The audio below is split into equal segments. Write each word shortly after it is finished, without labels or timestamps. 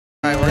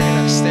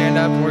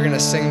up and we're going to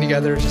sing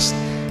together. Just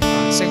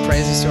sing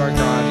praises to our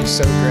God. He's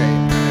so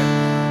great.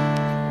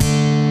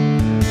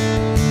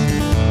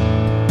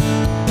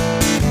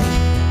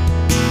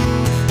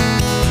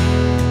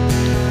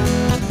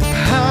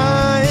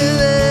 Higher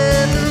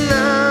than the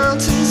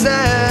mountains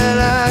that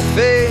I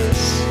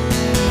face,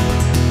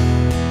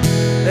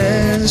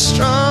 and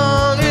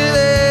stronger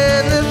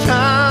than the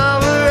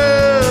power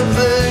of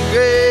the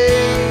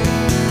grave.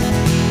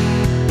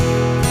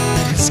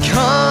 It's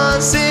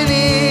constant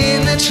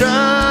in the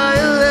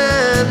trial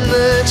and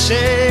the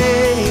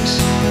change.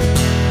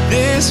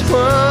 This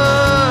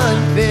one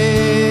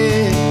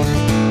thing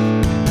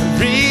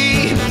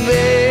remains.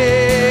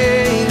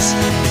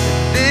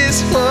 This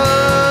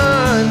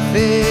one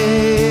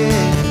thing,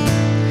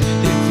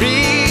 it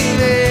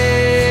remains.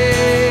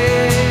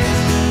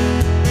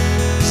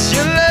 'Cause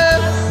your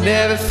love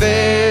never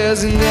fails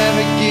and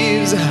never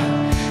gives up,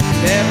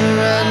 never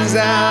runs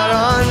out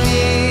on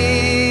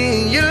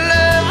me. Your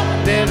love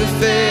never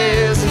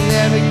fails and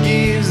never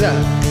gives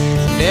up,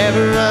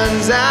 never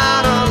runs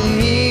out on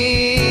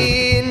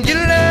me. And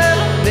your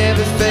love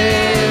never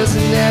fails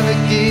and never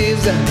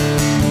gives up,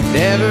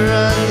 never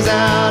runs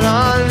out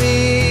on me.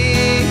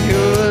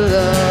 Your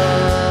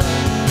love.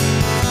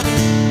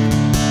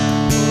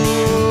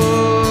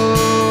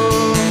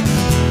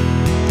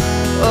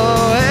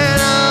 Oh,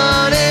 and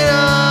on and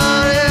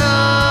on and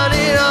on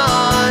and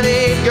on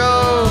it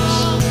goes,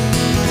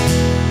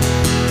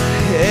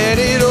 and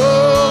it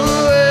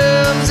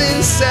overwhelms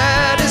and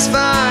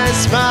satisfies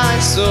my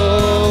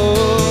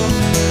soul.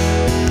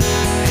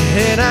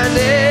 And I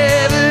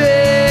never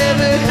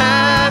ever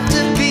have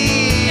to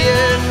be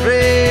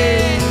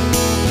afraid.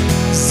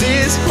 'Cause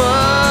this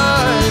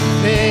one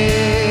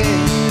thing,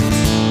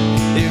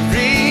 it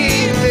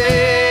remains.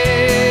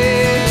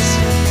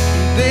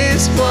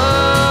 This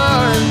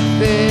one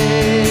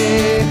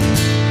thing,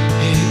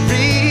 it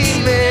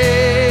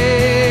remains.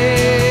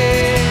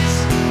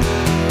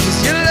 'Cause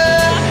your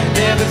love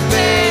never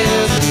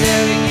fails and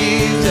never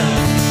gives up,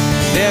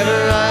 never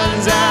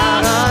runs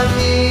out on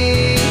me.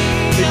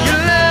 But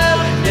your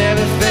love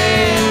never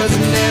fails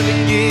and never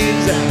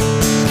gives up,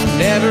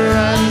 never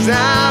runs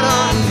out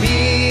on me.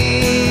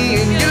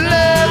 And your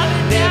love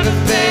never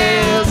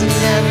fails and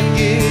never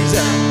gives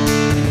up,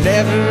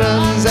 never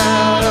runs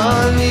out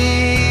on me.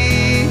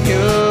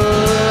 Your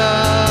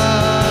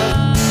love.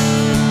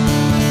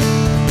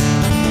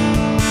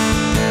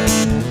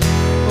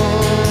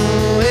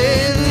 Oh,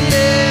 and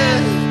then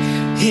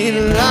in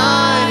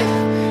life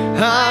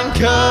I'm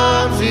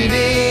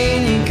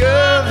confident,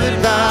 covered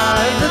by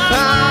the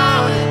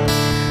power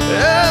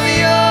of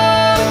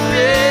your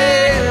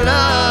great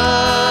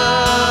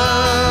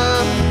love.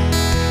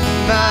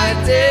 My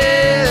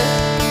debt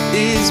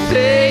is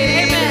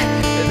paid.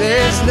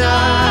 There's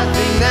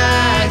nothing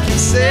that can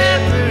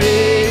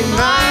separate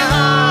my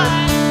heart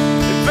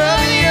from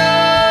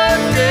your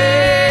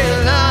great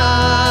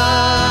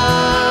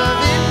love.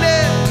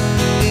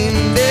 In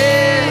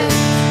death,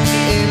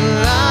 in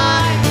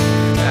life,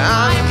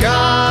 I'm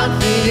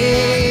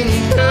confident,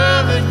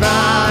 covered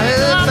by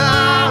the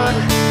power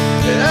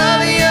of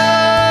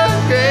your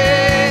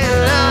great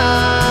love.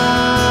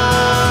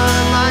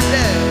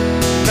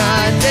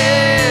 My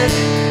debt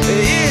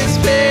is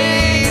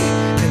paid,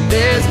 and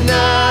there's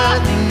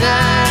nothing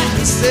that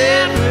can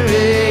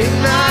separate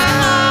my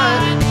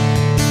heart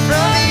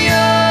from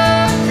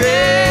your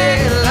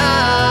great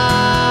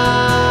love.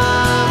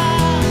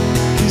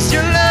 'Cause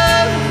your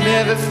love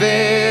never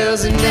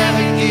fails and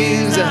never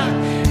gives up,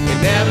 it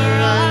never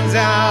runs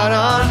out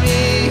on me.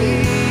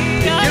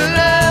 And your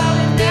love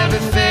never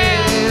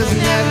fails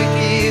and never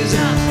gives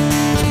up,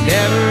 it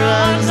never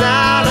runs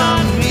out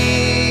on me.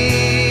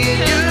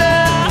 And your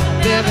love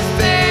never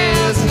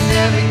fails and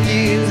never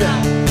gives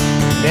up,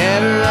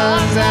 never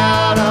runs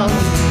out on me.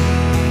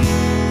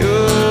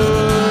 Your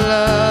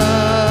love.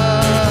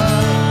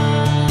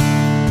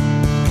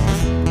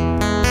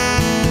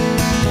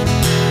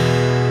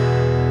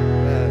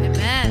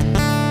 Amen.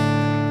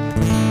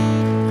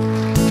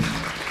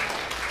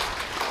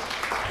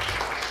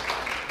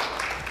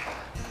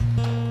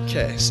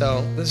 Okay,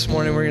 so this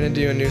morning we're going to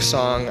do a new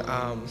song.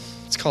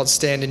 It's called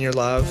Stand in Your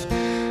Love.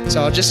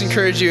 So I'll just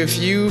encourage you, if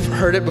you've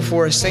heard it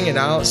before, sing it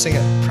out, sing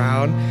it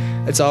proud.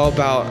 It's all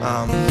about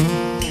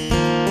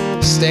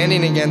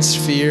standing against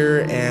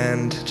fear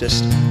and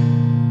just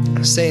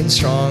staying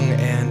strong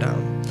and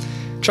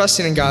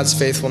trusting in God's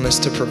faithfulness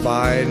to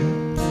provide,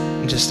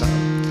 and just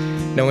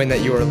knowing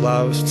that you are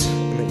loved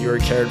and that you are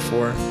cared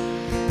for.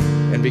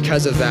 And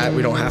because of that,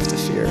 we don't have to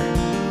fear.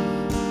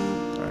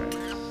 All right.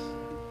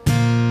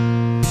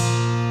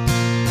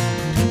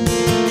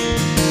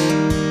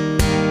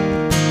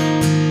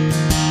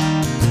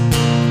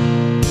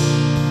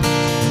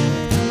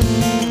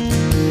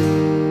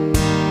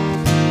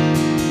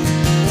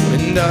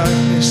 When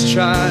darkness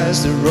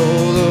tries to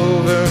roll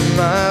over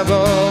my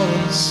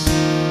bones,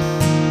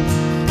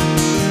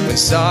 when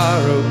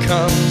sorrow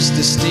comes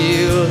to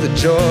steal the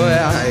joy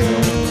I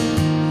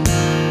own,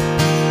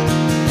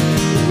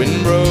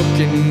 when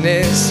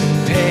brokenness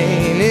and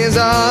pain is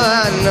all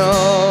I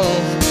know,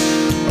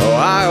 oh,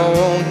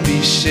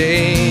 be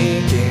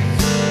shaken.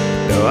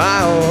 No,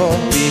 I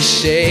won't be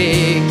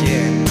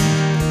shaken.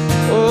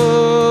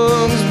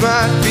 Oh, 'cause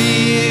my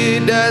fear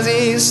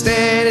doesn't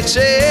stand a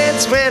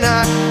chance when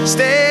I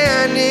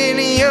stand in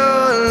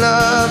your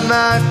love.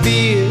 My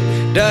fear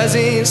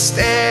doesn't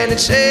stand a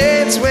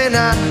chance when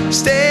I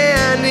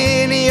stand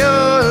in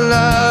your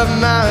love.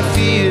 My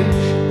fear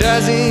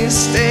doesn't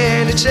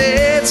stand a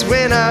chance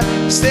when I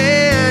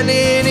stand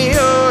in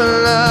your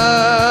love.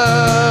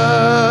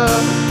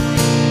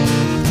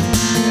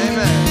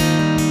 Amen.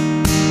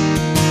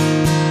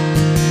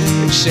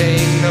 And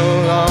shame no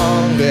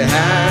longer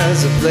has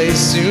a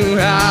place to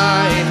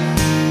hide,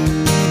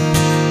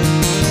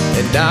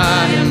 and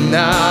I am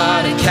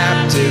not a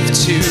captive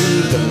to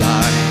the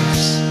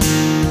lies,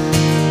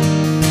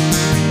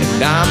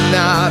 and I'm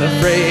not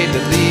afraid to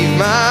leave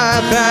my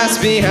past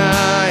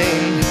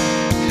behind.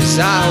 'Cause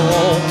I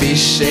won't be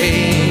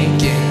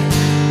shaken.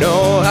 No,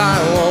 I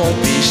won't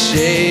be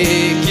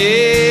shaken.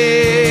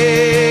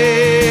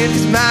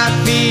 'Cause my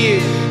fear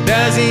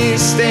doesn't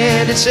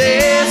stand a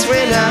chance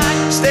when I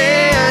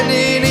stand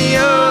in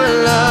your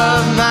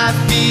love. My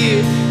fear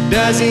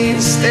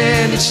doesn't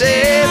stand a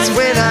chance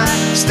when I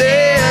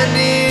stand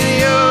in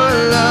your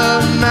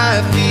love. My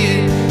fear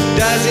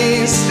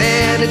doesn't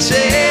stand a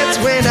chance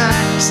when I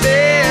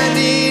stand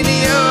in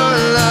your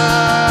love.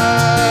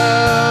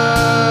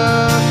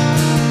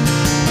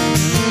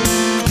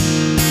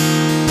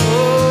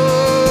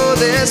 Oh,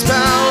 there's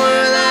power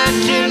that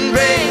can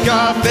break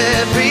off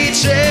every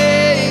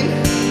chain.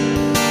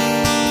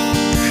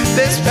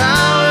 There's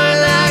power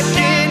that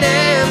can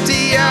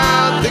empty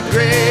out the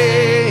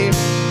grave.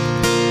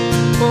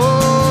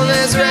 Oh,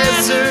 there's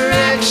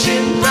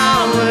resurrection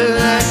power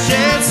that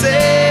can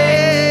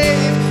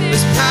save.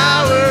 There's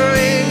power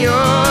in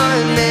your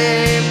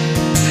name,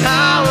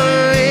 power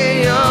in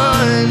your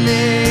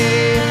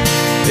name.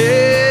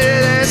 Yeah,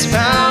 there's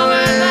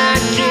power that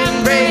can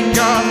break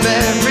off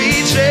every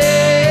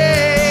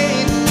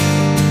chain.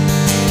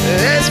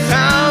 There's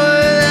power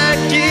that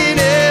can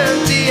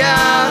empty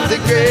out the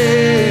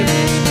grave.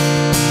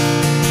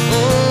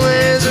 Oh,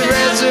 there's a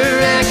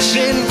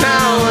resurrection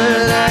power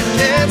that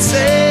can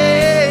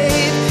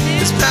save.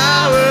 There's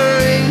power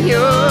in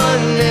your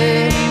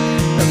name,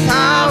 a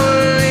power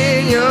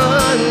in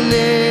your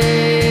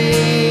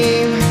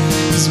name.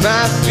 'Cause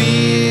my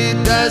fear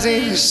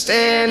doesn't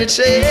stand a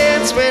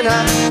chance when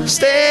I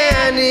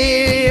stand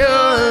in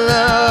your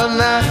love.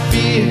 My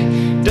fear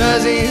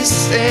doesn't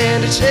stand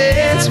a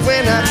chance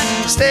when I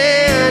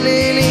stand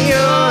in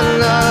your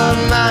love.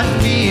 My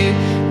fear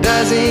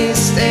doesn't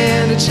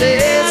stand a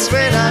chance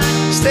when I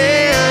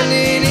stand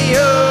in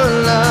your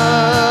love.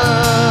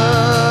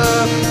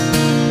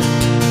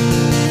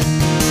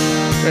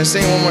 We're gonna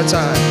sing one more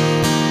time.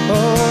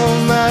 Oh,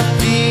 my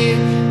fear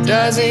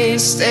doesn't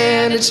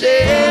stand a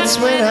chance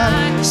when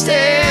I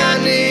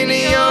stand in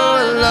your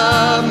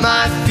love.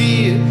 My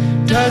fear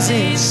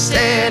doesn't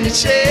stand a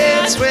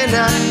chance when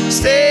I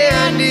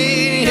stand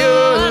in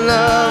your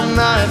love.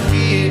 My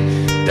fear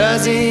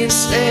doesn't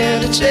stand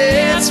a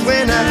chance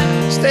when I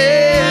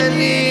stand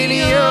in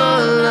your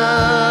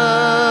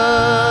love.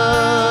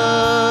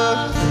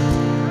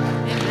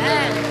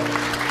 Amen.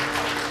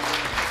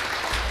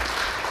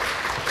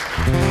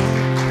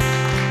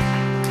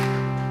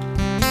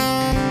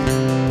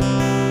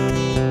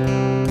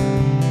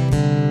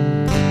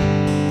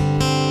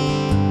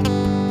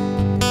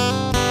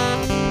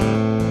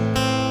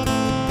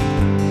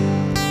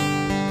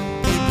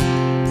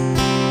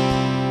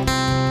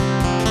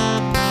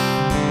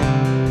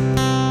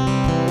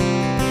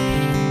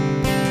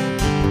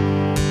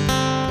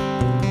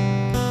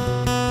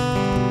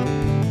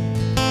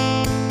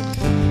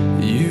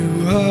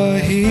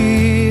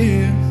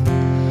 Here,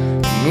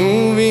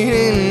 moving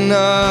in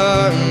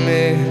our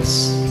midst.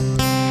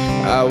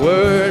 I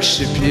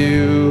worship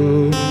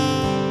you,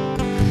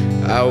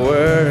 I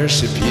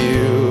worship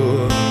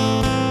you.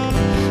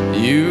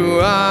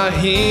 You are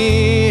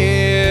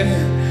here,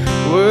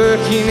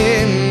 working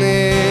in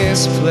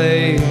this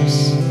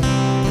place.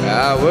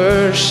 I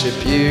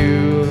worship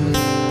you,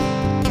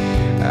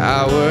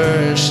 I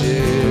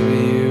worship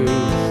you.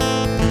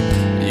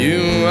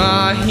 You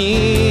are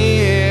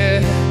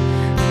here,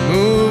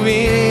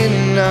 moving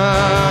in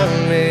our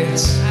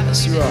midst.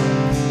 Yes, you are.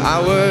 I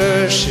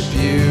worship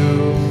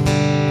you,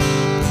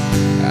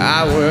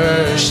 I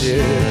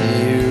worship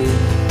you.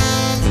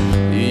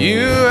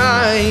 You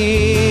are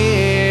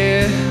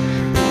here,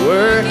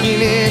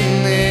 working in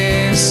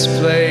this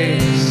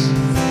place.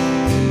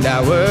 And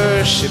I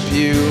worship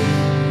you,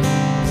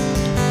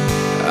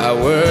 I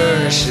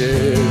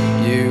worship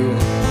you.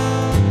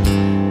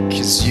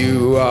 'Cause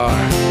you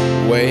are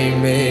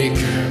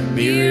waymaker,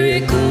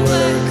 miracle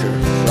worker,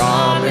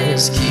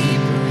 promise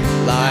keeper,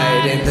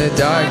 light in the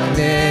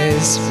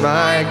darkness,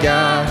 my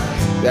God,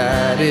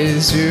 that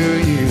is who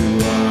you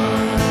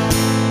are.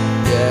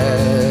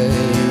 Yeah,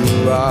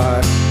 you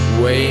are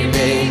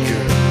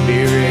waymaker,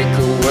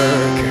 miracle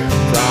worker,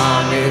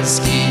 promise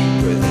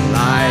keeper, the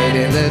light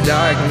in the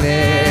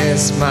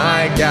darkness,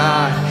 my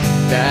God,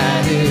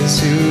 that is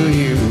who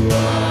you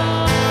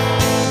are.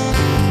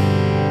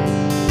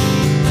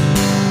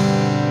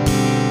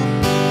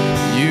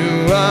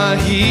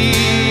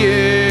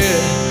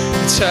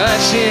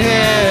 touching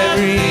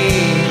every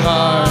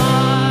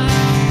heart.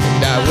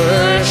 And I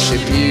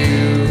worship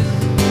you.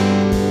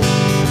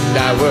 And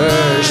I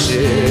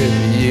worship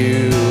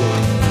you.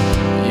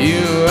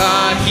 You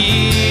are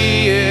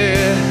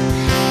here,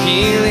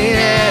 healing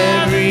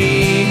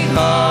every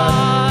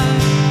heart.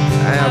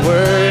 And I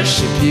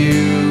worship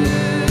you.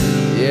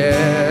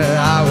 Yeah,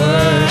 I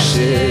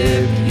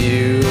worship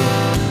you.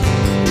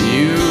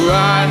 You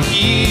are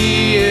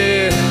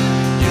here,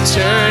 you're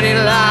turning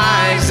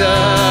lives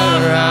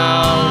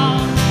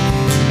around.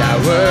 And I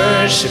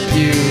worship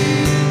you.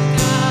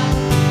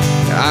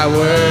 I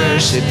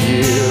worship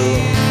you.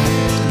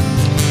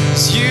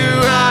 'Cause you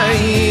are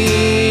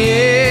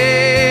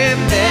here,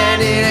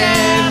 bending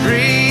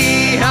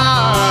every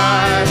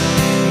heart.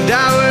 And I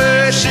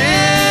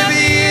worship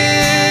you.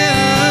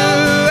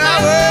 I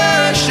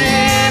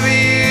worship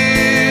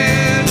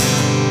you.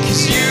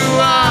 'Cause you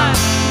are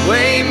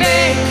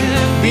waymaker,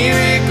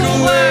 miracle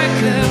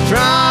worker,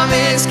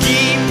 promise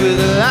keeper,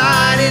 the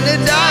light in the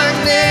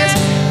darkness.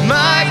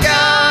 My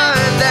God,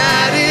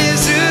 that is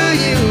who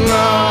you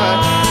are.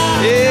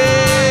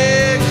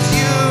 Yeah, 'cause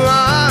you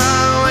are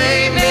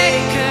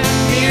waymaker,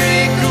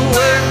 miracle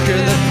worker,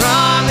 the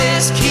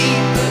promise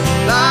keeper,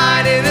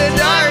 light in the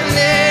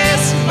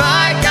darkness.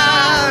 My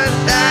God,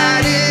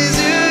 that is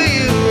who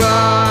you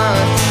are.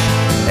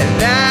 And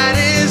that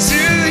is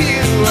who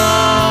you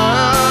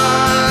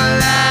are.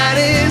 That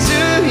is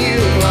who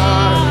you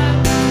are.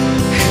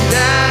 And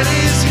that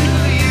is who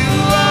you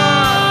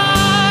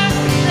are.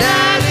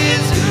 That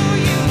is who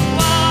you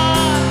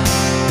are.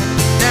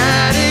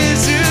 That is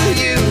who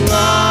you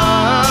are.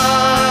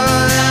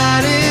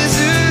 That is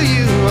who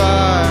you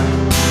are.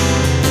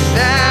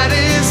 That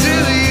is who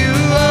you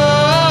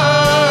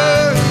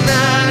are.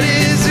 That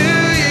is who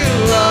you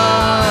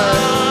are.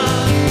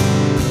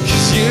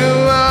 'Cause you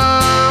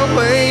are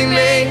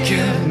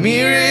waymaker,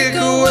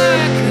 miracle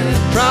worker,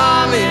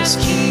 promise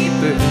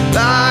keeper,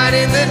 light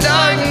in the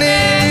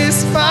darkness.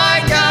 My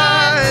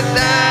God,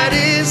 that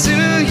is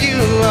who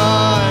you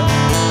are.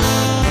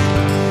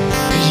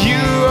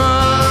 You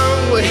are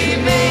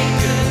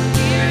waymaker,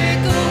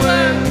 miracle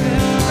worker,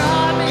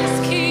 Promise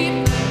keep.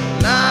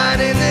 light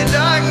in the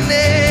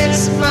darkness.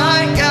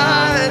 My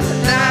God,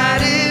 that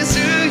is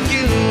who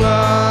you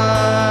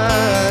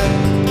are.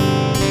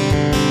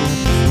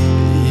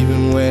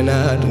 Even when I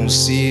don't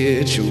see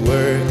it, you're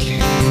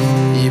working.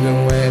 Even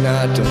when I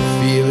don't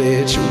feel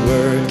it, you're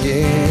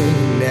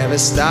working. Never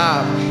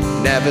stop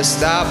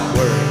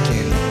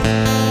working.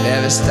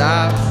 Never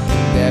stop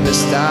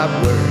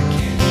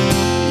working.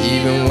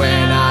 Even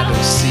when I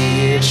don't see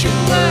it,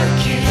 you're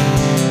working.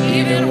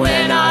 Even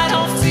when I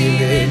don't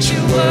feel it,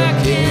 you're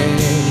working.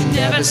 You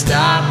never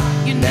stop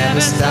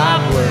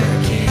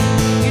working.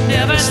 You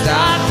never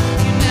stop.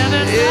 You never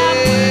stop.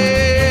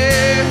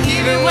 Yeah,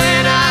 even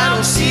when I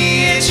don't see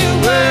it, you're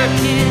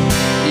working.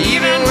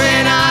 Even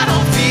when I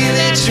don't feel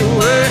it, you're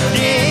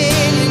working.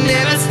 You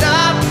never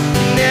stop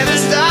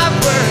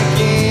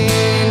working.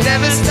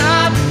 Never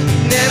stop.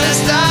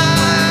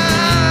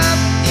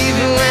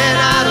 Even when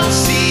I don't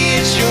see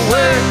it, you're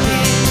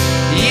working.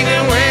 Even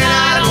when I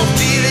don't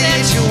feel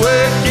it, you're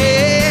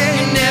working.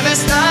 You never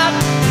stop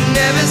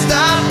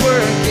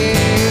working.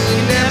 You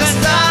never stop.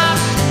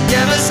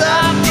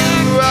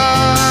 You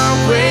are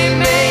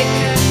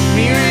waymaker,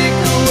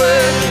 miracle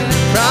worker,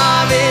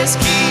 promise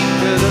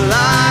keeper, the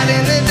light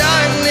in the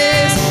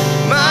darkness.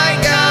 My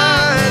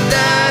God,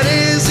 that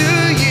is who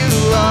you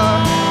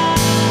are.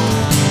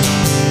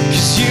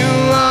 'Cause you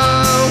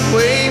are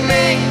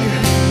waymaker,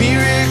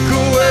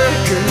 miracle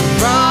worker,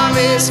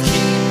 promise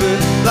keeper,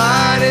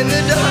 light in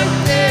the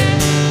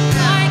darkness.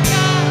 My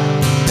God,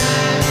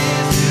 that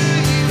is who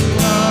you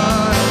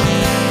are.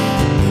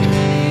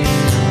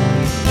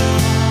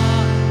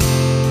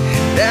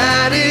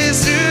 That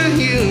is who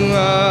you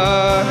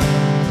are.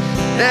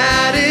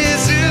 That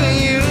is who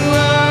you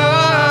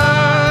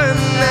are.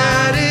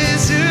 That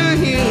is who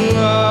you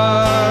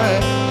are.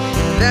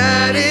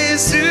 That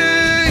is who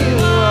you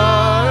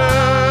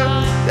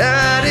are.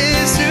 That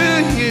is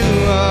who you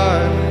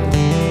are.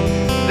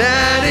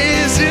 That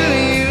is who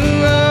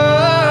you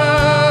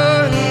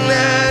are.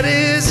 That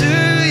is who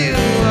you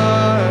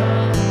are.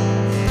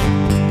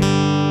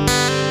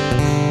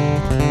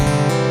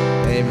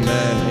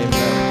 Amen.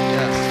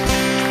 Yes.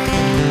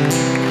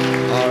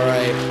 All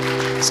right.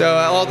 So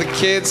all the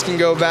kids can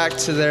go back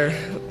to their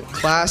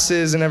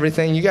classes and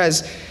everything. You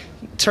guys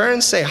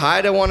turn, say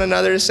hi to one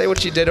another, say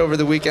what you did over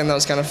the weekend. That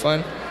was kind of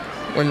fun.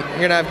 We're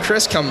gonna have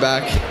Chris come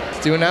back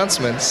to do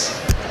announcements.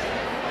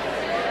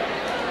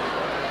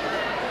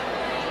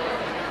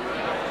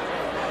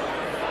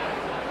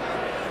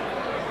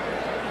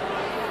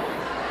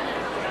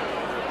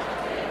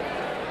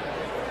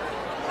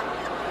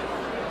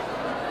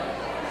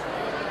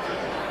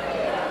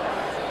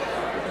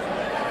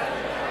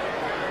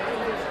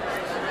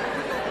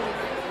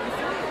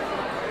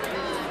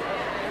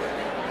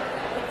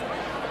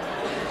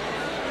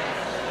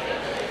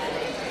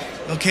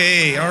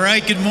 Okay, all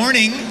right, good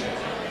morning.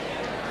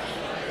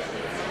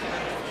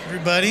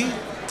 Everybody,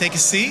 take a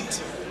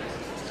seat.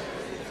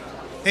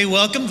 Hey,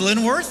 welcome to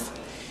Linworth.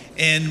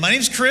 And my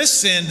name's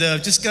Chris, and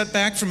just got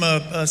back from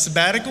a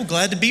sabbatical.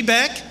 Glad to be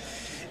back,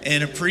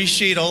 and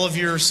appreciate all of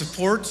your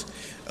support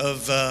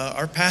of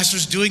our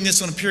pastors doing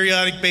this on a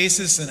periodic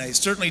basis. And I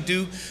certainly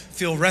do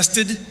feel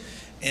rested,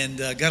 and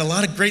got a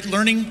lot of great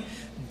learning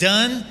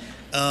done.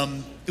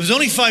 It was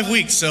only 5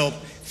 weeks, so it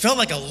felt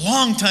like a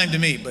long time to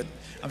me, but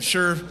I'm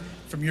sure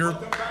from your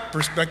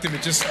perspective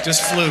it just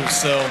flew.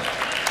 So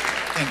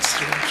thanks,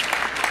 George.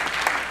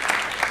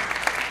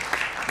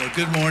 Well,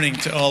 good morning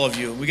to all of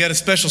you. We got a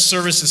special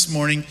service this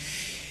morning.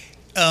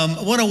 I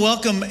want to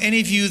welcome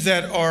any of you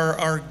that are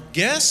our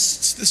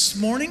guests this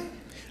morning.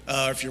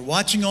 If you're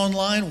watching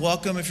online,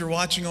 welcome if you're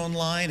watching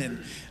online.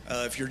 And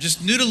if you're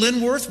just new to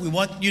Linworth, we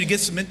want you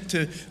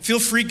to feel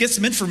free to get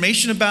some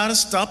information about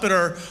us. Stop at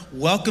our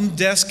welcome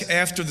desk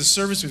after the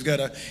service. We've got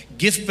a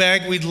gift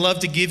bag we'd love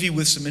to give you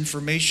with some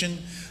information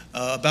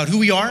about who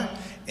we are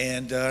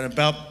and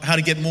about how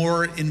to get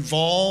more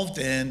involved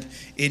and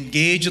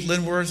engage at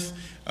Linworth.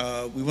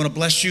 We want to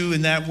bless you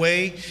in that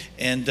way.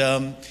 And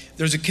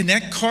there's a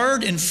Connect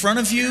card in front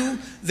of you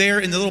there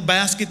in the little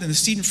basket in the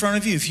seat in front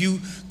of you. If you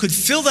could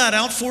fill that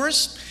out for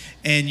us,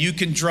 and you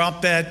can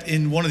drop that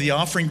in one of the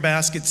offering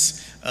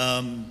baskets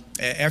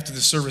after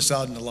the service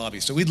out in the lobby.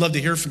 So we'd love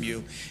to hear from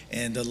you,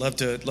 and love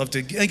to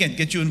again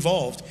get you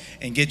involved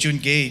and get you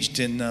engaged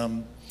in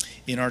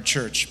our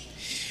church.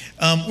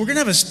 We're going to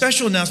have a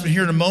special announcement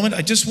here in a moment.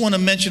 I just want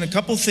to mention a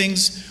couple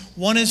things.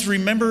 One is,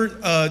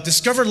 remember,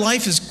 Discover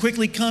Life is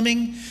quickly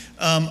coming.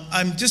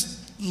 I'm just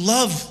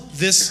love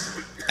this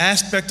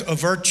aspect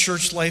of our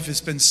church life. It's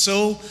been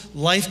so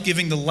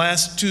life-giving the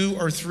last 2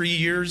 or 3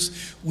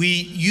 years. We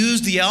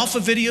used the Alpha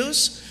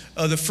videos,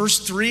 the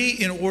first 3,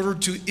 in order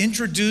to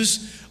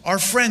introduce our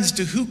friends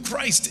to who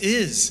Christ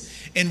is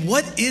and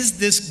what is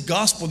this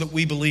gospel that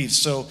we believe.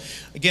 So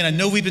again, I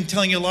know we've been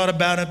telling you a lot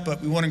about it, but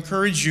we want to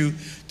encourage you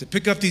to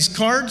pick up these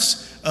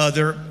cards.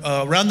 They're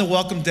around the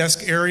welcome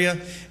desk area.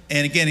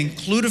 And again,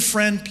 include a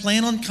friend,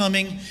 plan on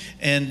coming,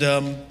 and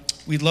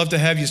we'd love to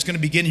have you. It's going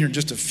to begin here in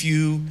just a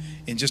few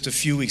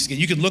weeks. Again,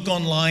 you can look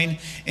online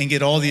and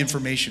get all the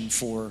information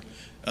for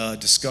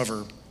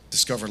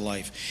Discover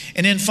Life.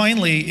 And then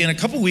finally, in a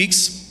couple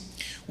weeks,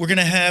 we're going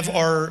to have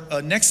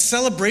our next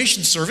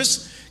celebration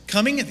service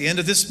coming at the end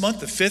of this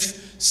month, the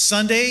 5th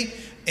Sunday.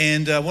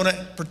 And I want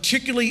to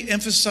particularly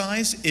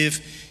emphasize,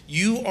 if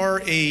you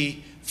are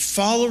a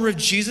follower of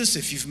Jesus,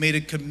 if you've made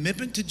a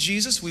commitment to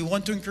Jesus, we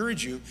want to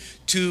encourage you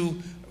to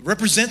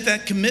represent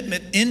that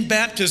commitment in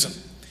baptism.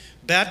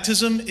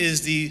 Baptism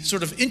is the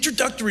sort of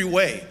introductory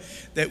way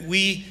that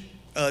we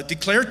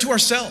declare to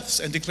ourselves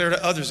and declare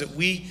to others that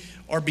we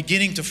are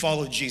beginning to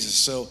follow Jesus.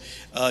 So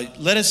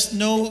let us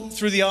know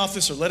through the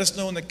office, or let us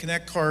know in the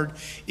Connect card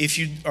if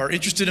you are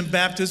interested in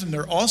baptism.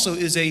 There also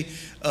is a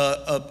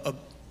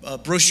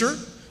brochure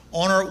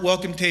on our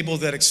welcome table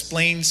that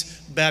explains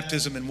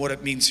baptism and what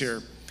it means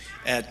here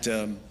at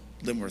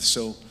Linworth.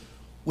 So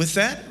with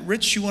that,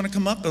 Rich, you want to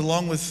come up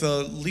along with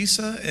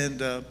Lisa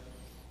and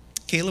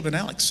Caleb and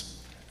Alex?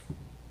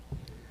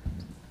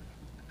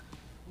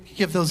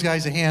 Give those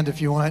guys a hand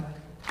if you want.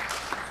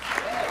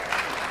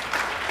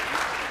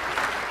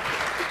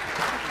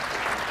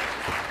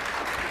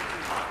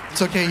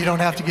 It's okay, you don't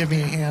have to give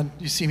me a hand.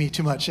 You see me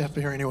too much up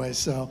here anyway.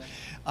 So,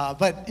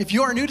 but if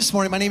you are new this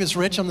morning, my name is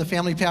Rich. I'm the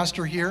family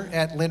pastor here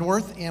at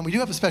Linworth, and we do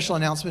have a special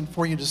announcement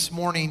for you this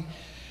morning.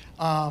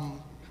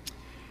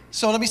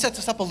 So let me set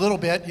this up a little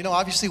bit. You know,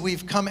 obviously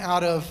we've come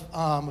out of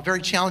a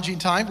very challenging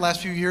time the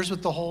last few years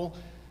with the whole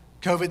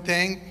COVID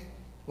thing.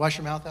 Wash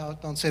your mouth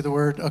out, don't say the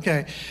word,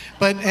 okay.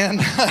 But,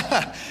 and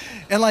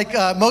like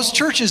most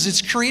churches,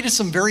 it's created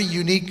some very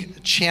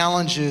unique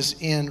challenges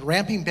in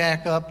ramping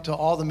back up to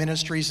all the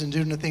ministries and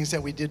doing the things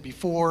that we did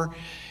before,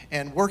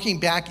 and working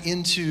back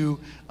into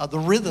the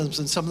rhythms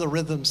and some of the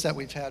rhythms that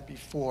we've had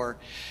before.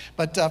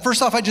 But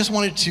first off, I just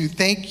wanted to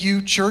thank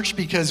you, church,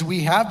 because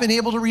we have been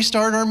able to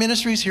restart our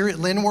ministries here at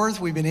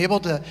Linworth. We've been able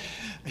to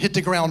hit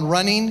the ground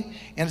running,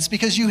 and it's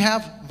because you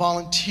have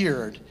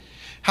volunteered.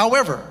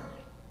 However,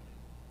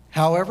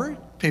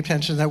 pay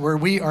attention that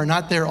we are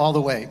not there all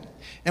the way.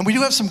 And we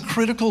do have some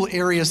critical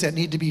areas that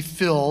need to be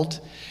filled,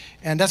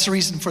 and that's the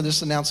reason for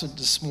this announcement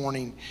this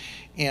morning.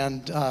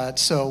 And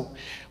so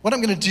what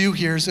I'm going to do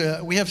here is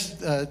we have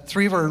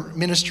 3 of our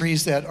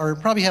ministries that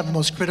probably have the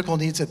most critical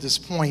needs at this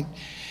point.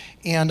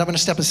 And I'm going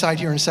to step aside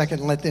here in a second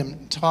and let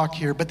them talk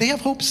here. But they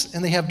have hopes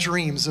and they have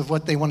dreams of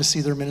what they want to see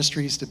their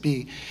ministries to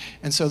be.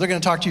 And so they're going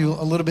to talk to you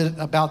a little bit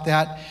about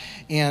that.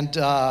 And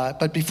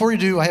but before you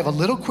do, I have a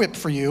little quip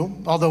for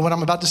you. Although what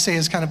I'm about to say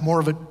is kind of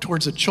more of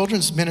towards a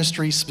children's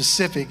ministry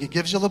specific. It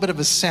gives you a little bit of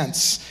a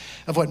sense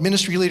of what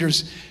ministry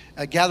leaders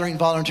gathering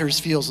volunteers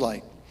feels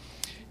like.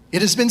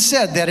 It has been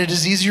said that it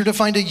is easier to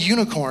find a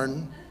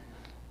unicorn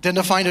than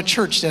to find a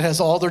church that has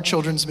all their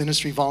children's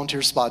ministry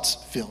volunteer spots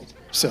filled.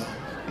 So,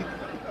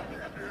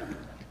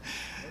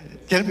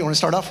 Caleb, you want to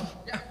start off?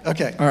 Yeah.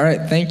 Okay. All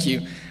right, thank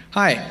you.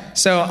 Hi,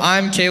 so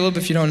I'm Caleb.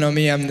 If you don't know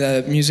me, I'm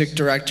the music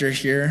director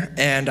here.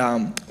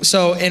 And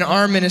so in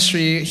our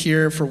ministry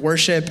here for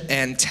worship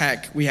and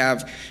tech, we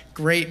have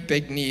great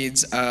big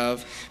needs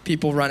of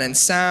people running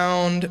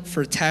sound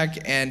for tech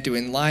and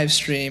doing live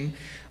stream,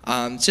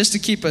 just to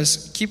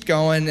keep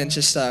going. And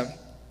just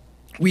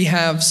we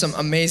have some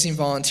amazing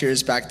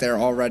volunteers back there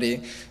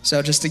already.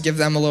 So just to give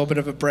them a little bit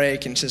of a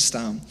break, and just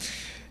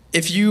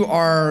if you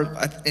are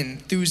an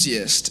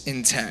enthusiast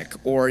in tech,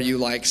 or you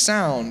like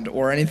sound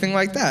or anything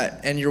like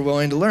that, and you're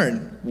willing to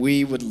learn,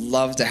 we would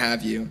love to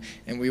have you.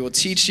 And we will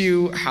teach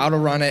you how to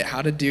run it,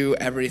 how to do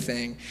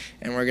everything.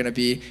 And we're going to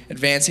be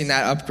advancing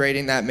that,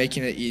 upgrading that,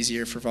 making it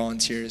easier for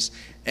volunteers.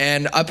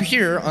 And up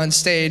here on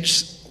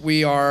stage,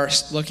 we are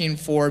looking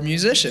for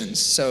musicians.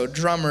 So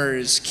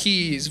drummers,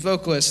 keys,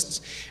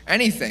 vocalists,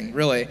 anything,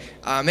 really.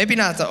 Maybe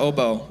not the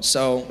oboe.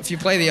 So if you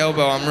play the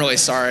oboe, I'm really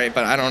sorry,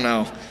 but I don't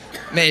know.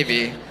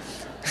 Maybe.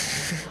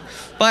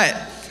 But,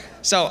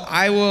 so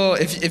I will,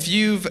 if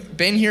you've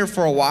been here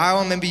for a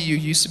while, maybe you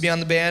used to be on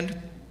the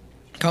band,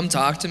 come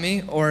talk to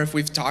me. Or if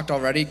we've talked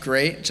already,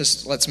 great.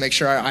 Just let's make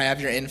sure I have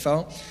your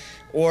info.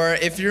 Or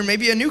if you're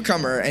maybe a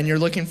newcomer and you're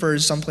looking for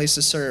some place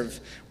to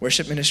serve,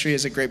 worship ministry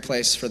is a great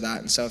place for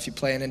that. And so if you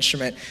play an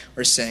instrument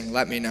or sing,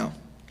 let me know.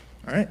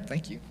 All right,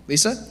 thank you.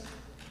 Lisa?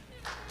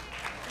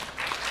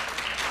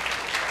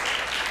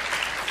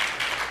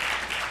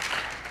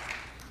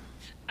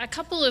 A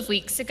couple of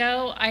weeks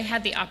ago, I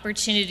had the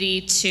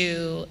opportunity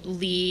to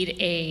lead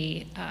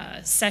a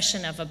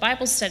session of a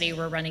Bible study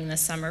we're running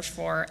this summer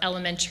for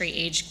elementary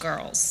age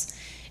girls.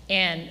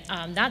 And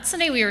that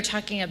Sunday we were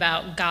talking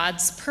about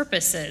God's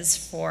purposes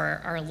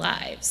for our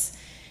lives.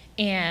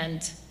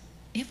 And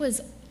it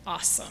was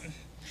awesome.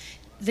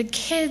 The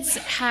kids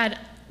had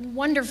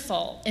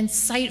wonderful,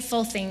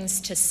 insightful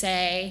things to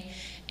say.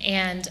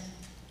 And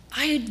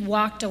I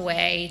walked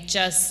away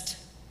just,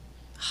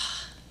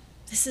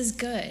 this is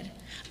good.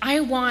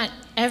 I want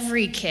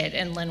every kid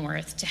in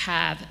Linworth to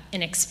have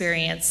an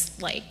experience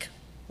like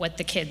what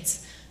the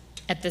kids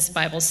at this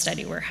Bible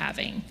study were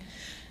having.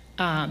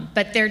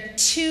 But there are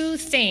two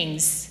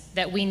things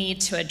that we need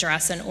to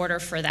address in order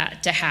for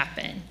that to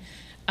happen.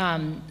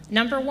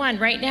 Number one,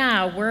 right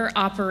now we're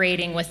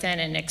operating within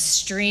an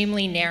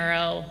extremely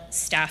narrow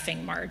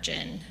staffing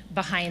margin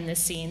behind the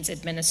scenes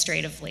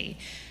administratively,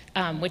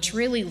 which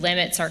really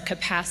limits our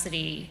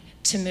capacity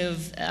to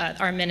move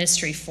our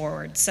ministry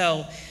forward.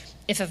 So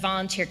if a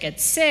volunteer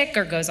gets sick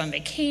or goes on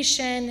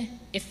vacation,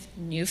 if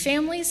new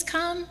families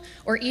come,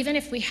 or even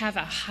if we have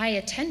a high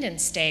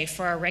attendance day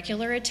for our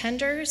regular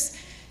attenders,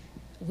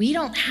 we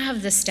don't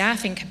have the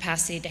staffing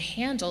capacity to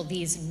handle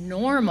these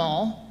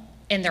normal,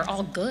 and they're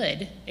all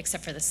good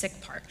except for the sick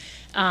part,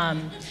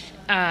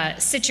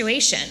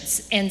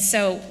 situations. And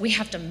so we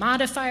have to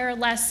modify our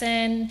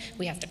lesson,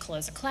 we have to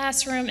close a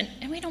classroom,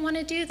 and we don't want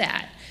to do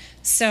that.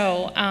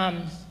 So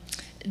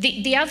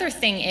the other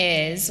thing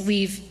is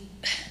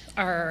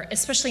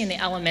especially in the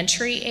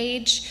elementary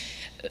age,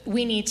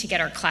 we need to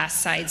get our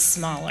class size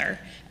smaller.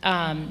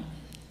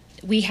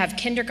 We have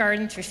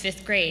kindergarten through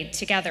 5th grade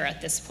together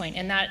at this point,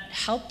 and that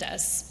helped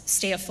us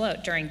stay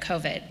afloat during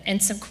COVID.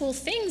 And some cool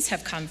things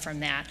have come from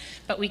that,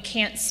 but we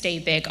can't stay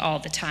big all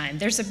the time.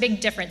 There's a big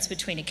difference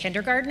between a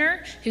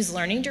kindergartner who's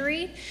learning to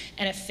read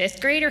and a 5th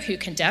grader who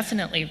can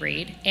definitely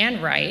read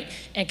and write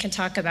and can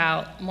talk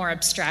about more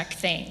abstract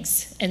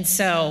things. And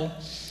so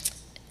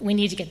we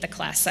need to get the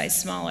class size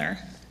smaller.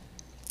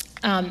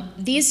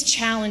 These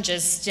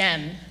challenges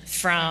stem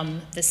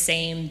from the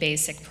same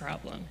basic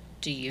problem.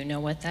 Do you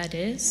know what that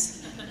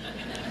is?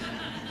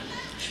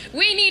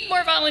 We need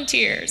more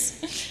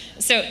volunteers.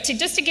 So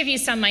just to give you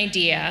some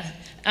idea,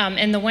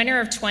 in the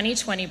winter of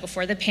 2020,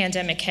 before the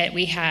pandemic hit,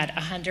 we had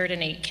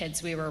 108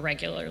 kids we were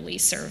regularly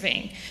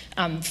serving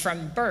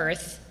from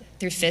birth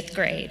through 5th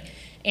grade.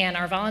 And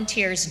our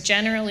volunteers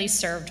generally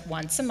served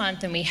once a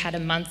month, and we had a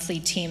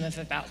monthly team of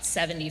about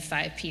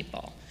 75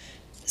 people.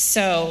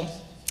 So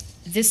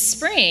this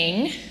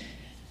spring,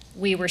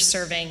 we were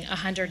serving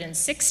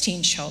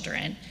 116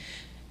 children.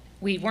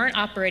 We weren't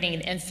operating an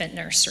infant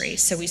nursery,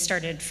 so we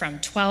started from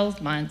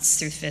 12 months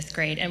through 5th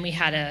grade, and we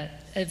had a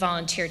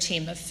volunteer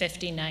team of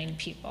 59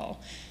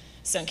 people.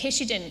 So in case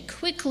you didn't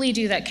quickly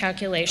do that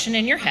calculation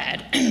in your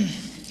head,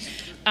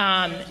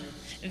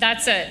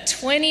 that's a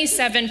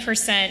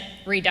 27%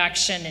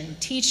 reduction in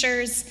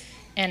teachers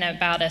and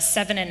about a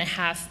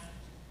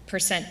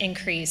 7.5%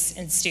 increase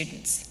in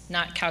students,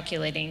 not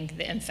calculating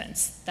the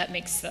infants. That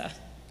makes the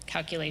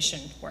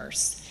calculation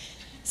worse.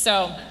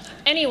 So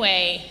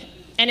anyway,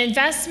 an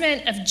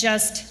investment of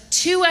just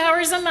 2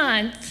 hours a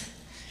month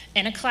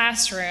in a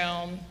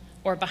classroom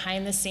or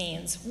behind the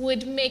scenes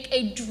would make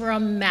a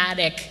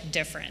dramatic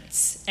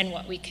difference in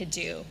what we could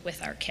do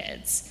with our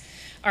kids.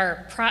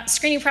 Our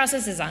screening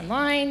process is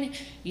online.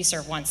 You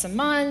serve once a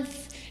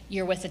month.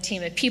 You're with a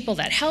team of people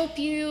that help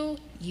you.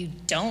 You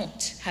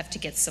don't have to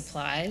get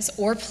supplies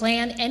or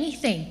plan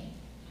anything.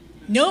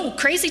 No,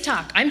 crazy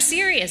talk. I'm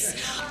serious.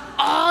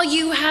 All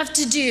you have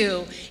to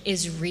do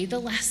is read the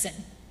lesson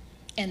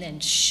and then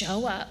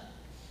show up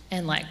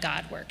and let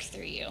God work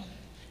through you.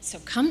 So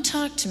come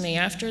talk to me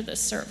after the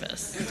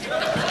service.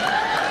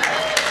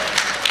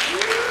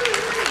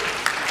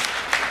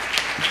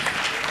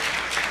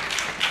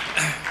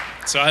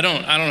 So I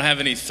don't have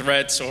any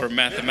threats or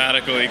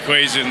mathematical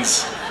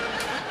equations,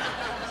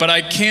 but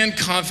I can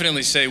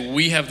confidently say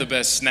we have the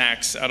best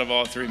snacks out of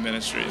all three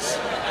ministries.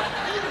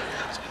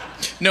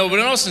 No, but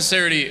in all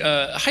sincerity,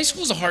 high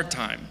school is a hard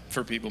time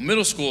for people.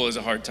 Middle school is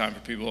a hard time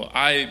for people.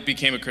 I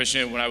became a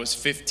Christian when I was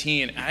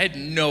 15. I had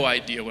no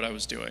idea what I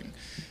was doing.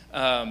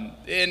 And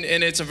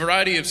it's a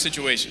variety of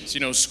situations,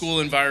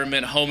 school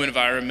environment, home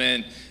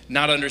environment,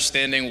 not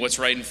understanding what's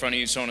right in front of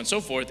you, so on and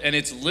so forth. And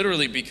it's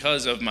literally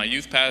because of my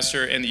youth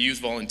pastor and the youth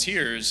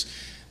volunteers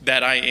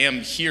that I am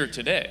here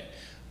today.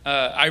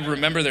 I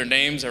remember their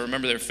names, I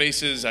remember their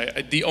faces.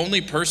 The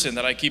only person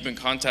that I keep in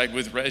contact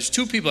with, there's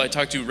two people I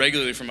talk to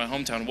regularly from my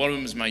hometown. One of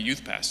them is my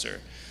youth pastor.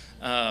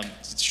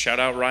 Shout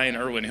out Ryan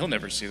Irwin, he'll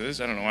never see this.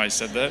 I don't know why I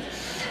said that.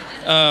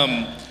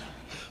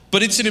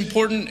 But it's an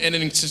important and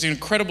it's an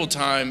incredible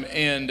time,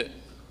 and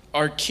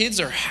our kids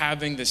are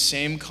having the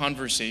same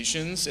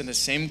conversations and the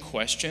same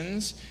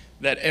questions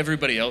that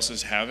everybody else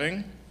is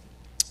having.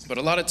 But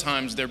a lot of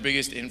times their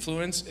biggest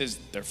influence is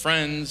their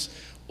friends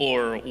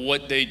or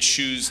what they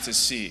choose to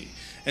see.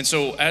 And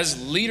so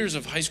as leaders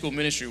of high school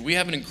ministry, we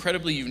have an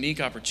incredibly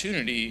unique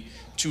opportunity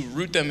to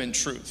root them in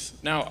truth.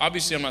 Now,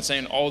 obviously, I'm not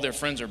saying all their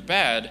friends are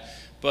bad,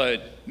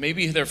 but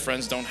maybe their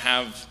friends don't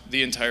have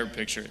the entire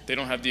picture. They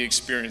don't have the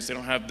experience. They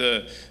don't have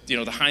the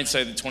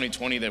hindsight, the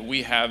 2020 that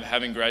we have,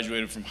 having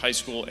graduated from high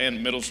school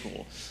and middle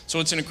school. So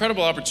it's an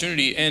incredible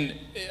opportunity. And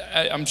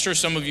I'm sure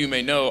some of you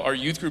may know, our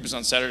youth group is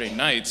on Saturday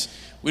nights.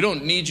 We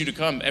don't need you to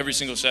come every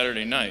single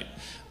Saturday night.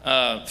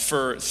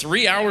 For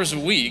 3 hours a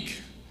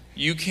week,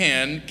 you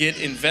can get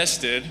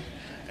invested.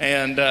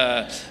 And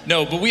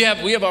but we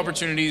have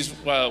opportunities.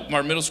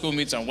 Our middle school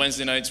meets on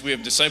Wednesday nights. We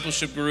have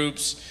discipleship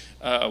groups.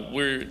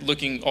 We're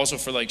looking also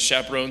for like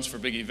chaperones for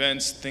big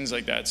events, things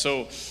like that.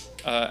 So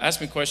ask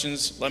me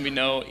questions, let me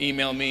know,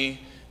 email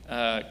me,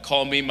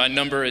 call me. My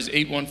number is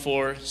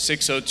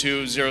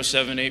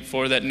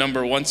 814-602-0784. That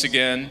number, once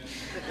again,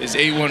 is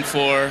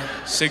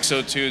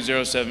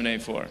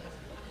 814-602-0784.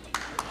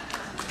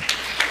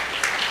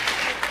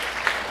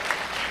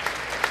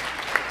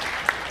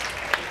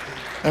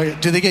 Okay,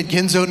 do they get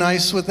Ginzo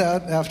nice with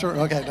that after?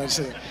 Okay, no,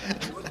 see.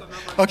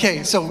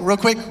 Okay, so real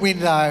quick, we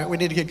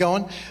need to get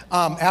going.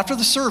 After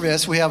the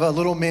service, we have a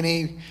little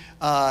mini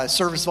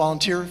service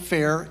volunteer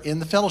fair in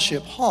the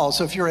fellowship hall.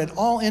 So if you're at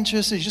all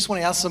interested, you just want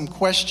to ask some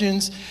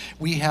questions,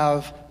 we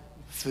have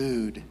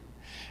food.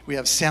 We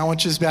have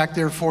sandwiches back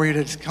there for you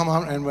to come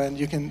on, and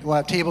we'll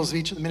have tables of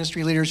each of the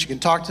ministry leaders. You can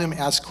talk to them,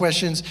 ask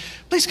questions.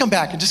 Please come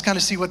back and just kind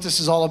of see what this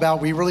is all about.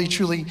 We really,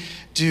 truly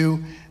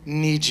do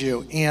need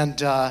you.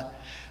 And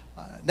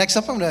next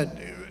up, I'm going to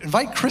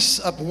invite Chris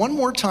up one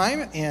more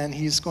time, and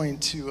he's going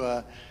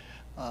to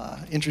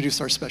introduce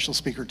our special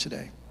speaker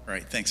today. All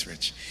right, thanks,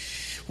 Rich.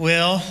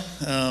 Well,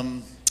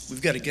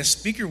 we've got a guest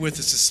speaker with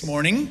us this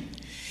morning,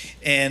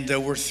 and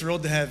we're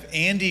thrilled to have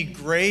Andy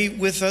Gray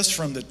with us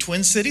from the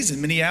Twin Cities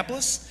in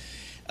Minneapolis.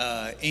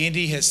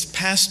 Andy has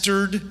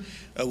pastored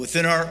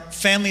within our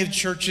family of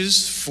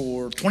churches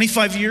for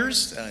 25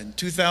 years. In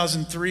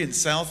 2003 in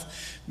South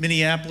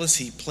Minneapolis,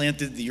 he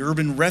planted the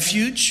Urban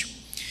Refuge.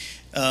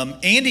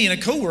 Andy and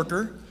a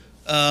coworker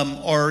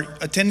are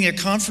attending a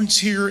conference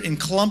here in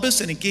Columbus,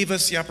 and it gave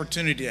us the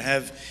opportunity to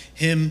have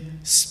him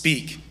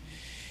speak.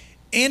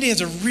 Andy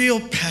has a real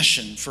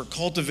passion for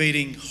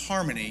cultivating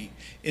harmony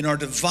in our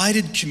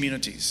divided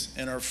communities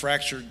and our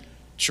fractured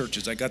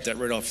churches. I got that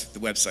right off the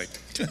website.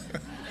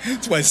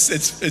 That's why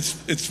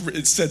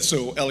it's said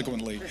so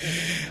eloquently.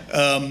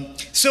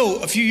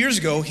 So a few years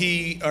ago,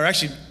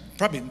 actually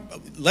probably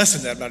less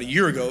than that, about a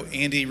year ago,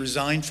 Andy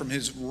resigned from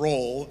his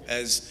role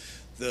as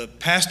the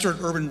pastor at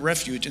Urban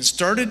Refuge and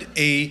started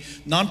a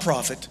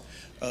nonprofit,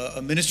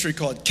 a ministry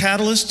called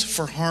Catalyst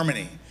for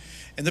Harmony.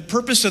 And the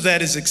purpose of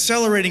that is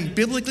accelerating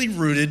biblically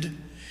rooted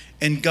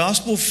and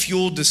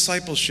gospel-fueled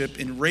discipleship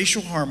in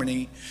racial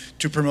harmony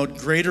to promote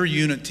greater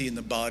unity in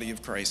the body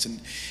of Christ. And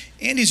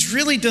Andy's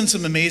really done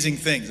some amazing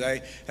things.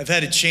 I have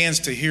had a chance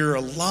to hear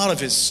a lot of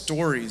his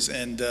stories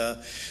and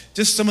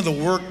just some of the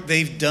work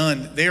they've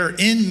done. They are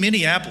in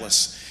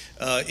Minneapolis,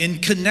 in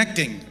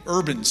connecting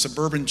urban,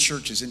 suburban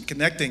churches, in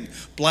connecting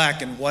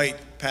black and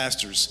white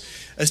pastors.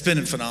 It's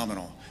been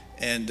phenomenal.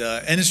 And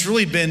it's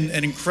really been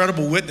an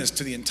incredible witness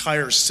to the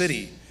entire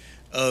city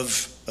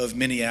of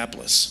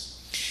Minneapolis.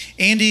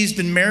 Andy's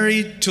been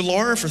married to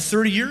Laura for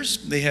 30 years.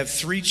 They have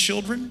 3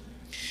 children.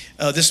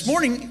 This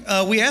morning,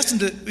 we asked him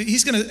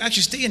he's going to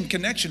actually stay in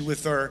connection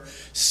with our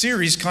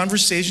series,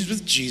 Conversations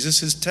with Jesus.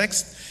 His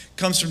text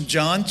comes from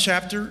John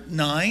chapter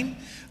 9,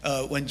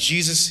 when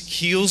Jesus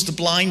heals the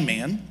blind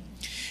man.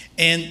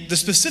 And the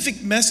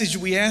specific message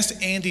we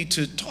asked Andy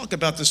to talk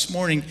about this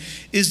morning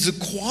is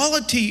the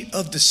quality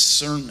of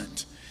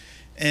discernment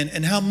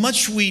and how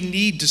much we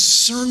need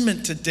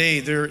discernment today.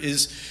 There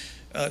is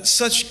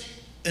such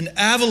an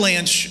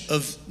avalanche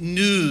of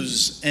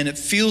news, and it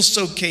feels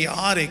so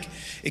chaotic.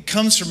 It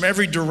comes from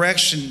every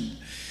direction.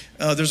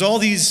 There's all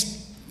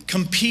these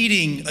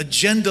competing,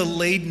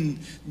 agenda-laden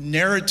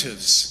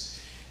narratives.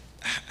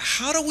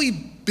 How do we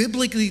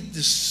biblically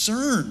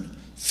discern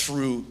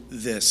through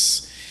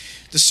this?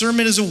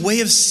 Discernment is a way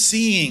of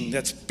seeing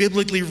that's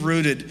biblically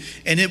rooted,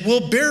 and it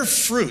will bear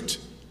fruit.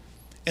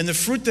 And the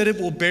fruit that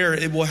it will bear,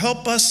 it will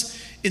help us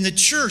in the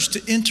church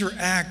to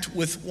interact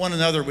with one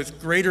another with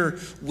greater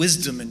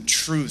wisdom and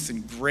truth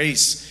and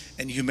grace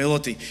and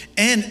humility.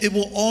 And it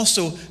will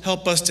also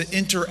help us to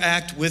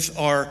interact with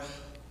our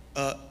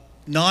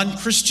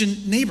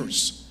non-Christian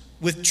neighbors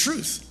with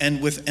truth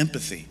and with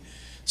empathy.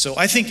 So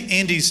I think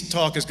Andy's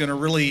talk is going to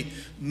really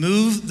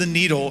move the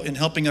needle in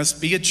helping us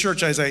be a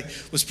church, as I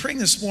was praying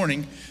this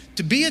morning,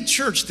 to be a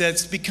church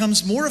that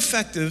becomes more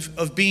effective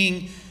of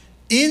being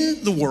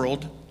in the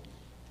world,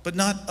 but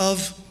not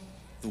of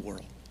the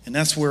world. And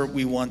that's where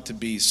we want to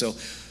be. So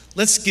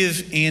let's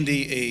give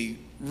Andy a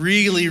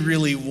really,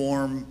 really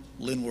warm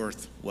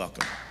Linworth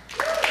welcome.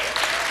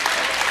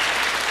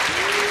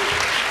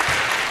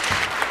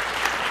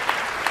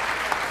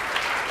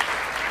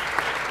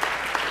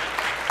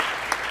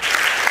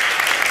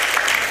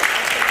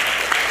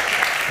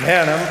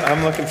 Man,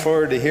 I'm looking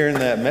forward to hearing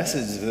that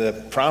message,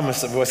 the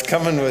promise of what's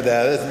coming with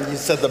that. You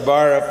set the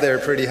bar up there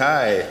pretty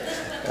high.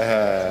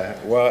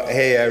 Well,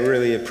 hey, I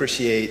really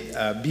appreciate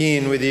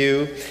being with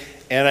you.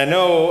 And I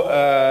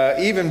know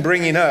even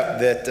bringing up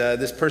that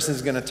this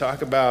person's going to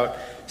talk about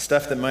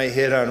stuff that might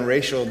hit on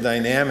racial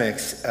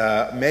dynamics,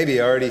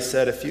 maybe already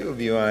set a few of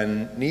you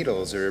on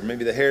needles, or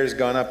maybe the hair's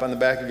gone up on the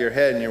back of your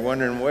head and you're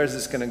wondering, where's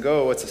this going to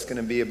go? What's this going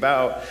to be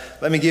about?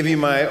 Let me give you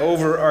my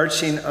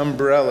overarching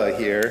umbrella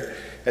here.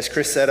 As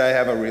Chris said, I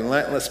have a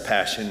relentless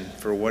passion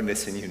for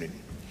oneness and unity.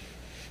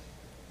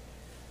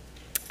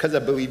 Because I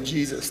believe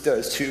Jesus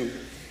does too.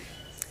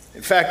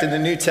 In fact, in the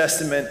New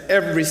Testament,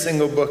 every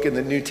single book in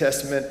the New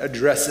Testament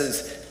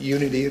addresses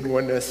unity and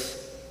oneness.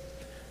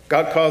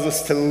 God calls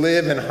us to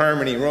live in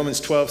harmony,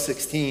 Romans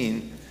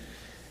 12:16.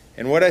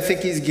 And what I think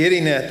he's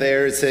getting at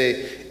there is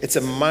it's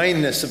a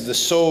mindness of the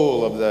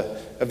soul,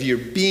 of your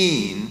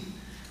being.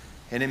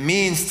 And it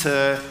means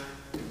to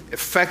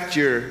affect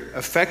your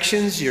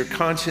affections, your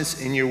conscience,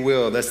 and your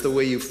will. That's the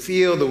way you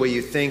feel, the way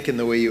you think, and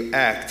the way you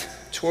act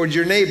toward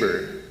your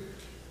neighbor.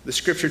 The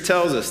scripture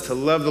tells us to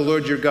love the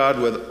Lord your God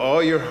with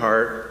all your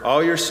heart,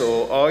 all your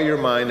soul, all your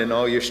mind, and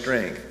all your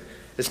strength.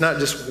 It's not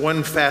just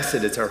one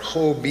facet, it's our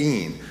whole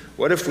being.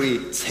 What if we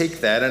take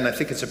that, and I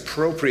think it's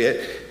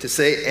appropriate to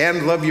say,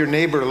 and love your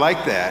neighbor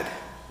like that,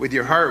 with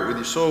your heart, with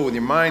your soul, with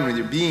your mind, with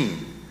your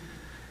being.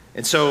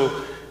 And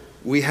so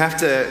we have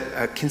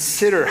to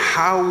consider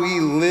how we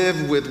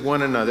live with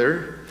one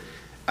another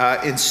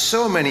in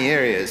so many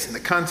areas, in the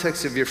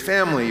context of your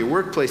family, your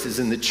workplaces,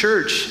 in the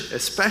church,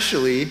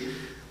 especially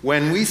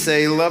when we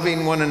say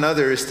loving one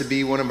another is to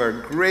be one of our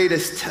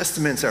greatest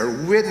testaments, our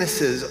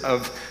witnesses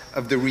of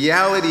the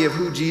reality of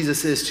who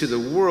Jesus is to the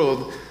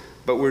world,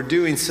 but we're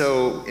doing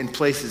so in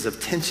places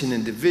of tension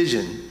and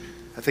division.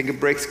 I think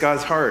it breaks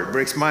God's heart, it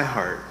breaks my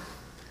heart.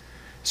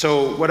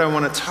 So what I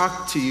want to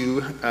talk to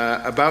you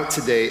about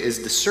today is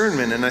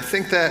discernment, and I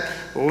think that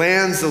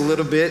lands a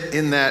little bit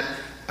in that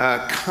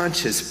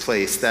conscious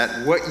place,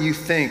 that what you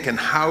think and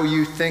how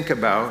you think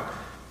about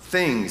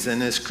things.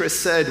 And as Chris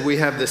said, we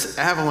have this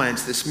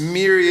avalanche, this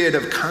myriad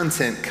of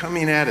content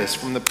coming at us,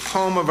 from the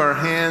palm of our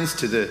hands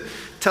to the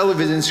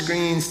television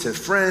screens to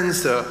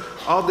friends to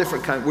all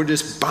different kinds. We're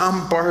just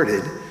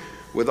bombarded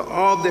with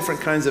all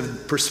different kinds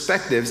of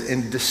perspectives,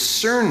 and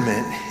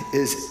discernment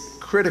is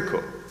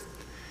critical.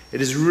 It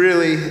is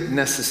really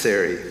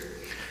necessary.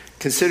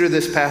 Consider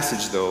this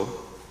passage, though,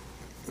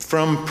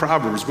 from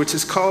Proverbs, which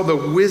is called the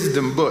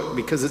wisdom book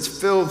because it's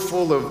filled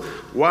full of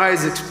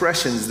wise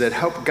expressions that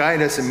help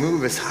guide us and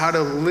move us how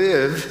to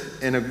live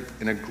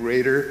in a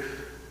greater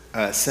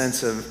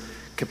sense of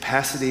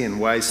capacity and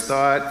wise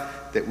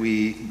thought that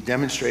we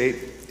demonstrate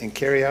and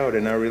carry out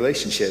in our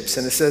relationships.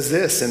 And it says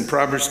this in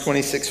Proverbs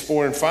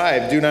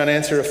 26:4-5, do not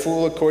answer a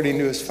fool according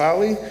to his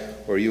folly,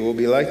 or you will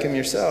be like him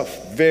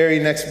yourself. Very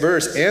next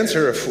verse,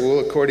 answer a fool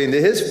according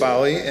to his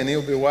folly, and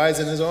he'll be wise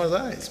in his own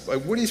eyes.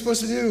 Like, what are you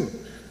supposed to do?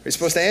 Are you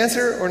supposed to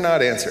answer or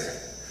not answer?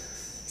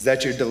 Is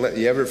that your dilemma?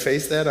 You ever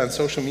face that on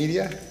social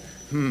media?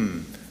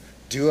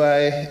 Do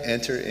I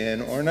enter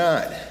in or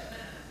not?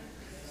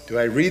 Do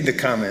I read the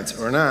comments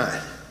or not?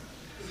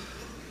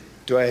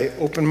 Do I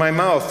open my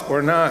mouth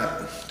or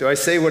not? Do I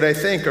say what I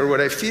think or what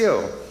I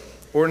feel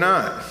or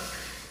not?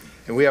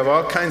 And we have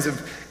all kinds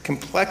of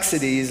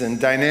complexities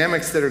and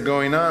dynamics that are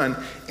going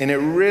on, and it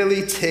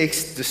really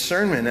takes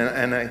discernment.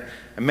 And I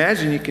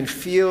imagine you can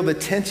feel the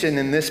tension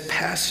in this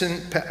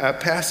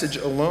passage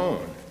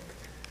alone.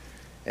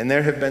 And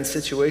there have been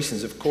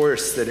situations, of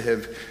course, that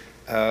have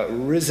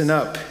risen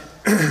up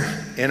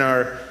in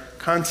our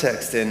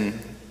context and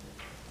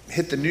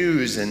hit the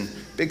news, and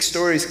big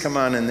stories come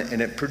on,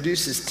 and it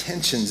produces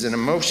tensions and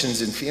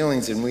emotions and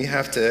feelings, and we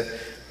have to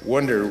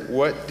wonder,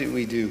 what do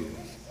we do?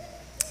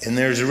 And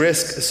there's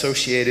risk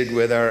associated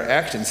with our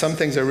actions. Some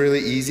things are really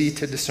easy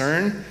to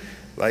discern,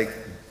 like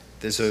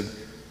there's a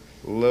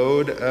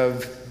load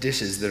of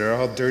dishes that are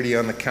all dirty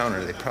on the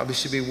counter. They probably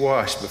should be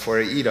washed before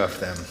I eat off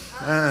them.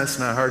 It's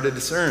not hard to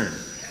discern.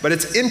 But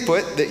it's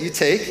input that you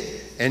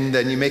take, and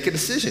then you make a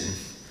decision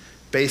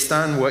based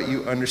on what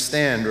you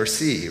understand or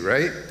see,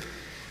 right?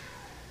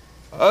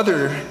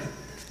 Other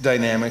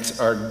dynamics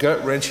are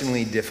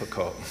gut-wrenchingly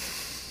difficult.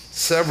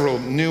 Several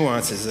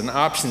nuances and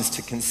options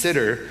to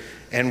consider,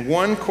 and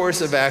one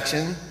course of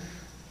action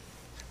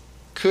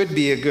could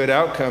be a good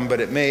outcome, but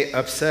it may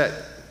upset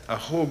a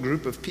whole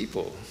group of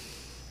people.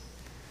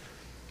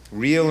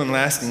 Real and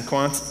lasting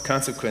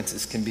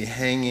consequences can be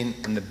hanging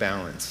in the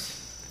balance.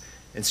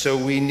 And so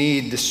we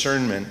need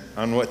discernment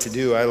on what to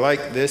do. I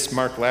like this.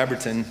 Mark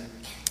Labberton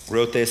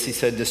wrote this. He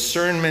said,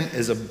 discernment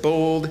is a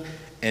bold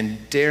and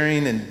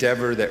daring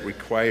endeavor that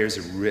requires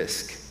a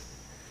risk.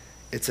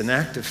 It's an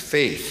act of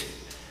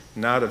faith,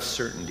 not of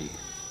certainty.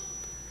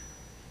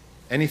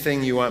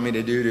 Anything you want me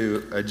to do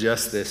to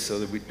adjust this so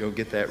that we don't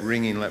get that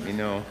ringing, let me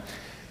know.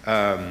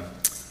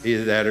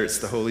 Either that or it's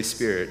the Holy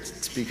Spirit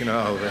speaking to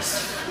all of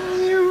us.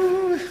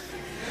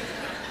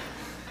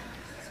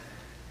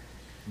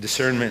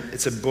 Discernment,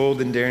 it's a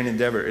bold and daring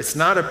endeavor. It's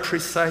not a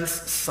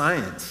precise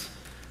science.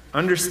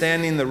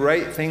 Understanding the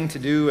right thing to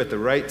do at the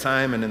right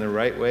time and in the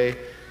right way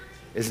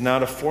is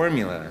not a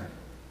formula.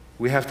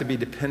 We have to be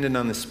dependent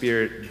on the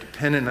Spirit,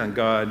 dependent on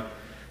God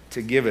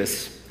to give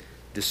us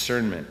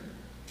discernment.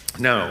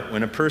 Now,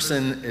 when a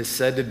person is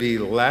said to be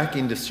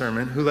lacking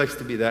discernment, who likes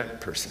to be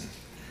that person?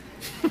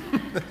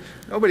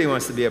 Nobody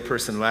wants to be a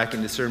person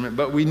lacking discernment,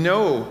 but we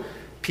know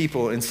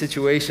people in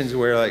situations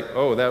where like,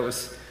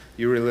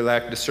 you really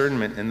lack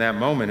discernment in that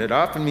moment. It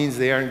often means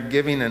they aren't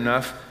giving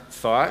enough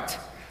thought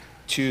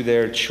to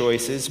their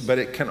choices, but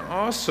it can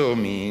also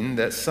mean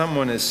that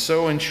someone is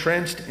so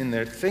entrenched in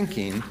their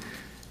thinking,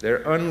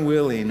 they're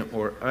unwilling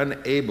or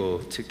unable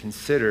to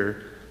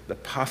consider the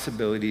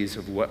possibilities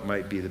of what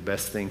might be the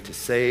best thing to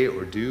say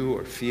or do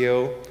or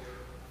feel,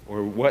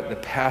 or what the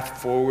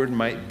path forward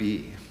might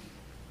be.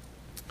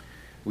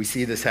 We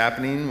see this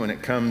happening when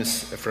it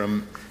comes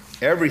from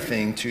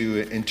everything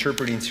to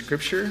interpreting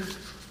Scripture.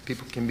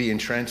 People can be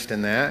entrenched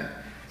in that.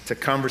 To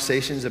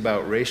conversations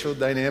about racial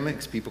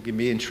dynamics, people can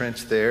be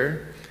entrenched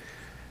there.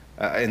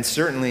 And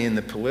certainly in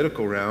the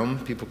political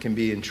realm, people can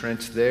be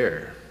entrenched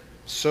there.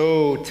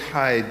 So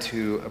tied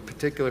to a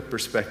particular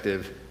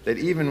perspective that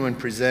even when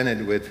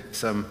presented with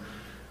some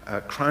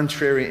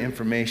contrary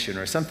information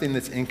or something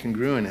that's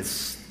incongruent,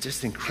 it's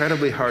just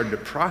incredibly hard to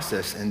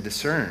process and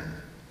discern.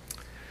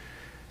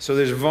 So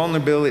there's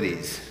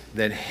vulnerabilities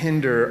that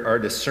hinder our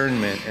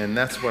discernment, and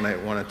that's what I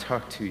want to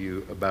talk to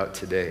you about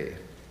today.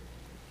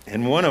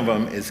 And one of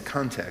them is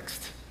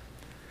context.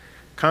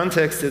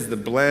 Context is the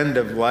blend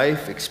of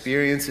life,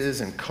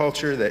 experiences, and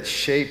culture that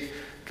shape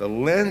the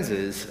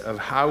lenses of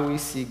how we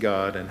see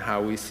God and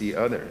how we see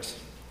others.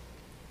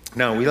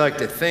 Now, we like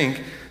to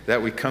think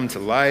that we come to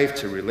life,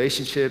 to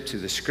relationship, to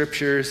the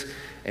Scriptures,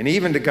 and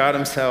even to God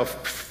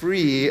Himself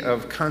free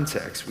of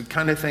context. We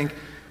kind of think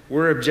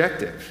we're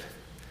objective.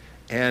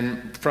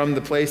 And from the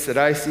place that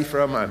I see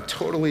from, I'm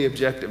totally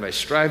objective. I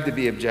strive to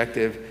be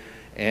objective,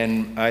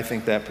 and I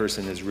think that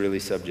person is really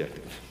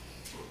subjective.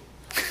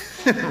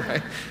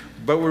 Right?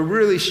 But we're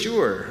really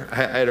sure. I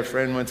had a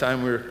friend one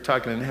time, we were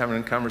talking and having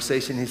a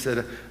conversation. He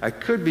said, I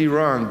could be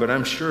wrong, but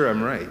I'm sure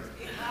I'm right.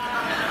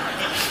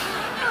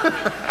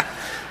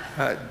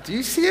 Do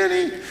you see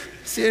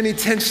any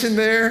tension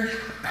there?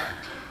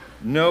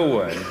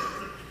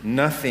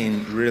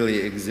 Nothing really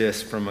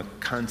exists from a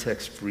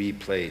context-free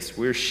place.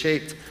 We're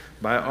shaped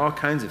by all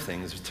kinds of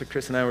things.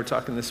 Chris and I were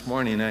talking this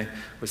morning. I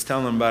was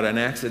telling him about an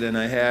accident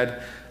I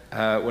had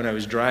when I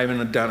was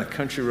driving down a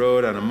country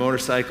road on a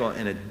motorcycle,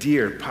 and a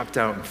deer popped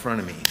out in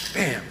front of me.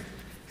 Bam!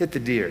 Hit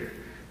the deer.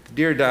 The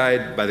deer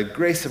died by the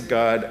grace of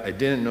God. I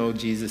didn't know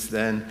Jesus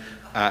then.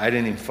 I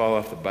didn't even fall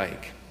off the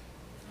bike.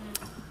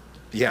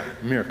 Yeah,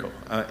 miracle.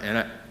 And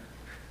I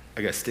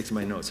got to stick to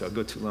my notes, so I'll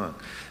go too long.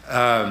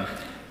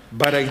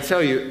 But I can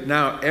tell you,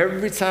 now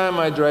every time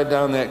I drive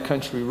down that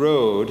country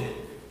road,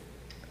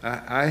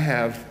 I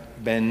have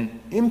been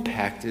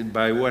impacted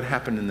by what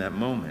happened in that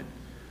moment.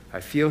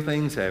 I feel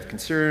things, I have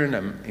concern,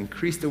 I'm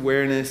increased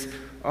awareness,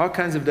 all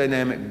kinds of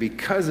dynamic.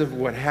 Because of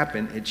what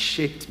happened, it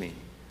shaped me.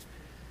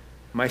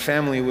 My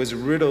family was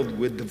riddled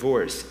with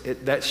divorce.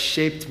 That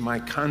shaped my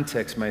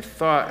context, my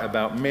thought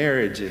about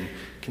marriage and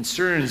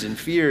concerns and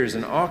fears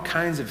and all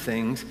kinds of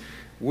things.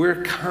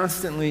 We're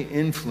constantly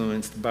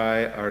influenced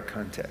by our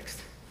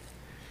context.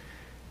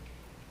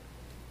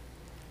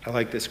 I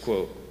like this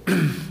quote.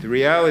 The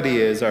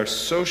reality is our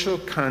social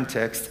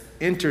context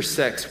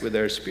intersects with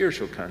our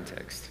spiritual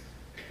context.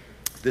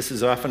 This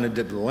is often a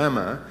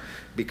dilemma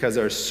because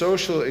our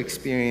social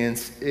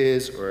experience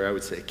is, or I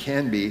would say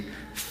can be,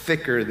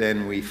 thicker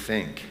than we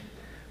think,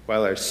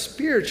 while our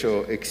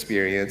spiritual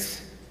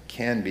experience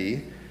can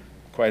be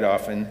quite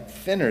often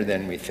thinner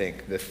than we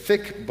think. The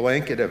thick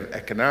blanket of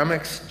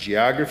economics,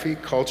 geography,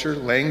 culture,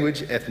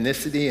 language,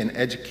 ethnicity, and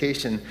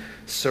education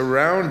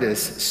surround us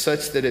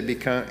such that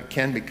it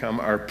can become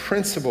our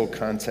principal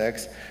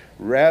context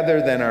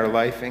rather than our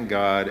life in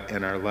God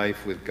and our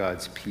life with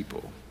God's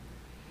people.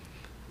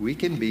 we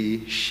can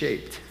be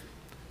shaped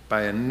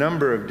by a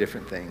number of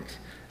different things.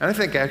 And I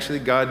think actually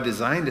God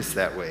designed us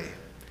that way,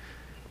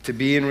 to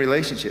be in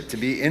relationship, to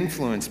be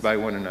influenced by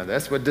one another.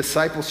 That's what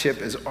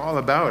discipleship is all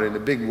about in a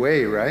big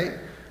way, right?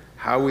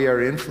 How we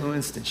are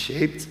influenced and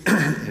shaped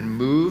and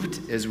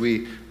moved as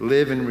we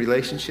live in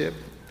relationship.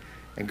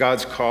 And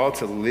God's call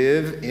to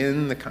live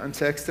in the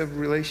context of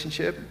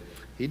relationship,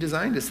 he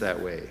designed us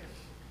that way.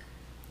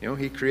 You know,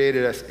 he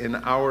created us in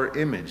our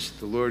image.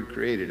 The Lord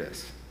created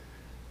us.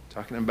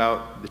 Talking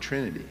about the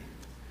Trinity.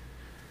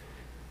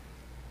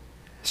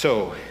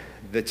 So,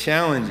 the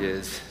challenge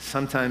is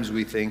sometimes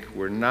we think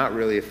we're not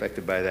really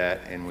affected by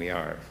that, and we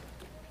are.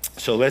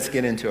 So let's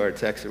get into our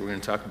text that we're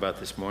going to talk about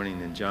this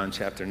morning in John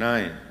chapter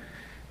 9.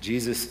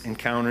 Jesus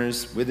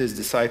encounters with his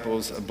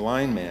disciples a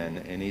blind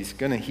man, and he's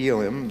going to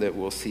heal him, that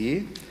we'll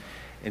see.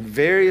 And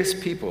various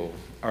people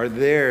are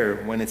there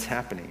when it's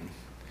happening.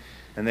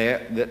 And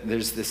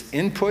there's this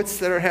inputs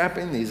that are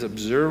happening, these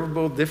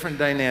observable different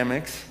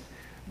dynamics,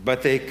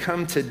 but they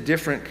come to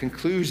different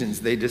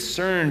conclusions. They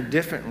discern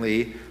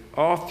differently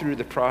all through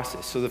the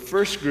process. So the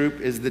first group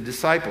is the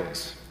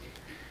disciples.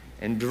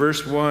 In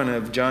verse 1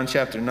 of John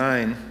chapter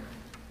 9,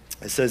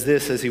 it says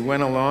this: as he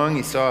went along,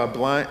 he saw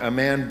a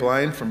man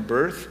blind from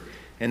birth,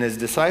 and his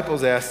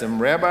disciples asked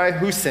him, "Rabbi,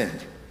 who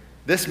sinned,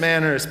 this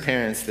man or his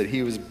parents, that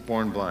he was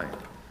born blind?"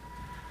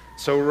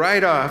 So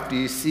right off, do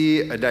you see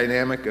a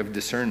dynamic of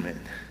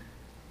discernment?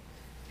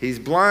 He's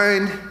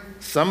blind,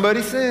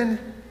 somebody sinned.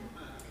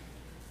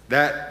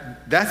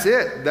 That's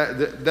it.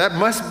 That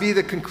must be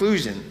the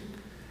conclusion.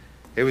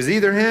 It was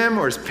either him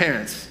or his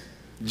parents.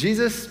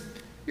 Jesus,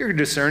 you're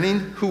discerning.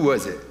 Who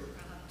was it?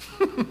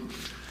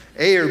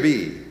 A or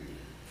B,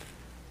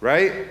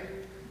 right?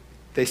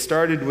 They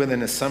started with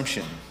an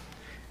assumption.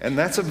 And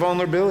that's a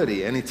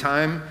vulnerability.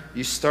 Anytime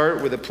you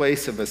start with a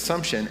place of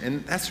assumption,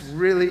 and that's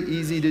really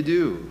easy to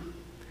do.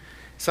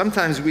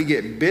 Sometimes we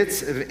get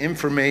bits of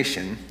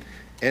information,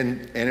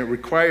 and it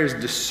requires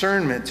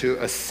discernment to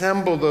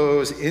assemble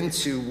those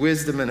into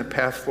wisdom and a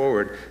path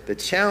forward. The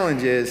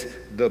challenge is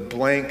the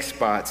blank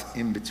spots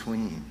in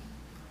between.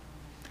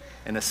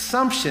 And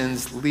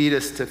assumptions lead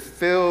us to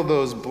fill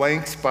those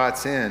blank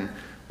spots in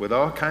with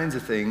all kinds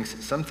of things.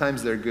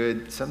 Sometimes they're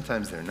good,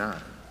 sometimes they're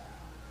not.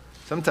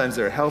 Sometimes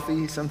they're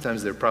healthy,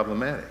 sometimes they're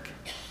problematic.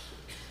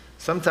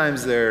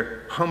 Sometimes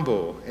they're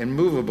humble and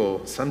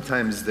movable,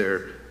 sometimes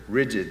they're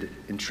rigid,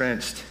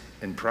 entrenched,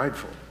 and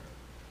prideful.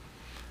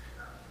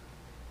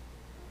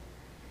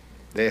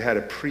 They had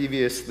a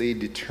previously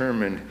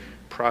determined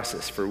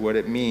process for what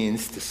it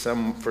means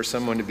for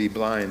someone to be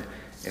blind,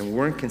 and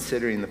weren't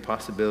considering the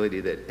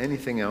possibility that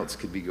anything else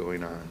could be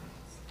going on.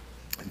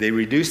 They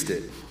reduced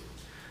it.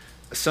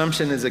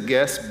 Assumption is a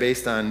guess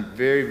based on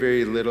very,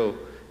 very little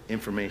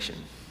information.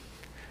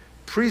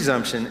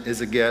 Presumption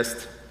is a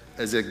guess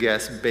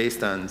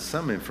based on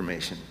some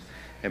information.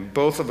 And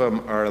both of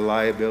them are a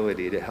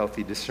liability to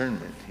healthy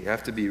discernment. You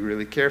have to be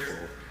really careful.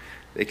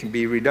 They can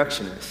be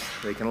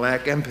reductionist. They can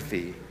lack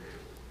empathy.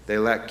 They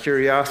lack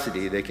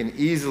curiosity. They can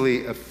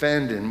easily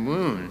offend and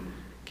wound.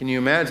 Can you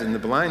imagine the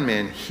blind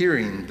man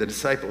hearing the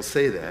disciples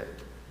say that?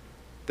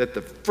 That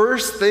the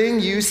first thing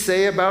you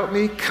say about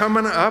me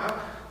coming up,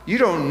 you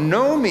don't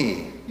know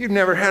me. You've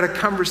never had a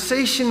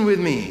conversation with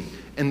me.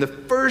 And the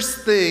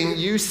first thing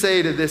you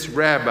say to this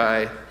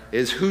rabbi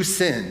is, who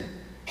sinned,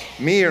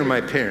 me or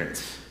my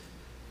parents?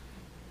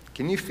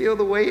 Can you feel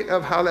the weight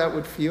of how that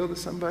would feel to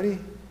somebody?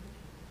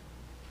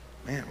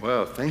 Man,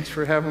 well, thanks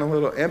for having a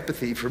little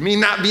empathy for me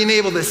not being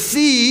able to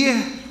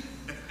see.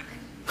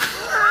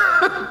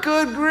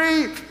 Good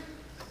grief.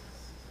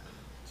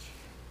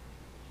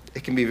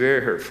 It can be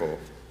very hurtful.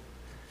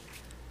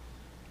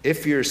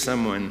 If you're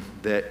someone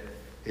that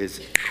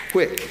is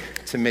quick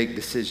to make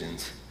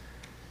decisions,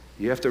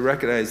 you have to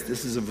recognize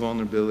this is a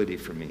vulnerability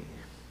for me.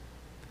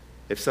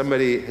 If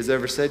somebody has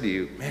ever said to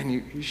you, man,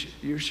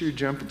 you're sure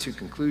jumping to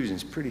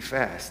conclusions pretty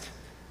fast.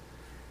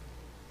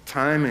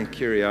 Time and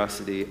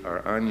curiosity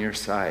are on your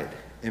side.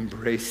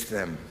 Embrace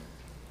them.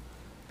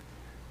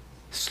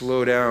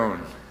 Slow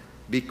down.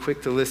 Be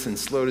quick to listen,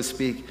 slow to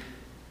speak.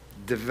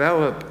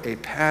 Develop a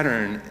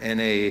pattern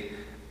and a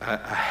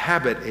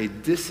habit, a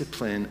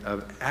discipline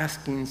of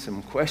asking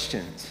some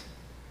questions.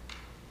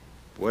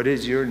 What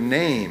is your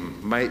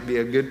name? Might be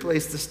a good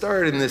place to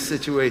start in this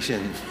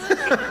situation.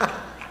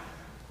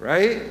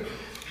 Right?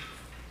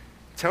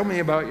 Tell me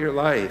about your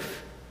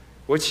life.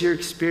 What's your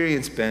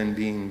experience been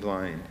being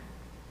blind?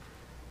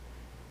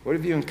 What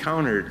have you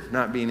encountered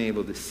not being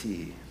able to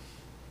see?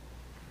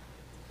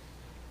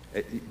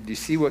 Do you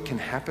see what can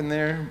happen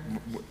there?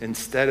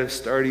 Instead of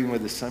starting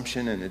with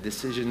assumption and a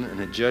decision and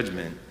a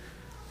judgment,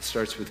 it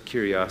starts with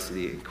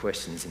curiosity and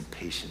questions and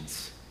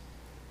patience.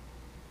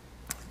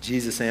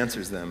 Jesus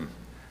answers them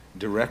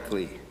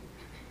directly.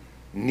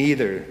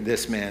 Neither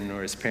this man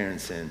nor his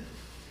parents sinned.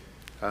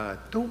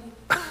 Don't.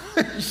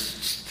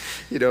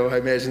 You know, I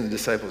imagine the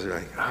disciples are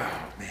like,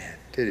 oh man,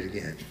 did it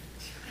again.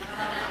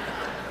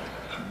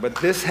 But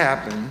this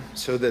happened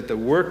so that the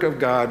work of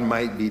God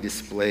might be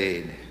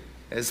displayed.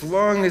 As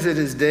long as it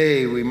is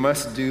day, we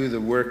must do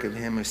the work of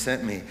him who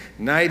sent me.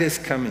 Night is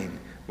coming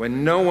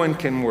when no one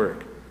can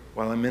work.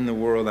 While I'm in the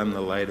world, I'm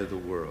the light of the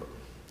world.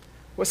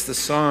 What's the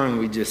song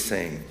we just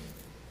sang?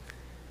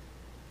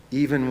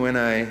 Even when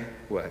I,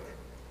 what?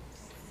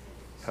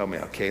 Help me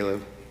out,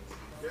 Caleb.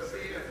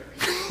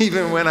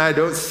 Even when I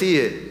don't see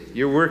it,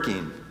 you're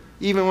working.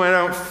 Even when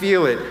I don't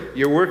feel it,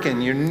 you're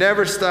working. You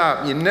never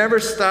stop. You never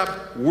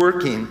stop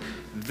working.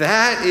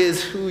 That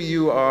is who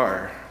you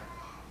are.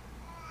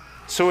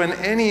 So in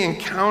any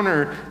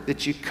encounter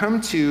that you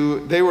come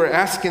to, they were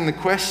asking the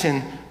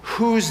question,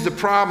 who's the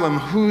problem?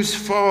 Whose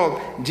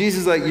fault?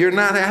 Jesus is like, you're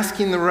not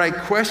asking the right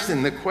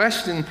question. The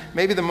question,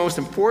 maybe the most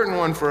important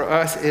one for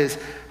us, is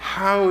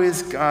how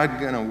is God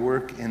going to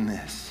work in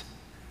this?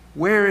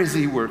 Where is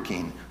he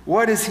working?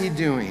 What is he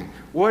doing?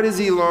 What is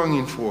he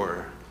longing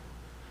for?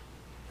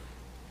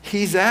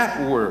 He's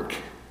at work.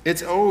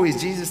 It's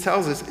always, Jesus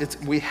tells us,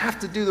 we have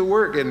to do the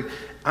work, and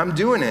I'm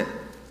doing it.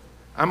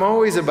 I'm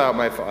always about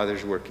my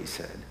Father's work, he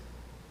said.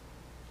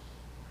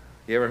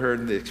 You ever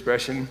heard the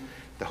expression,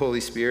 the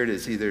Holy Spirit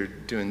is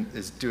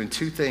doing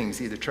two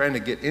things, either trying to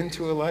get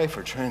into a life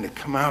or trying to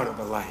come out of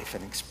a life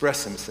and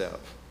express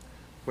himself.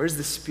 Where's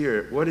the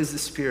Spirit? What is the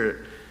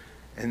Spirit?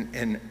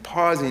 And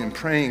pausing and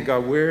praying,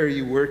 God, where are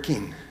you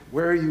working?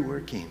 Where are you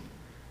working?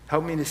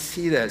 Help me to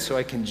see that so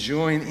I can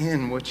join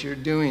in what you're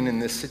doing in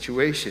this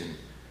situation.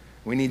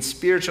 We need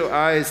spiritual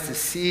eyes to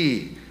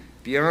see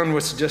beyond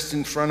what's just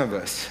in front of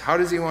us. How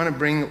does he want to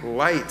bring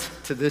light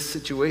to this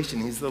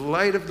situation? He's the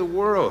light of the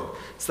world.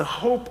 It's the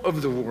hope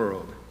of the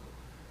world.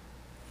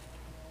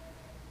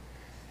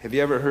 Have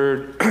you ever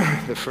heard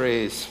the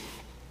phrase,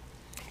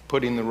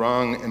 putting the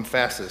wrong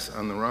emphasis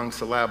on the wrong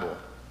syllable?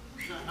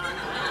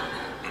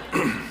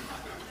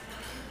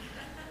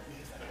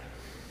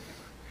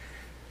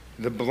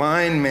 The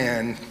blind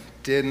man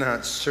did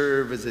not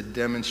serve as a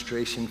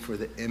demonstration for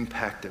the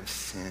impact of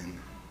sin.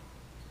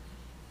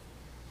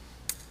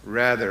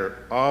 Rather,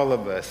 all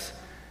of us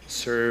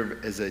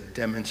serve as a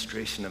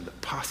demonstration of the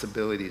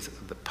possibilities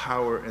of the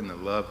power and the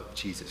love of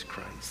Jesus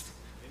Christ.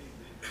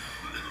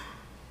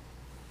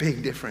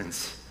 Big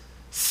difference.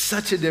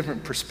 Such a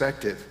different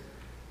perspective.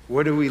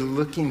 What are we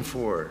looking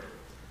for?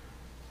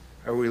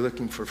 Are we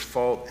looking for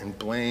fault and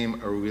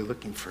blame? Or are we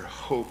looking for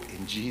hope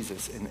in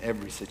Jesus in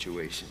every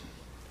situation?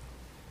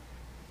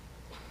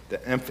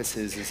 The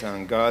emphasis is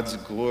on God's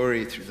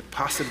glory through the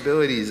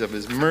possibilities of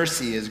his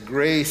mercy, his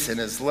grace, and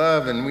his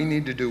love, and we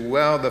need to do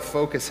well to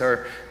focus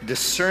our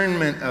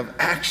discernment of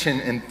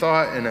action and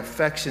thought and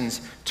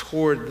affections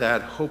toward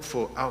that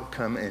hopeful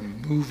outcome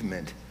and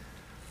movement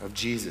of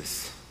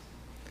Jesus.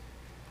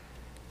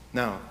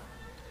 Now,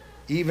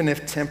 even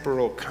if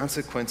temporal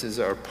consequences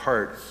are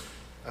part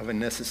of a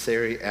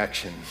necessary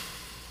action,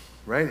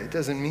 right? It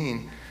doesn't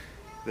mean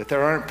that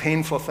there aren't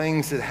painful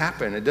things that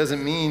happen. It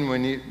doesn't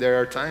mean there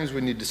are times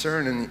when you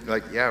discern and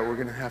like, yeah, we're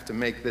going to have to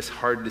make this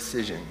hard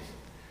decision.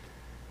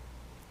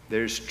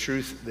 There's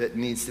truth that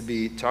needs to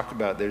be talked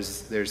about.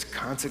 There's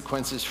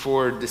consequences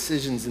for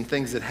decisions and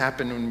things that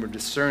happen when we're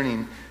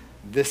discerning.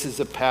 This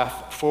is a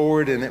path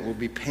forward and it will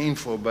be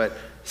painful, but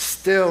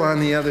still on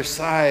the other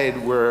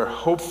side, we're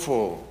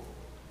hopeful.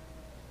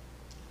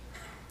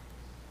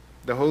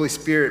 The Holy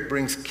Spirit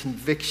brings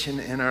conviction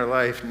in our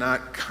life,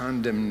 not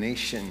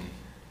condemnation.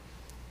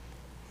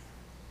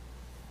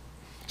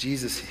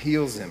 Jesus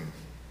heals him.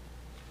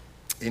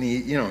 And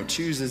he,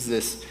 chooses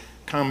this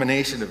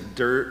combination of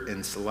dirt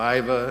and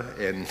saliva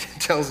and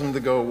tells him to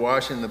go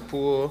wash in the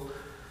pool.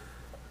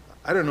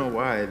 I don't know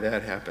why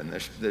that happened.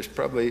 There's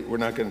probably, we're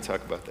not going to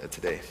talk about that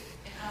today.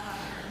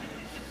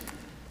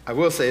 I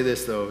will say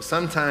this though,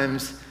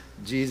 sometimes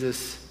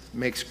Jesus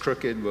makes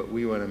crooked what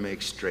we want to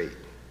make straight.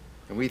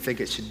 And we think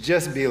it should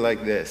just be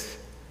like this.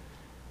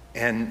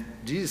 And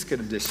Jesus could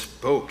have just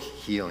spoke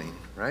healing,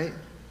 right?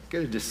 He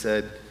could have just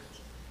said,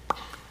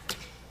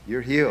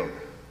 you're healed.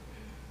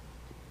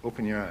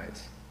 Open your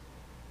eyes.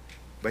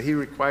 But he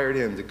required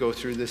him to go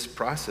through this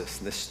process,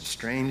 this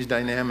strange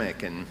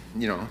dynamic. And,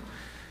 he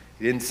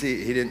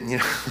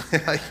didn't,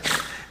 like,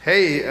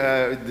 hey,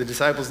 the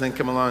disciples didn't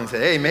come along and say,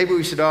 hey, maybe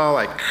we should all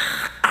like,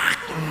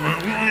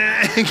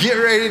 get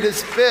ready to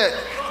spit.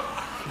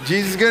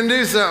 Jesus is going to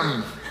do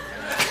something.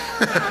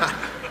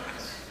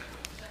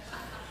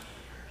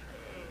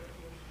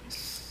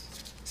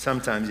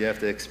 Sometimes you have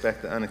to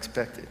expect the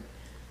unexpected.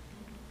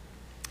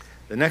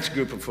 The next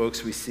group of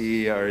folks we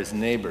see are his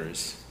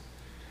neighbors.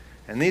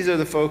 And these are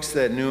the folks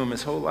that knew him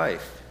his whole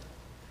life.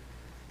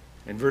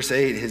 In verse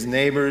 8, his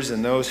neighbors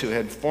and those who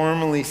had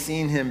formerly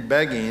seen him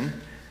begging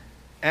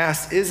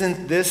asked,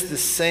 isn't this the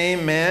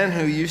same man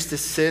who used to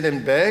sit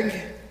and beg?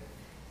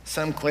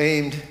 Some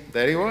claimed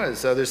that he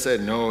was. Others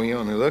said, no, he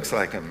only looks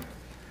like him.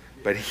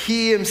 But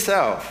he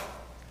himself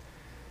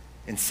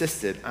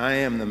insisted, I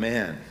am the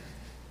man.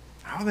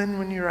 How then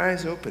when your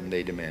eyes opened,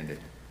 they demanded.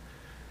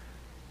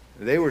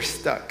 They were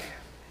stuck.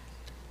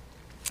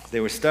 They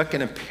were stuck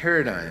in a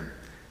paradigm.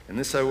 And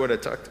this is what I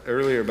talked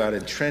earlier about.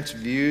 Entrenched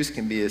views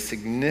can be a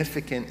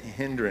significant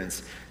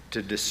hindrance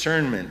to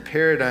discernment.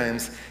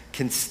 Paradigms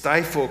can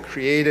stifle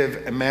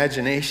creative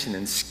imagination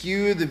and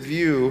skew the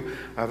view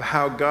of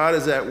how God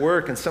is at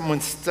work. And someone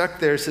stuck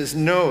there says,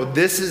 no,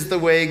 this is the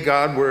way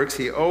God works.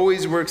 He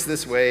always works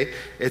this way.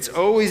 It's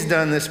always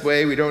done this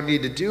way. We don't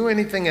need to do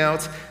anything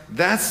else.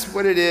 That's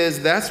what it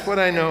is. That's what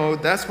I know.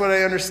 That's what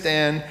I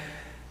understand.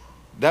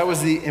 That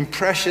was the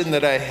impression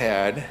that I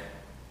had.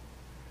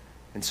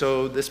 And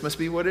so this must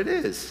be what it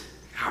is.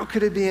 How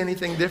could it be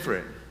anything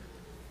different?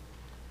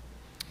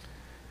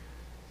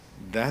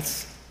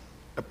 That's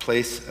a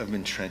place of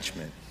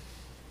entrenchment.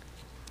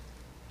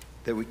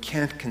 That we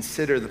can't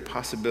consider the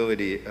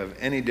possibility of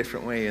any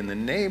different way. And the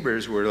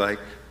neighbors were like,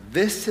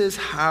 this is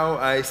how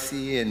I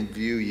see and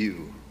view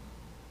you.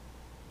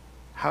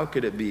 How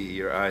could it be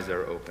your eyes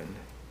are opened?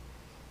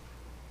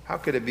 How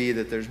could it be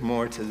that there's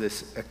more to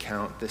this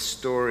account, this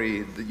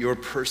story, your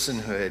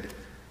personhood?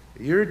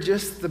 You're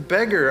just the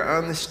beggar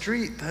on the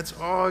street. That's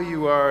all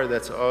you are.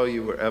 That's all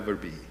you will ever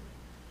be.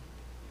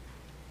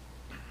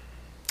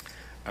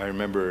 I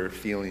remember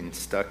feeling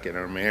stuck in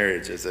our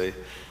marriage. As I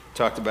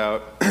talked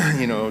about,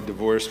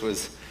 divorce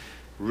was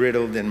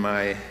riddled in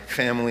my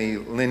family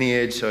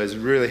lineage, so I was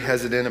really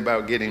hesitant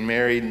about getting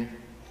married.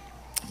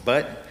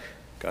 But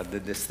God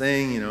did this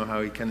thing,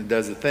 how he kind of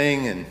does a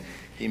thing, and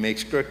he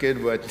makes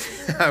crooked what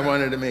I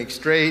wanted to make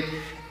straight,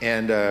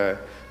 and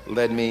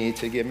led me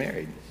to get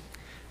married.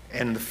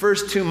 And the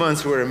first 2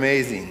 months were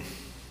amazing.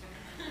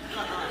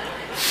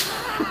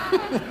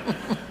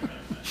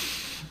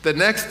 The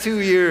next 2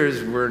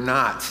 years were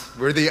not.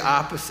 Were the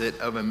opposite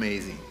of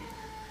amazing.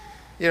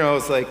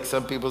 It's like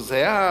some people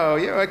say,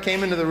 I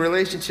came into the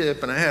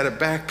relationship and I had a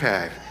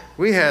backpack.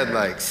 We had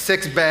like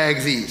 6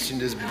 bags each and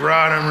just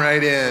brought them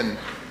right in.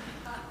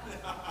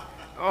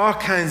 All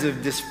kinds of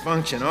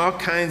dysfunction, all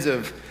kinds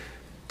of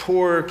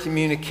poor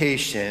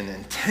communication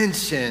and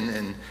tension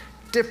and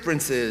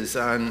differences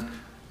on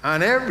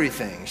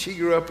everything. She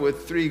grew up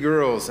with 3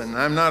 girls, and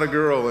I'm not a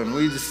girl, and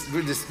we just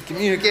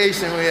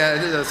communication. We had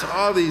just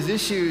all these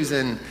issues,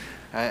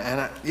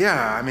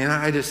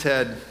 I just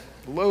had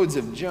loads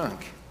of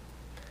junk.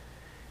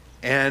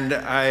 And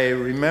I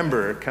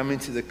remember coming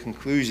to the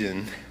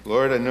conclusion,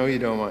 Lord, I know you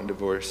don't want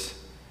divorce,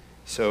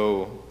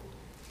 so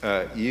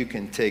you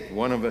can take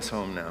one of us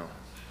home now.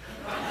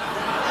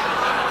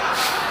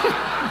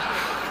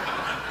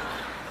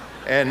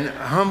 And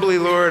humbly,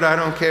 Lord, I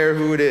don't care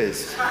who it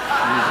is.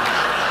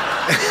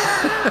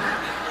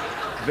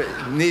 But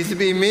it needs to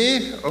be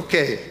me?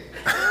 Okay.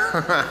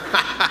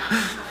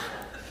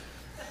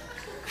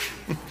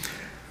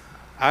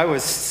 I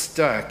was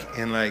stuck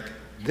in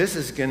this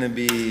is going to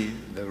be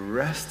the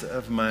rest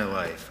of my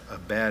life, a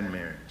bad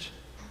marriage.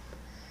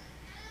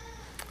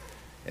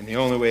 And the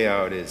only way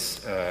out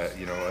is,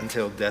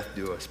 until death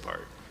do us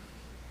part.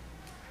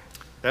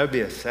 That would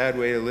be a sad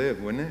way to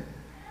live, wouldn't it?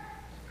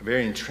 A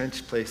very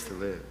entrenched place to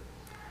live.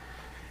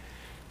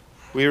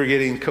 We were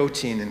getting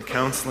coaching and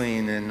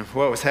counseling, and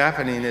what was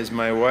happening is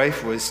my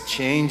wife was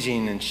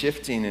changing and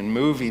shifting and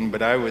moving,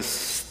 but I was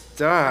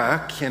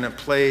stuck in a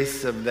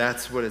place of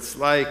that's what it's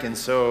like. And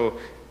so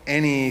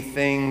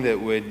anything that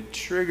would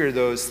trigger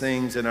those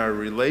things in our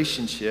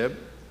relationship,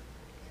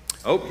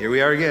 here we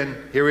are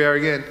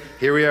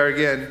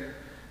again.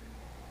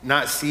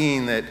 Not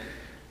seeing that,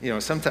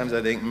 sometimes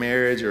I think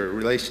marriage or a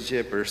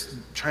relationship or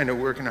trying to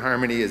work in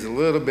harmony is a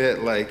little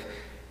bit like,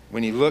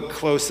 when you look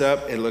close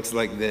up, it looks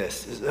like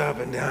this. It's up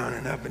and down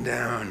and up and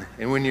down.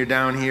 And when you're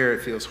down here,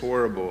 it feels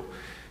horrible.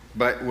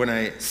 But when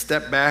I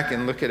step back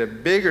and look at a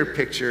bigger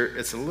picture,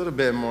 it's a little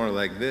bit more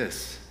like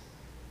this.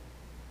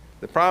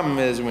 The problem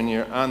is when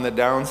you're on the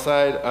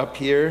downside up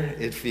here,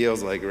 it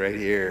feels like right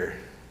here.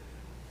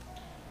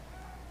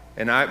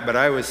 But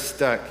I was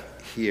stuck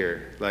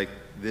here, like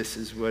this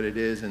is what it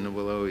is and it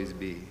will always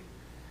be.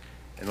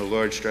 And the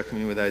Lord struck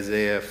me with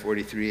Isaiah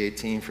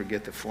 43:18,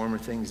 forget the former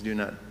things, do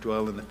not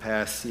dwell in the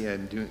past. See,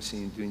 I'm doing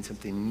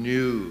something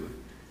new.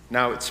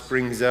 Now it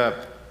springs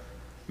up,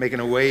 making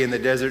a way in the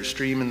desert,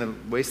 stream in the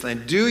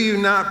wasteland. Do you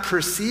not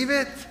perceive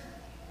it?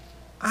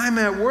 I'm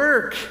at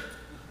work.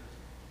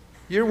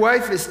 Your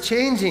wife is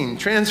changing,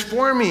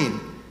 transforming,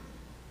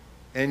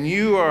 and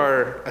you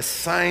are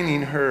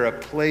assigning her a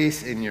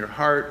place in your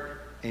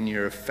heart, in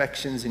your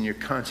affections, in your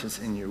conscience,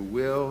 in your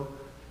will.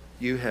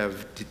 You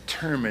have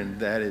determined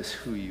that is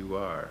who you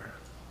are.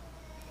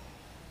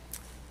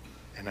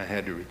 And I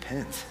had to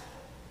repent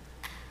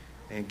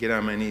and get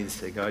on my knees and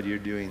say, God, you're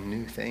doing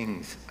new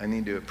things. I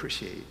need to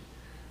appreciate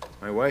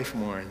my wife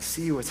more and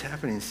see what's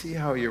happening, see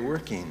how you're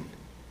working.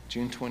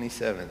 June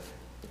 27th,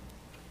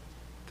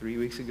 2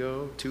 weeks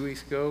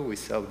ago, we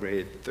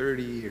celebrated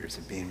 30 years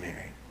of being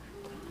married.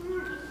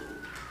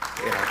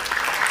 Yeah.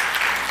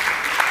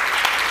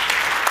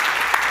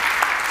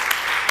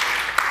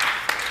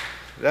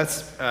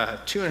 That's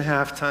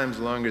 2.5 times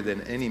longer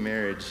than any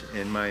marriage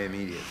in my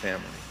immediate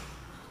family.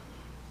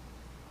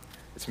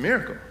 It's a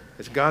miracle.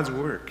 It's God's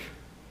work.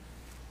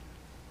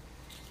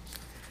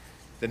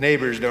 The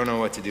neighbors don't know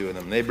what to do with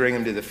them. They bring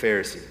them to the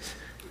Pharisees.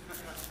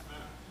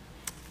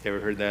 You ever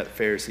heard that?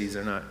 Pharisees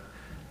are not,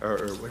 or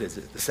what is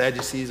it? The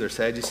Sadducees are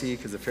Sadducee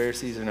because the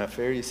Pharisees are not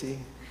fair, you see?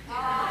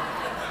 I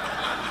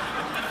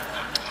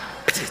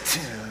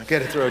got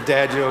to throw a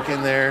dad joke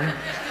in there.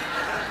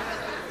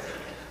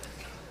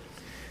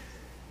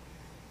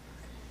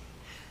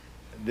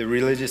 The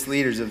religious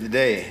leaders of the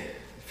day,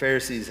 the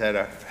Pharisees, had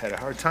a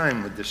hard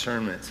time with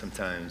discernment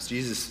sometimes.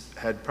 Jesus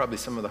had probably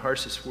some of the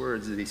harshest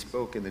words that he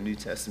spoke in the New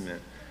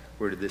Testament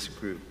were to this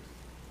group.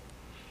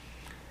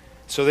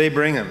 So they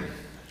bring him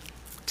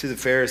to the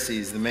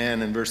Pharisees, the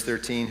man in verse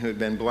 13 who had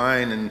been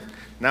blind, and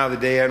now the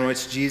day on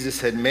which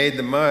Jesus had made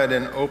the mud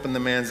and opened the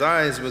man's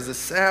eyes was the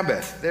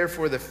Sabbath.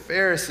 Therefore the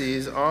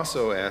Pharisees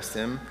also asked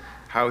him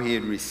how he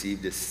had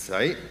received his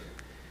sight.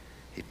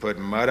 He put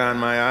mud on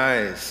my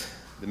eyes,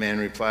 the man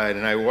replied,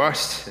 and I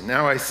washed, and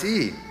now I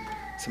see.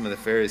 Some of the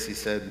Pharisees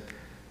said,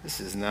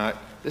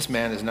 this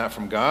man is not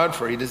from God,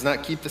 for he does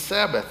not keep the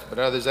Sabbath. But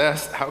others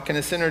asked, how can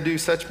a sinner do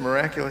such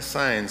miraculous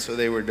signs? So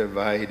they were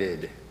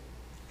divided.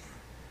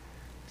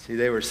 See,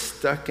 they were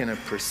stuck in a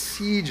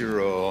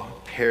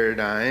procedural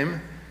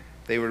paradigm.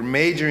 They were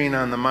majoring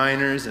on the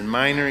minors and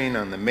minoring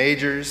on the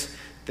majors.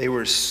 They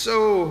were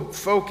so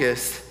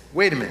focused.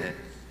 Wait a minute.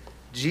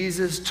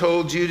 Jesus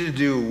told you to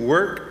do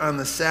work on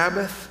the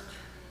Sabbath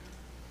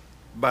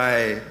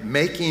by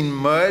making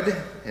mud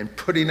and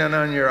putting it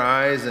on your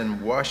eyes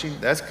and washing.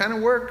 That's kind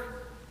of work.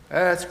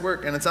 That's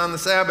work, and it's on the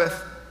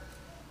Sabbath.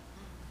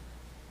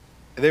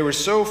 They were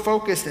so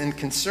focused and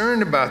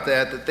concerned about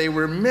that they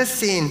were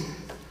missing,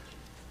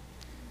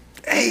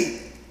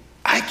 hey,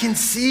 I can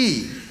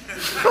see.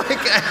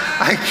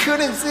 I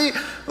couldn't see.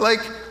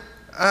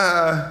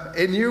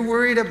 And you're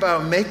worried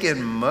about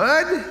making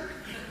mud?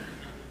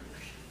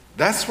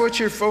 That's what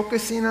you're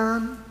focusing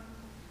on?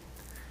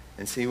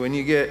 And see, when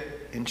you get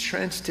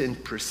entrenched in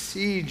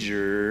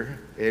procedure,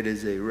 it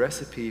is a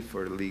recipe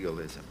for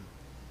legalism.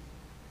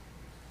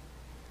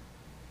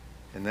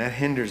 And that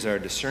hinders our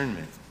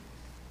discernment.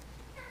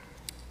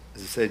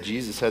 As I said,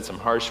 Jesus had some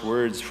harsh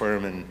words for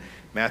him in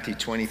Matthew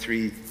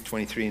 23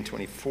 and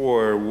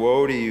 24.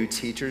 Woe to you,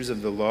 teachers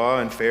of the law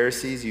and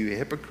Pharisees, you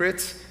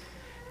hypocrites!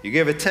 You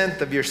give a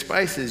tenth of your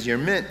spices, your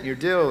mint, your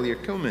dill, your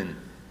cumin.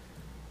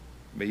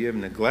 But you have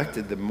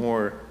neglected the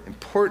more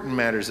important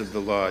matters of the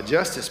law,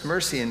 justice,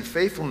 mercy, and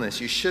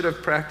faithfulness. You should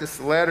have practiced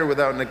the latter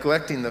without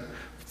neglecting the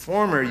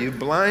former. You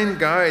blind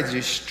guides,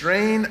 you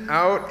strain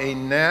out a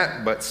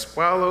gnat but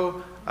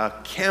swallow a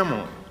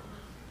camel.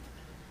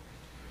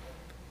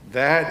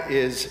 That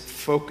is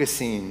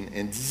focusing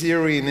and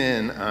zeroing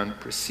in on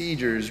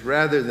procedures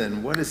rather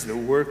than what is the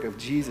work of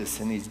Jesus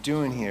and he's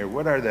doing here.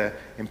 What are the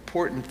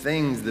important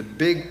things, the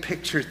big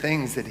picture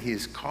things that he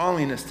is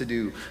calling us to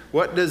do?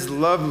 What does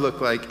love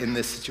look like in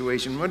this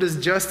situation? What does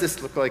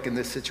justice look like in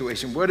this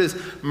situation? What does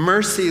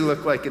mercy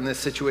look like in this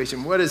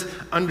situation? What is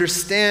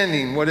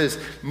understanding? What is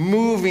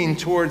moving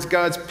towards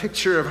God's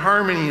picture of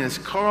harmony and his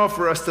call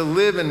for us to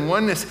live in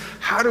oneness?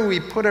 How do we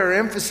put our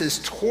emphasis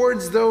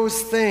towards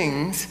those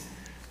things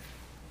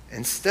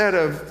instead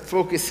of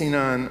focusing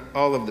on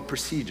all of the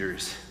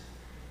procedures,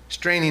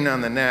 straining on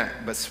the gnat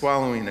but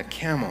swallowing a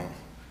camel?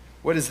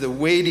 What is the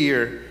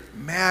weightier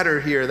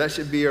matter here? That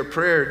should be our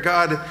prayer.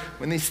 God,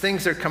 when these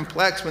things are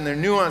complex, when they're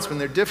nuanced, when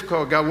they're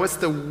difficult, God, what's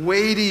the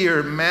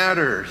weightier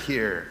matter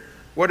here?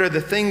 What are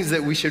the things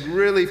that we should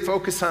really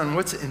focus on?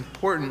 What's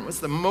important? What's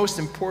the most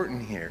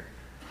important here?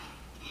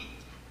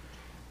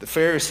 The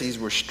Pharisees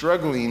were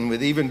struggling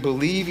with even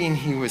believing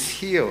he was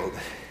healed.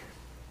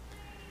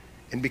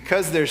 And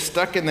because they're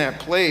stuck in that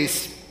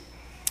place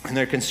and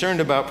they're concerned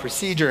about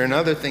procedure and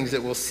other things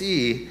that we'll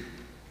see,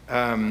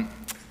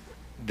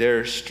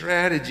 their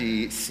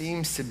strategy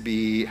seems to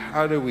be,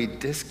 how do we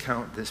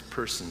discount this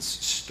person's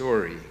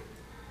story?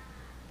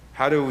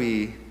 How do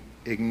we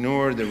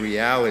ignore the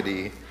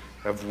reality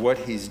of what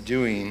he's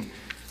doing?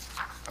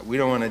 We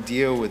don't want to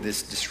deal with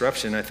this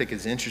disruption. I think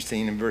it's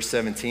interesting in verse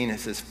 17, it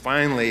says,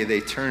 finally they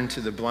turned to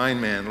the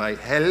blind man like,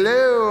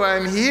 hello,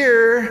 I'm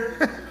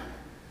here.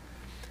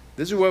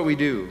 This is what we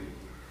do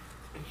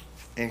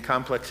in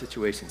complex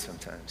situations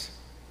sometimes.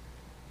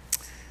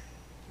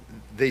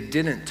 They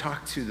didn't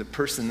talk to the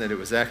person that it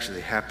was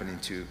actually happening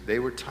to. They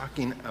were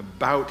talking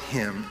about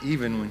him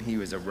even when he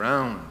was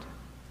around.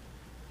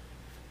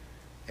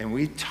 And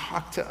we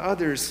talk to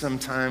others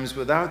sometimes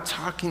without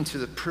talking to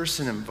the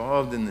person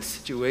involved in the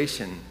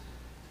situation.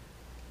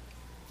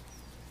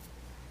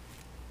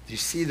 Do you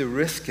see the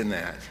risk in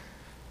that?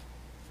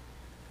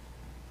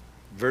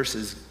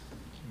 Versus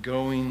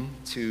going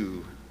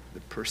to the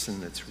person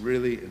that's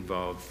really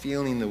involved,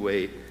 feeling the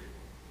weight,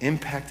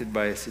 impacted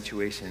by a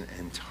situation,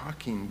 and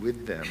talking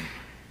with them.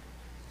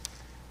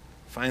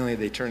 Finally,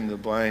 they turned to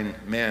the blind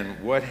man.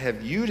 What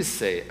have you to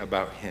say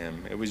about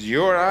him? It was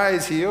your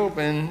eyes he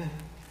opened. And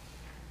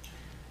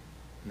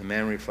the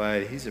man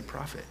replied, he's a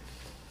prophet.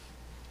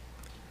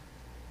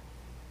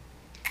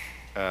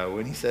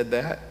 When he said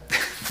that,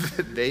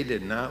 they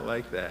did not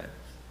like that.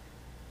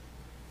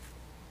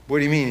 What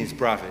do you mean he's a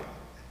prophet?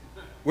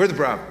 We're the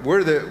prophet.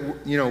 We're the,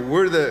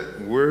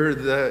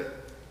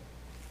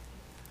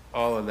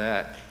 all of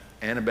that,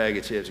 and a bag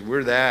of chips.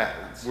 We're that.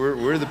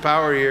 We're the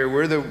power here.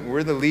 We're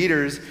the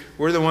leaders.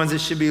 We're the ones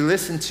that should be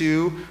listened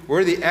to.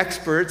 We're the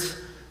experts.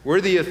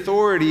 We're the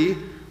authority.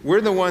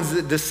 We're the ones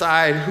that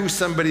decide who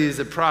somebody is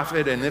a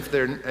prophet, and if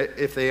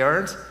they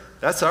aren't,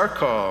 that's our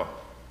call.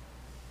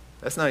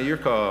 That's not your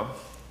call.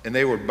 And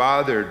they were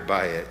bothered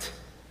by it.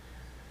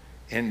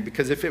 And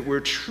because if it were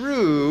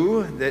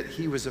true that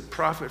he was a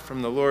prophet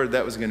from the Lord,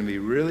 that was going to be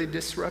really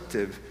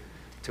disruptive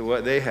to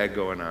what they had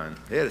going on.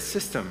 They had a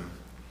system,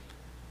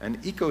 an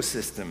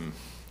ecosystem,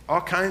 all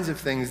kinds of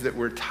things that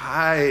were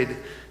tied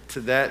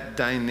to that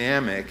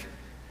dynamic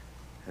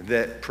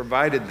that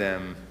provided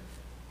them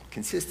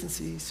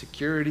consistency,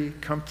 security,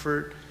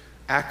 comfort,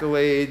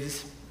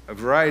 accolades, a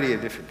variety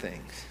of different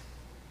things.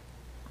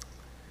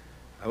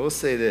 I will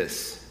say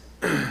this.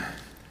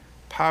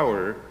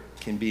 Power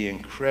can be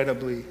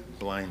incredibly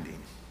blinding.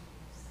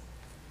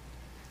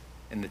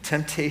 And the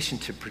temptation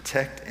to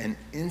protect an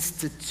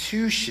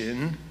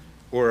institution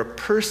or a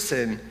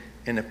person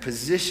in a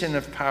position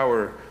of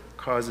power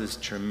causes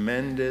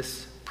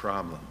tremendous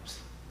problems.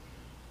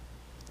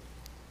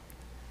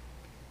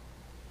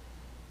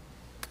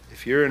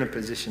 If you're in a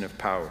position of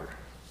power,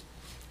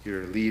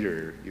 you're a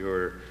leader,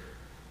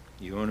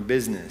 you own a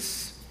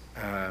business,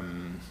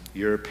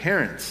 you're a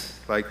parent,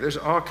 like there's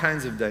all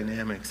kinds of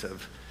dynamics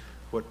of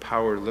what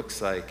power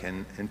looks like.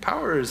 And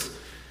power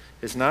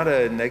is not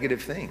a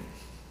negative thing.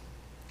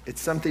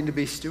 It's something to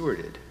be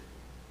stewarded.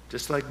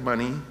 Just like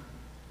money,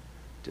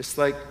 just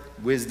like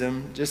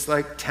wisdom, just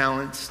like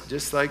talents,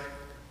 just like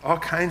all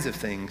kinds of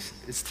things.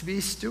 It's to be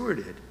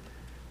stewarded.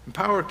 And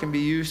power can be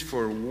used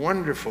for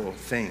wonderful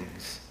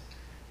things,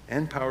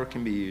 and power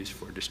can be used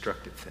for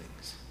destructive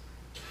things.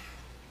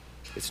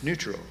 It's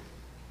neutral.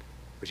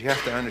 But you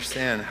have to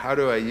understand, how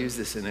do I use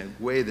this in a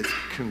way that's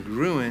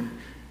congruent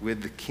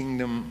with the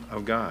kingdom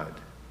of God?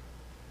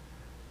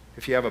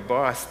 If you have a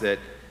boss that,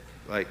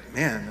 like,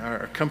 man,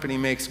 our company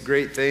makes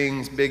great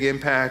things, big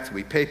impact,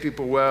 we pay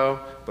people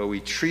well, but we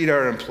treat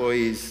our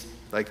employees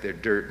like they're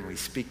dirt, and we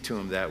speak to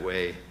them that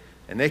way,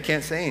 and they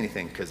can't say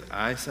anything because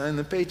I sign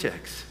the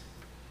paychecks.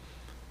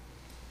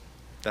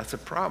 That's a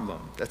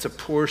problem. That's a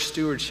poor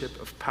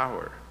stewardship of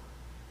power.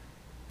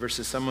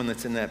 Versus someone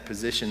that's in that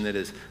position that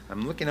is,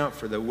 I'm looking out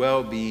for the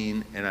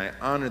well-being and I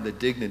honor the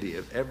dignity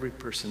of every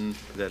person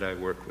that I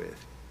work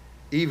with.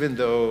 Even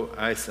though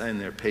I sign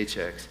their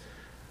paychecks,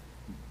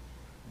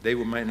 they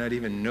might not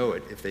even know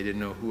it if they didn't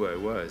know who I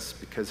was,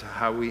 because of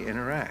how we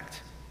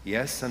interact.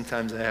 Yes,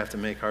 sometimes I have to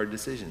make hard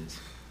decisions.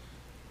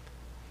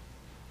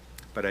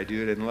 But I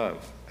do it in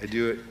love. I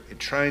do it in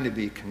trying to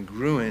be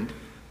congruent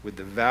with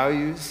the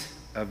values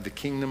of the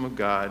kingdom of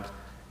God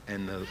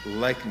and the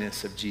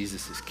likeness of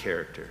Jesus'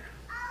 character.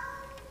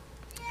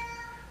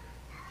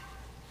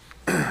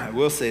 I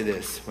will say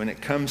this, when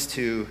it comes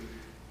to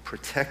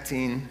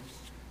protecting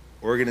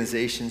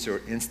organizations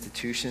or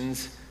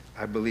institutions,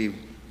 I believe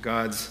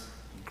God's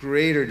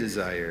greater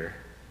desire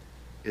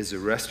is a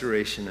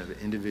restoration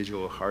of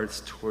individual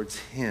hearts towards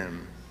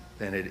him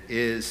than it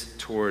is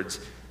towards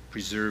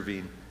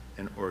preserving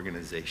an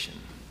organization.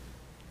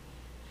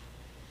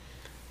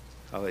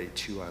 I'll let you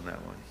chew on that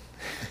one.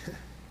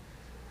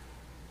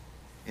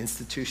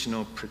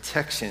 Institutional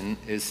protection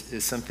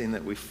is something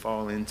that we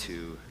fall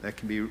into that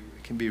can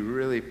be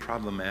really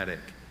problematic,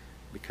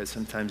 because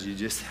sometimes you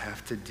just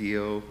have to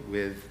deal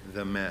with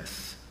the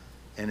mess,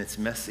 and it's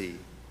messy.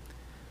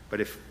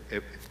 But if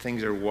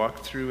things are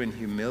walked through in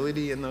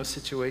humility in those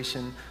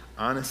situations,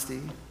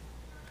 honesty,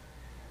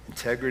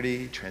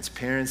 integrity,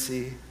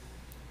 transparency,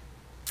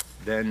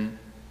 then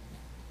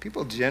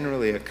people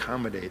generally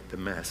accommodate the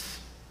mess.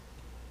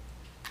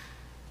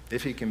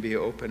 If you can be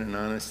open and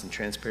honest and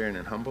transparent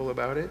and humble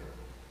about it,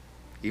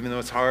 even though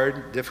it's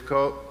hard,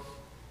 difficult,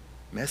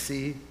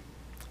 messy,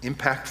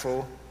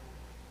 impactful,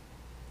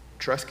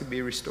 trust can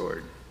be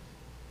restored.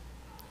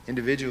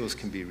 Individuals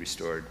can be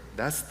restored.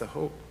 That's the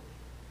hope.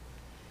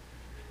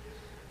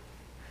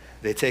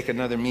 They take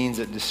another means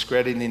at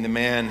discrediting the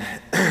man,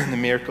 the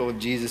miracle of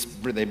Jesus.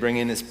 They bring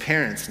in his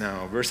parents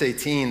now. Verse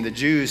 18, the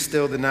Jews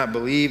still did not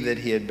believe that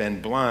he had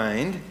been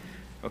blind.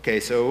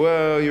 Okay, so,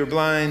 well, you're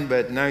blind,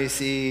 but now you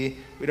see.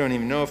 We don't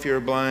even know if you were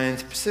blind.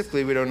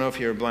 Specifically, we don't know if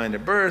you were blind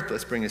at birth.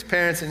 Let's bring his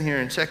parents in here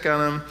and check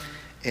on him.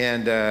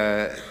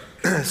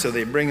 And so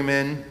they bring him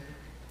in.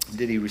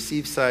 Did he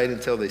receive sight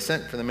until they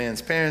sent for the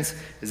man's parents?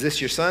 Is this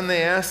your son,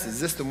 they asked? Is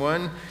this the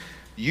one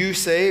you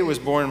say was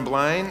born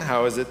blind?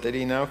 How is it that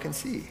he now can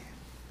see?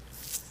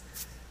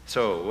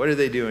 So what are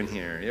they doing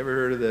here? You ever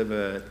heard of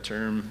the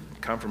term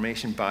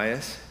confirmation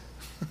bias?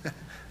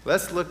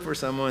 Let's look for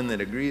someone that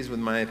agrees with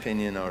my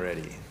opinion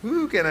already.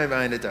 Who can I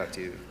find to talk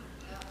to?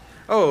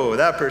 Oh,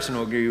 that person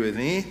will agree with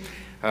me.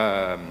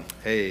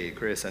 Hey,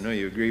 Chris, I know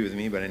you agree with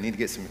me, but I need to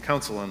get some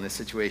counsel on this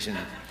situation.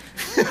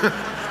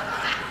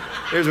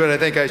 Here's what I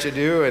think I should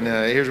do, and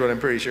here's what I'm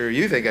pretty sure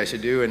you think I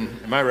should do, and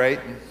am I right?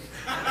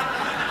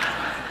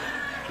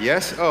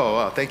 Yes? Oh,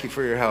 well, thank you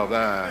for your help.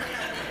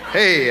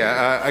 Hey,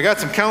 I got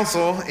some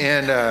counsel,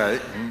 and,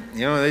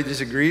 they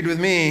just agreed with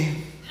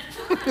me.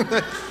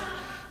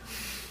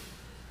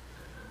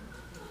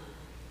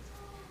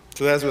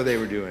 So that's what they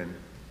were doing.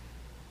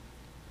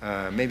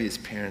 Maybe his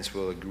parents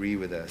will agree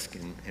with us,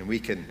 and we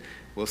can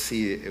we'll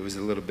see it was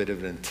a little bit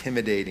of an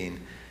intimidating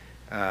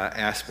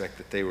aspect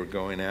that they were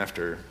going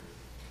after.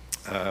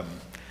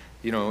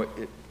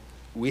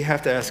 We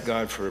have to ask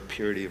God for a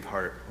purity of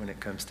heart when it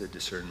comes to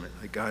discernment.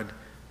 Like, God,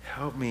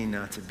 help me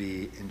not to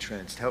be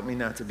entrenched. Help me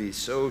not to be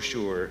so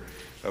sure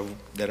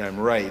that I'm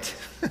right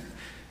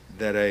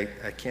that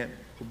I can't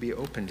be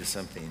open to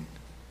something.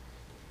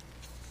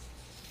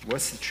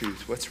 What's the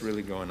truth? What's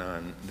really going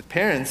on? The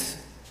parents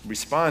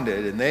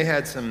responded, and they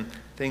had some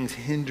things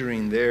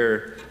hindering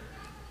their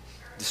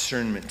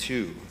discernment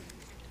too.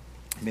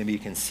 Maybe you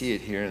can see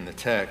it here in the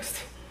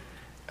text.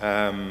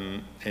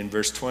 In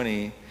verse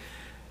 20,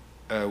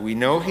 we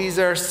know he's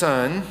our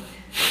son,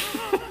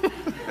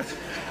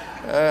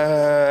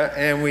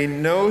 and we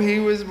know he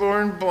was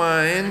born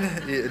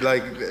blind.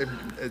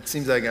 It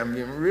seems like I'm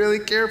being really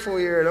careful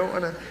here. I don't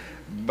want to.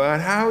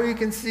 But how he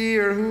can see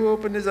or who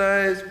opened his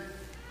eyes,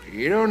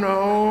 you don't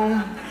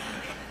know.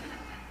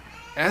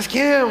 Ask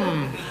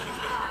him.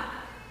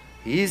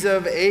 He's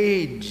of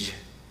age.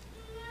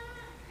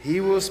 He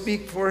will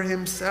speak for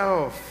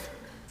himself.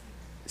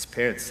 His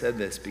parents said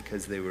this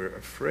because they were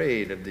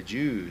afraid of the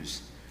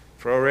Jews.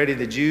 For already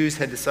the Jews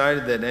had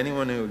decided that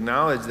anyone who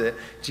acknowledged that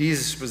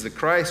Jesus was the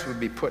Christ would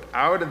be put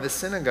out of the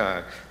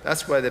synagogue.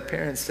 That's why the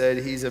parents said,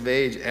 he's of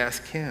age,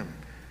 ask him.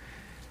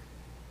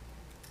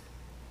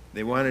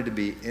 They wanted to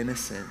be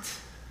innocent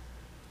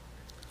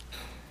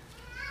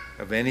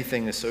of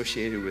anything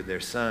associated with their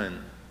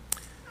son.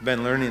 I've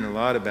been learning a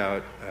lot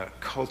about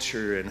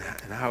culture and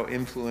how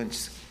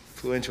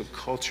influential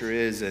culture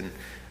is. And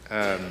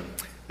I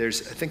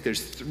think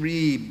there's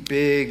three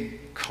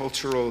big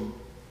cultural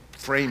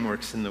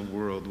frameworks in the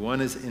world.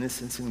 One is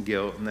innocence and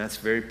guilt, and that's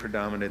very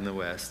predominant in the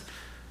West.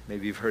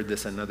 Maybe you've heard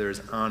this. Another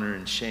is honor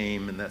and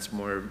shame, and that's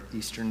more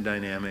Eastern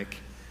dynamic.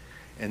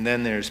 And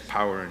then there's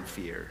power and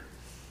fear.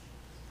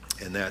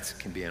 And that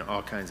can be in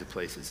all kinds of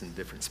places in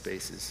different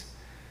spaces.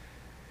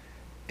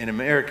 In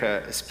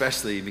America,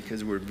 especially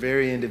because we're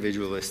very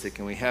individualistic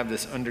and we have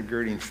this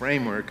undergirding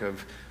framework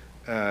of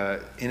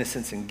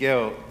innocence and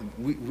guilt,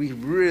 we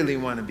really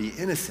want to be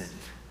innocent.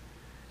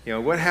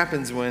 What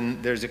happens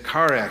when there's a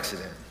car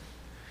accident?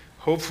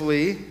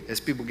 Hopefully, as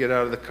people get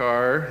out of the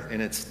car,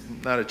 and it's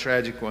not a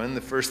tragic one,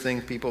 the first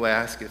thing people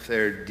ask if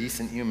they're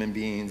decent human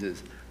beings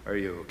is, are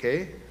you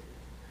okay?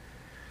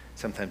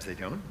 Sometimes they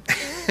don't.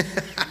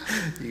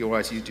 You can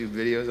watch YouTube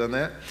videos on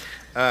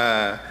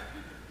that.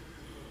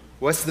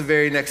 What's the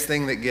very next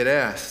thing that get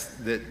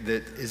asked, that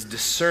is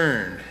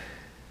discerned?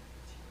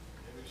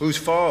 Whose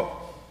fault?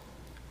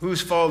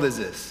 Whose fault is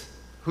this?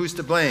 Who's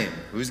to blame?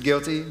 Who's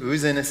guilty?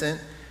 Who's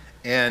innocent?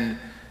 And,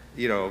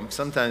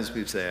 sometimes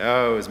people say,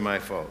 oh, it was my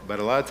fault. But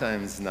a lot of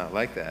times it's not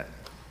like that.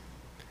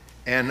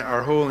 And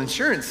our whole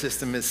insurance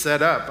system is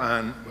set up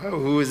on,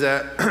 who is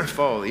at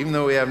fault? Even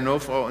though we have no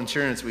fault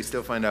insurance, we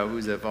still find out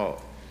who's at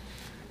fault.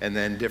 And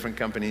then different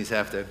companies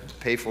have to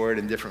pay for it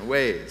in different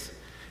ways.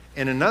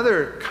 In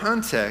another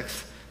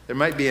context, there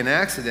might be an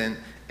accident,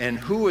 and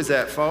who was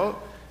at fault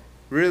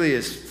really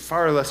is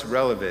far less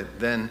relevant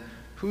than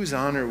whose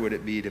honor would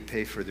it be to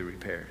pay for the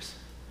repairs?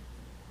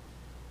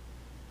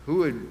 Who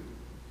would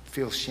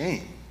feel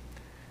shame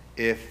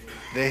if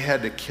they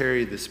had to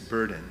carry this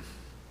burden?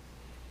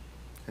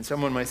 And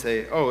someone might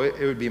say, oh, it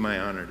would be my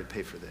honor to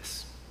pay for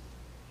this.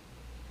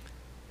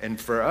 And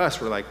for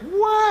us, we're like,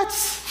 what?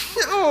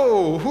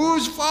 No,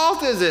 whose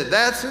fault is it?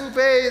 That's who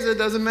pays. It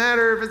doesn't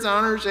matter if it's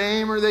honor or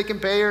shame or they can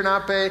pay or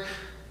not pay.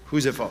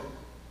 Who's at fault?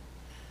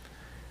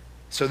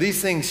 So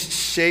these things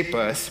shape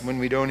us when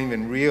we don't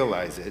even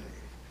realize it.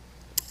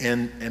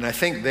 And I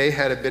think they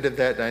had a bit of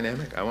that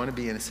dynamic. I want to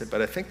be innocent,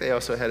 but I think they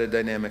also had a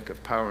dynamic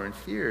of power and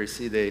fear.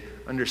 See, they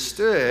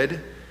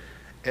understood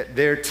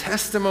their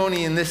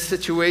testimony in this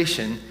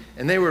situation,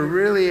 and they were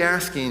really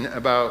asking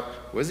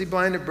about, was he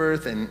blind at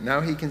birth and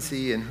now he can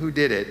see, and who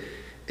did it?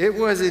 It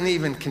wasn't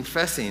even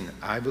confessing,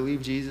 I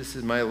believe Jesus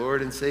is my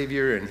Lord and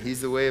Savior and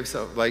he's the way of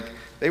self. Like,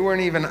 they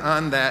weren't even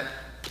on that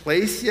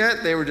place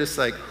yet. They were just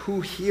like,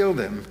 who healed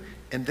him?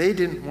 And they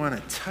didn't want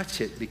to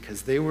touch it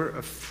because they were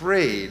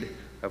afraid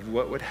of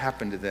what would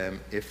happen to them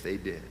if they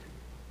did.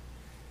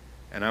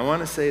 And I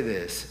want to say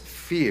this,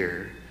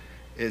 fear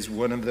is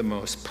one of the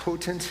most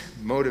potent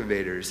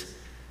motivators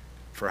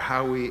for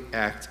how we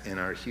act in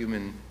our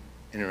human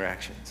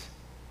interactions,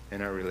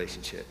 in our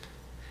relationship.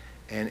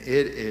 And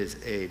it is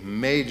a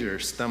major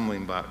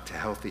stumbling block to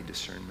healthy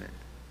discernment.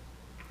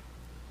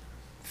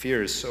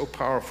 Fear is so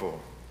powerful,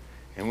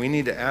 and we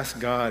need to ask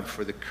God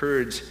for the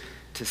courage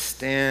to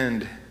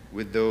stand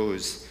with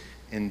those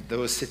in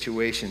those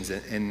situations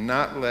and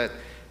not let,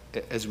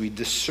 as we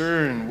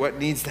discern what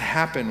needs to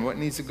happen, what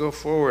needs to go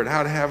forward,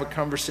 how to have a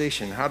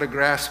conversation, how to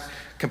grasp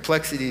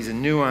complexities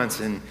and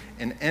nuance and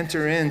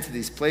enter into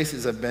these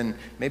places I've been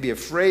maybe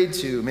afraid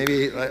to.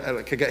 Maybe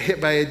I got hit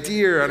by a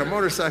deer on a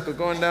motorcycle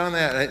going down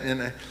that,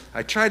 and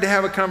I tried to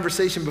have a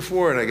conversation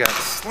before and I got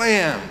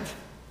slammed.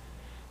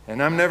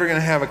 And I'm never going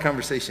to have a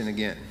conversation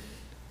again.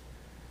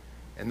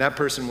 And that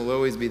person will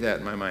always be that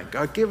in my mind.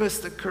 God, give us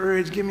the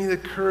courage, give me the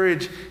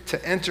courage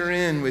to enter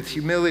in with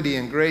humility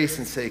and grace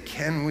and say,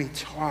 can we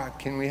talk?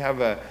 Can we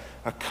have a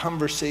a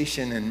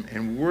conversation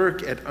and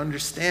work at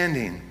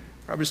understanding.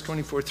 Proverbs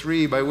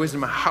 24:3, by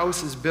wisdom a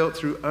house is built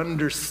through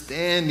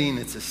understanding,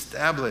 it's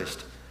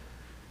established.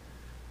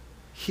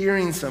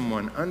 Hearing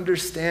someone,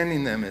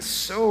 understanding them is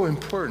so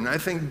important. I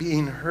think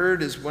being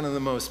heard is one of the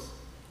most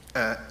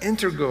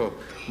integral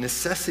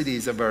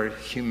necessities of our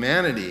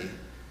humanity.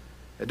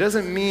 It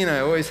doesn't mean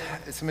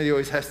somebody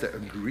always has to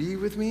agree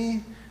with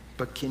me,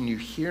 but can you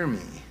hear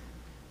me?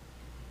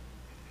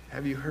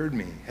 Have you heard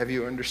me? Have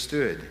you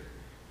understood?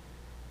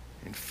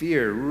 And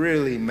fear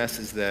really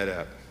messes that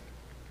up.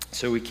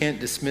 So we can't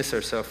dismiss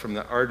ourselves from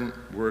the ardent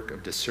work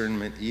of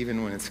discernment,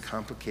 even when it's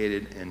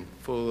complicated and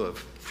full of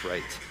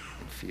fright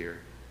and fear.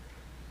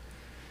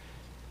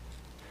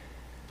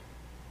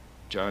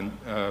 John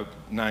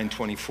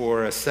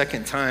 9:24, a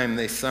second time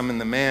they summoned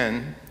the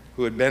man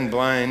who had been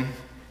blind.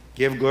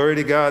 Give glory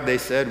to God, they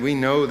said. We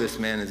know this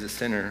man is a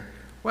sinner.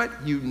 What?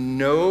 You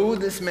know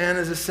this man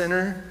is a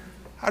sinner?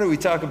 How do we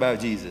talk about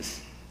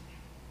Jesus?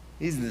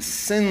 He's the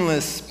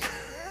sinless,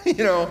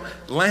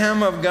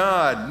 Lamb of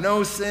God,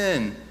 no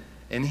sin.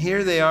 And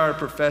here they are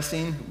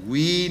professing,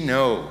 we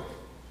know.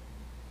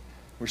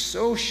 We're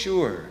so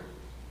sure.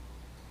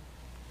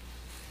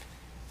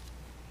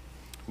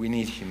 We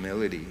need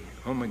humility.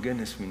 Oh my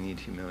goodness, we need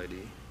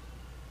humility.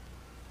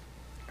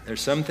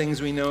 There's some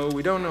things we know.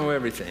 We don't know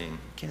everything.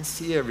 Can't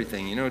see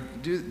everything.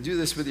 Do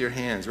this with your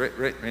hands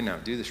right now.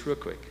 Do this real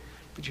quick.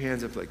 Put your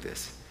hands up like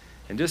this.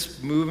 And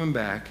just move them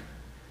back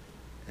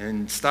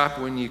and stop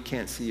when you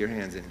can't see your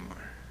hands anymore.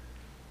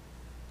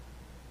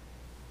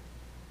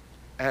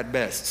 At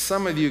best.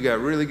 Some of you got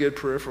really good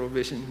peripheral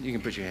vision. You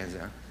can put your hands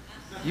down.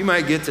 You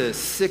might get to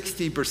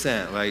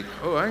 60%. Like,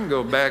 I can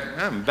go back.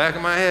 I'm back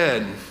of my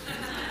head.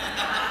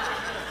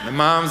 The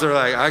moms are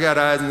like, I got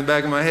eyes in the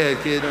back of my head,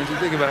 kid. Don't you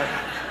think about it?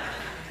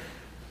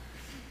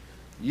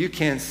 You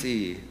can't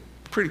see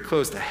pretty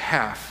close to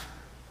half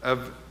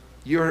of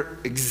your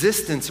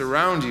existence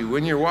around you.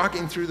 When you're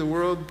walking through the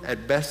world,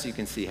 at best you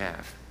can see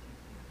half.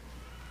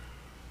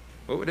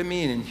 What would it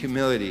mean in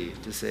humility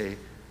to say,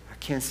 I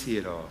can't see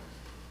it all?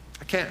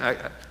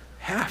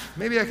 Half.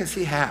 Maybe I can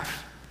see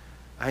half.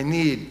 I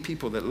need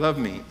people that love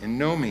me and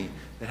know me,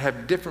 that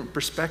have different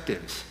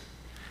perspectives.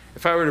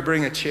 If I were to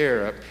bring a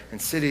chair up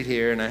and sit it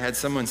here and I had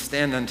someone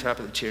stand on top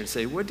of the chair and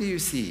say, what do you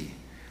see?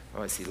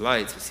 I see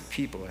lights, I see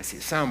people, I see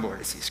a soundboard,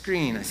 I see a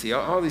screen, I see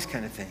all these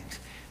kind of things.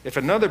 If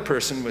another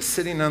person was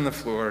sitting on the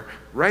floor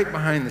right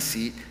behind the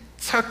seat,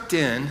 tucked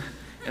in,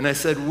 and I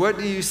said, what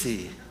do you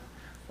see?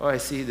 I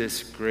see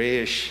this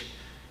grayish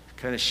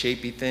kind of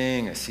shapy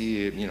thing. I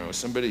see,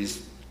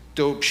 somebody's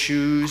dope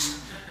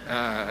shoes.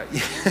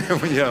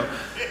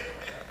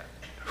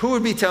 Who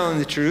would be telling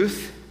the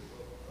truth?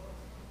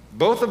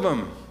 Both of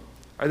them.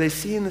 Are they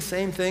seeing the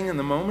same thing in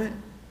the moment?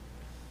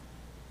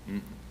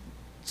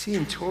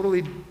 Seeing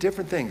totally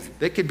different things.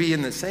 They could be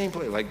in the same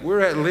place. Like, we're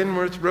at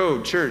Linworth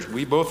Road Church.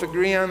 We both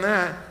agree on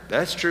that.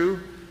 That's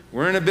true.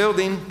 We're in a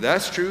building.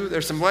 That's true.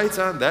 There's some lights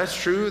on. That's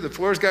true. The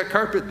floor's got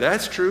carpet.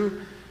 That's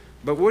true.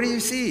 But what do you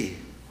see?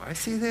 I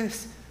see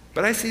this.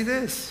 But I see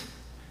this.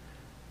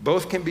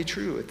 Both can be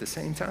true at the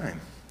same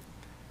time.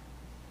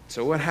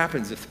 So what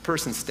happens if the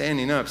person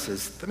standing up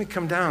says, let me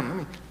come down.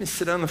 Let me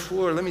sit on the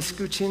floor. Let me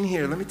scooch in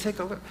here. Let me take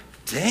a look.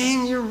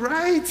 Dang, you're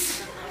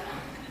right.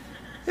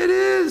 It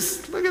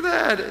is. Look at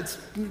that.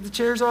 The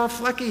chair's all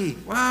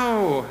flecky.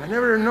 Wow. I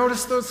never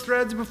noticed those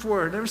threads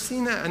before. Never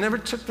seen that. I never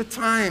took the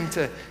time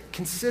to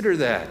consider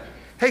that.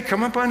 Hey,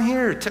 come up on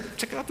here.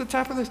 Check out the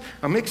top of this.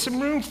 I'll make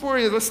some room for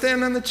you. Let's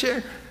stand on the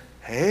chair.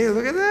 Hey,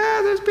 look at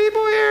that. There's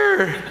people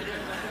here.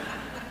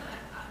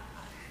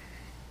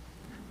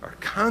 Our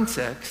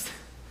context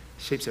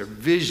shapes our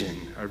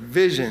vision. Our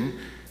vision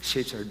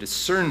shapes our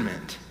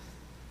discernment.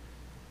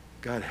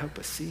 God, help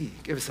us see.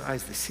 Give us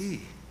eyes to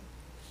see.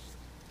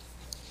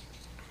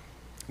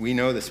 We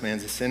know this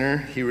man's a sinner.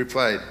 He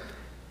replied,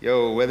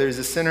 whether he's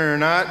a sinner or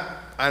not,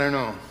 I don't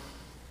know.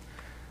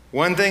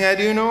 One thing I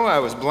do know, I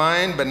was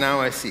blind, but now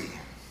I see.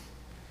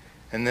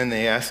 And then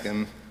they ask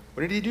him,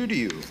 what did he do to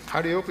you?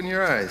 How did he open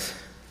your eyes?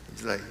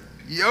 He's like,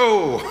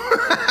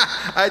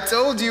 I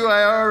told you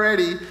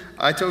already,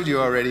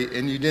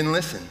 and you didn't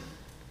listen.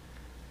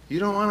 You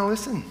don't want to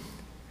listen.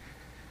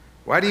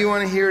 Why do you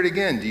want to hear it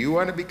again? Do you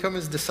want to become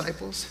his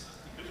disciples?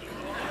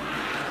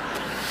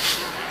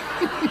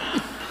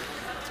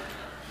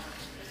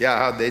 Yeah,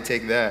 how'd they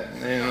take that?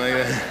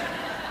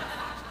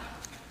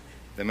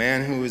 The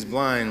man who was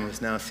blind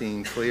was now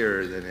seeing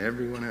clearer than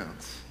everyone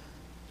else.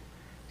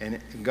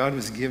 And God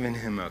was giving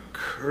him a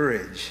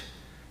courage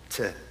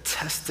to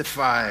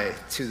testify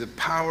to the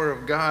power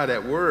of God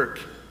at work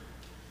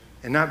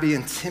and not be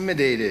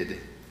intimidated.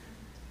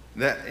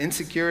 That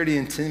insecurity,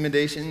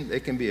 intimidation,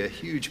 they can be a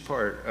huge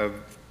part of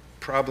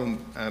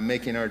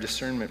making our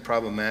discernment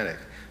problematic.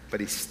 But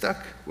he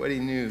stuck what he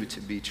knew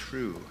to be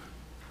true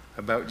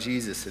about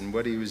Jesus and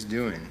what he was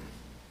doing.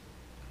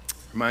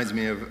 Reminds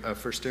me of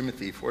 1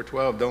 Timothy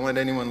 4:12. Don't let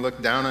anyone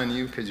look down on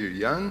you because you're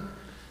young.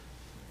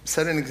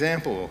 Set an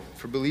example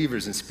for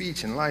believers in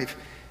speech and life,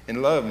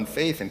 in love and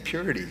faith and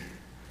purity.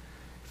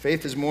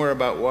 Faith is more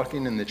about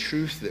walking in the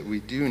truth that we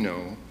do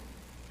know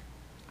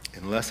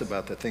and less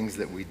about the things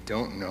that we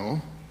don't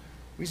know.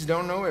 We just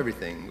don't know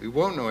everything. We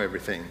won't know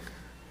everything.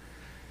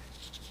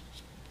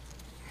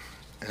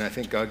 And I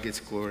think God gets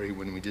glory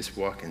when we just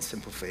walk in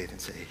simple faith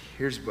and say,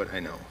 here's what I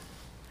know.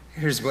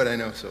 Here's what I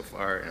know so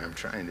far, and I'm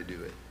trying to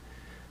do it.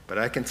 But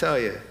I can tell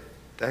you,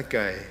 that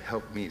guy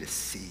helped me to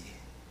see,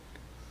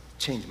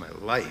 changed my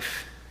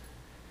life.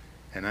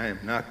 And I am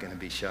not going to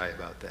be shy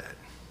about that.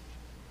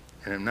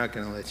 And I'm not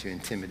going to let you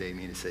intimidate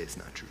me to say it's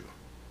not true.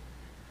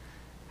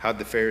 How'd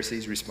the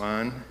Pharisees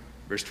respond?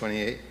 Verse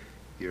 28,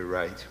 you're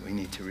right, we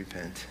need to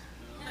repent.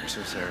 We're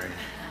so sorry.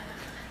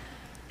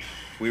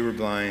 We were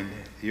blind,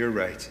 you're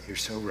right, you're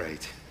so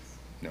right.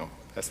 No,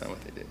 that's not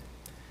what they did.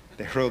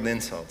 They hurled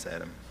insults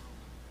at him.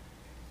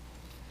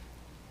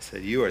 They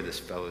said, you are this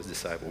fellow's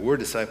disciple. We're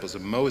disciples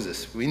of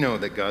Moses. We know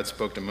that God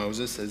spoke to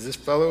Moses as this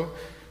fellow.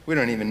 We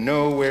don't even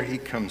know where he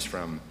comes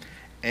from.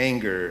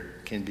 Anger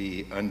can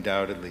be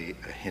undoubtedly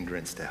a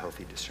hindrance to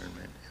healthy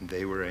discernment. And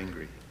they were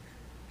angry.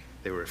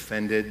 They were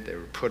offended. They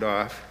were put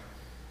off.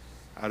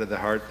 Out of the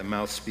heart, the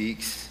mouth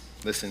speaks.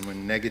 Listen,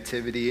 when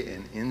negativity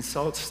and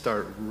insults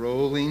start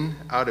rolling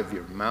out of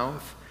your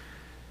mouth,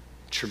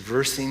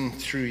 traversing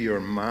through your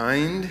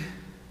mind,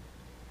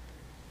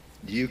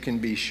 you can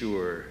be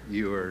sure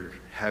you are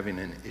having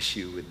an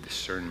issue with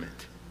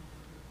discernment.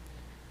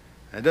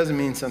 That doesn't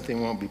mean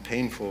something won't be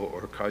painful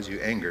or cause you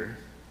anger.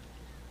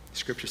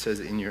 Scripture says,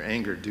 in your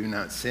anger, do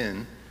not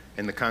sin.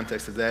 And the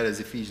context of that is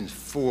Ephesians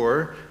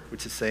 4,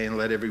 which is saying,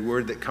 let every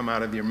word that come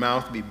out of your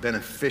mouth be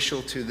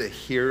beneficial to the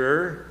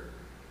hearer.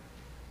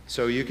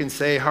 So you can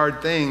say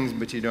hard things,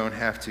 but you don't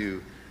have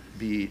to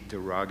be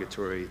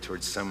derogatory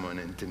towards someone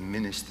and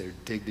diminish their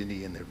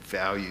dignity and their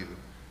value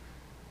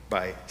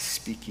by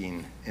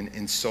speaking and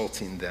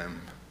insulting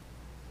them.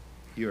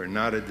 You are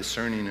not a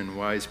discerning and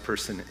wise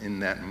person in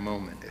that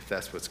moment if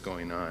that's what's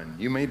going on.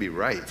 You may be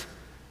right,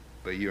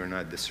 but you are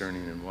not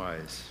discerning and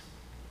wise.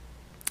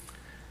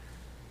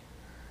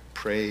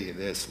 Pray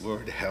this,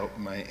 Lord, help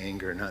my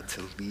anger not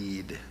to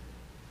lead.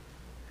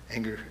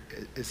 Anger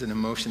is an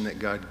emotion that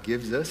God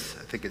gives us.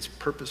 I think it's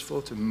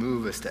purposeful to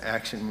move us to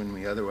action when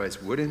we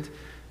otherwise wouldn't,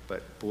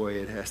 but boy,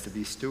 it has to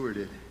be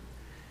stewarded,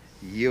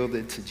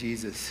 yielded to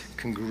Jesus,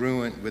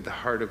 congruent with the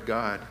heart of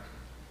God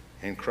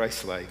and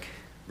Christ-like.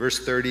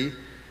 Verse 30,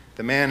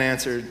 the man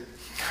answered,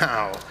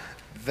 now,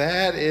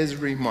 that is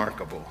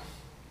remarkable.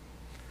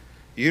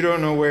 You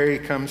don't know where he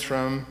comes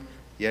from,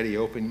 yet he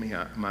opened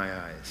my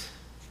eyes.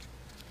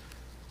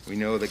 We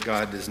know that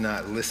God does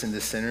not listen to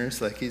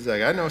sinners. Like he's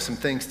like, I know some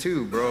things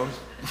too, bro.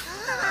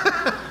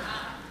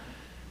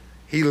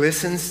 He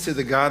listens to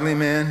the godly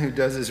man who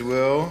does his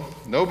will.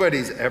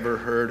 Nobody's ever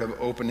heard of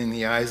opening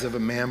the eyes of a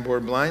man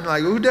born blind.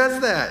 Like, who does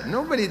that?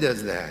 Nobody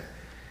does that.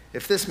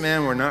 If this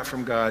man were not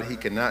from God, he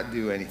could not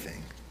do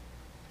anything.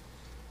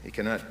 He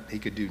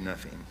could do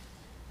nothing.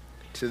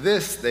 To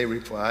this, they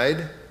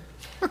replied,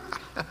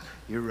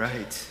 you're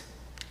right.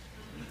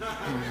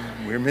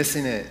 We're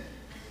missing it.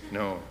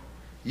 No.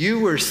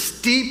 You were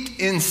steeped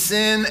in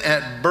sin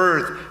at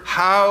birth.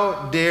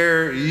 How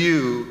dare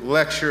you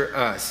lecture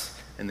us?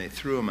 And they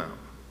threw him out.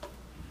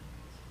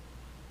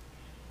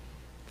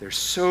 They're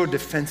so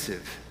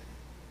defensive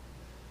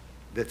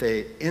that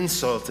they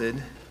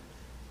insulted,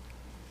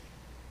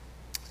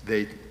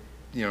 they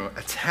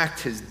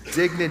attacked his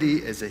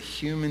dignity as a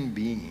human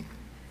being,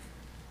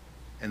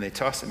 and they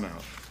tossed him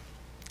out.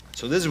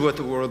 So this is what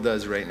the world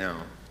does right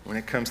now when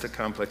it comes to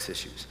complex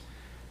issues.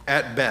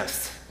 At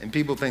best, and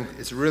people think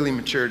it's really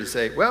mature to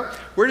say, well,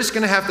 we're just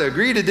going to have to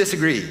agree to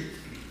disagree.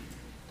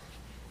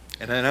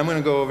 And then I'm going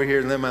to go over here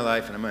and live my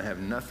life, and I'm going to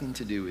have nothing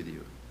to do with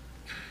you.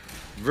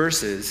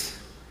 Versus,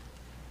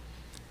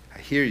 I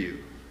hear you,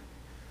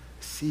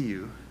 I see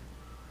you,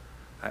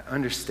 I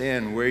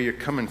understand where you're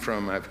coming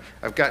from.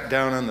 I've got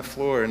down on the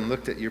floor and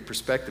looked at your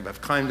perspective.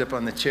 I've climbed up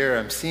on the chair.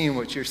 I'm seeing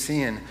what you're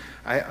seeing.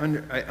 I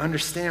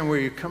understand where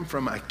you come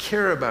from. I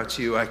care about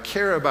you. I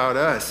care about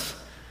us.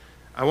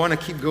 I want to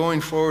keep going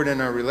forward in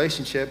our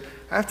relationship.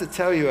 I have to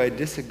tell you, I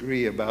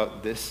disagree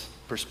about this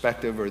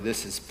perspective, or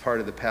this is part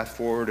of the path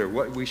forward, or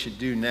what we should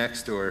do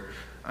next, or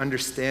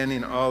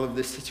understanding all of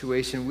this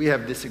situation. We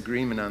have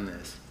disagreement on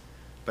this.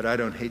 But I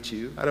don't hate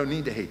you. I don't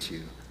need to hate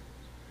you.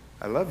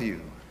 I love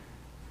you.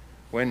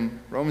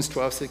 When Romans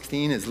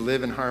 12:16 is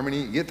live in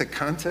harmony, you get the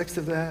context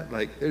of that?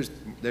 Like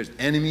there's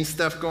enemy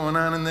stuff going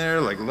on in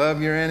there, like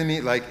love your enemy.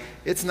 Like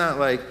it's not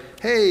like,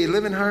 hey,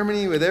 live in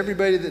harmony with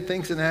everybody that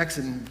thinks and acts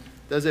and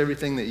does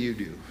everything that you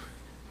do.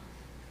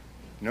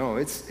 No,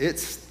 it's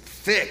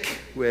thick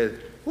with,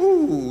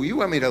 ooh, you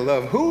want me to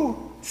love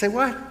who? Say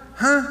what?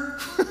 Huh?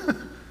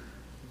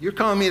 You're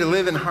calling me to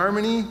live in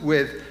harmony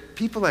with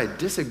people I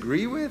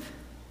disagree with?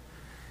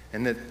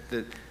 And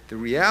the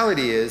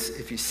reality is,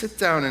 if you sit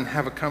down and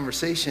have a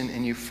conversation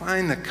and you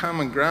find the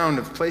common ground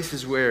of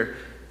places where,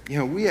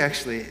 we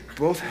actually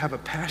both have a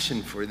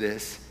passion for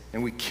this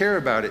and we care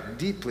about it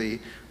deeply,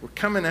 we're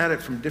coming at it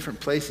from different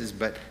places,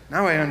 but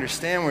now I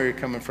understand where you're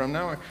coming from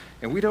now,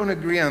 and we don't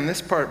agree on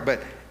this part,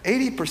 but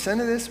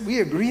 80% of this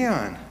we agree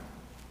on.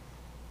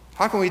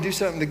 How can we do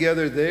something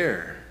together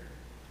there?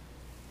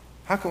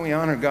 How can we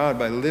honor God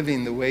by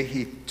living the way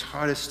he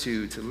taught us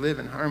to live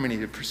in harmony,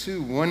 to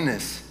pursue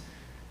oneness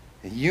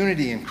and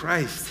unity in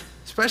Christ,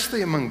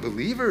 especially among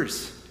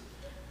believers?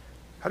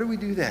 How do we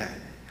do that?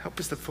 Help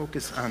us to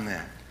focus on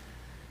that.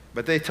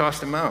 But they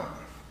tossed him out.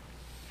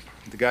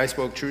 The guy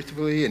spoke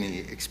truthfully, and he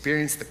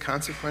experienced the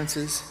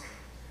consequences.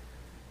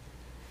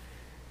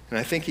 And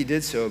I think he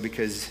did so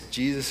because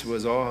Jesus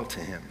was all to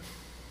him.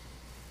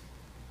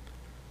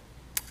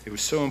 It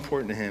was so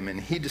important to him,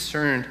 and he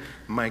discerned,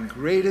 my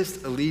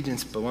greatest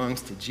allegiance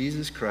belongs to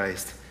Jesus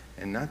Christ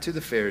and not to the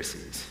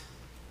Pharisees,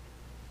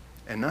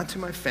 and not to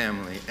my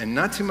family, and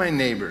not to my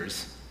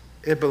neighbors.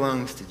 It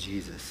belongs to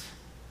Jesus.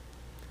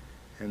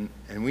 And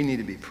we need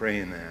to be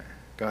praying that.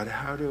 God,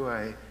 how do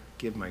I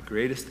give my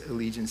greatest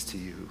allegiance to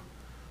you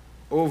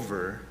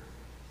over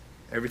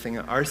everything?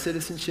 Our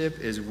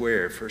citizenship is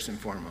where, first and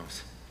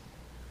foremost?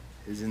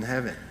 Is in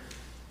heaven.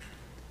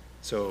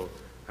 So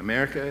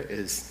America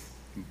is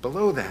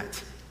below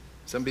that.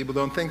 Some people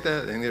don't think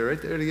that. They think they're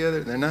right there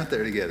together. They're not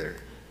there together.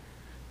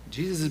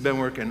 Jesus has been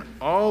working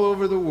all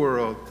over the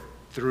world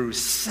through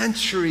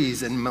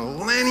centuries and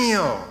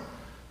millennia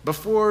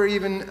before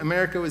even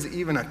America was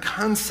even a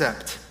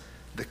concept.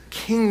 The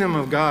kingdom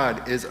of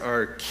God is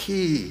our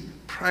key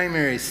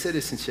primary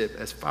citizenship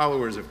as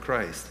followers of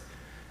Christ.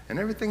 And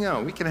everything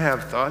else, we can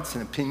have thoughts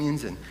and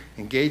opinions and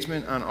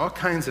engagement on all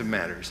kinds of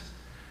matters,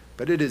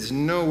 but it is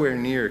nowhere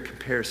near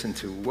comparison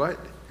to what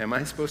am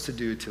I supposed to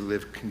do to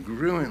live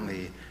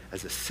congruently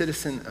as a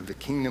citizen of the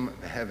kingdom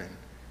of heaven.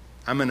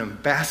 I'm an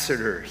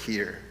ambassador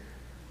here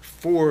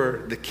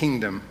for the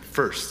kingdom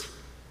first.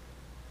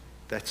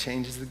 That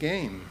changes the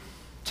game.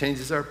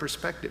 Changes our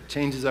perspective,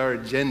 changes our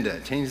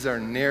agenda, changes our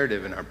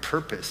narrative and our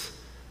purpose.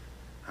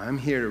 I'm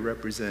here to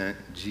represent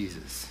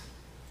Jesus.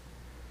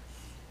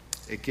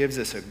 It gives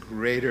us a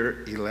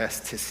greater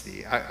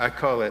elasticity. I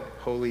call it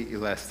holy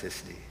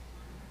elasticity.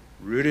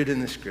 Rooted in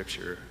the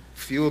scripture,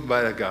 fueled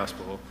by the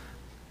gospel,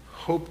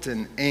 hoped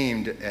and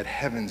aimed at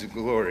heaven's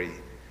glory.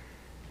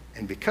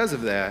 And because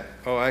of that,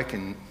 I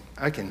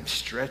can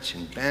stretch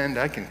and bend.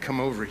 I can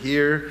come over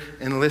here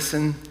and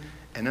listen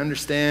and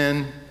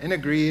understand and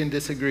agree and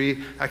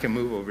disagree. I can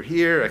move over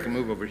here. I can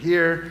move over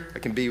here. I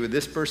can be with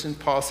this person.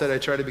 Paul said, I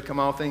try to become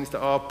all things to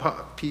all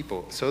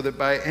people so that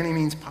by any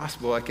means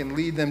possible, I can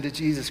lead them to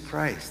Jesus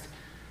Christ.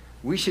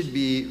 We should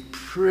be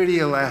pretty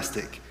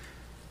elastic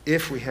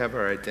if we have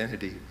our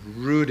identity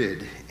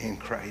rooted in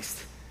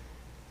Christ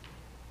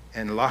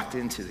and locked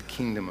into the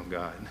kingdom of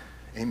God.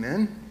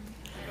 Amen?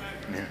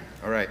 Amen.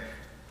 All right,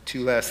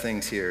 2 last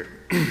things here.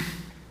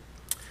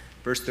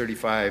 Verse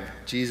 35,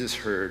 Jesus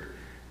heard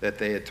that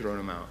they had thrown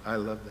him out. I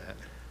love that.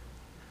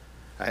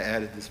 I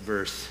added this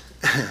verse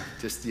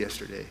just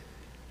yesterday.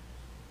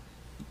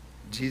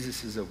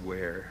 Jesus is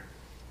aware.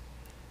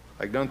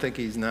 Like, don't think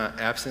he's not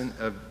absent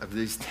of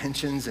these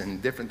tensions and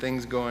different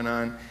things going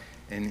on.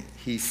 And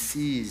he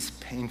sees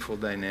painful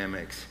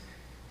dynamics.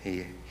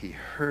 He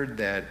heard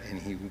that,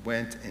 and he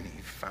went and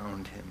he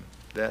found him.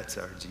 That's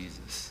our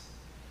Jesus.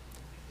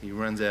 He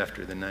runs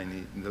after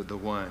the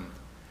one.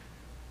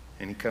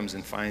 And he comes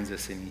and finds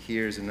us, and he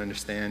hears and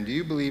understands, do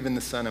you believe in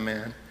the Son of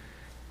Man?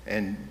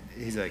 And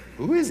he's like,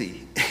 who is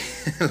he?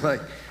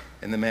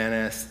 And the man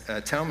asked,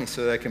 tell me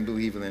so that I can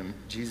believe in him.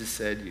 Jesus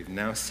said, you've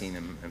now seen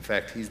him. In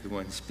fact, he's the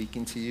one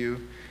speaking to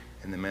you.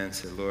 And the man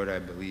said, Lord, I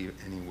believe,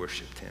 and he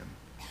worshiped him.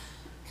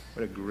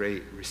 What a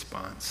great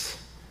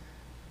response.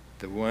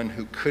 The one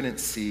who couldn't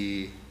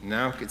see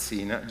now could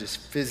see, not just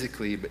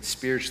physically, but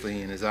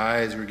spiritually, and his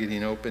eyes were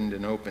getting opened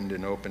and opened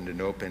and opened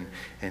and opened.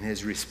 And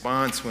his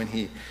response when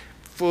he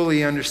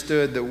fully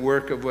understood the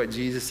work of what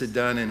Jesus had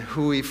done and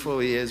who he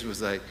fully is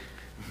was like,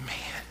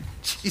 man,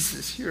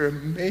 Jesus, you're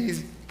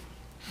amazing.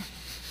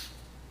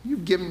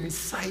 You've given me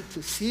sight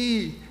to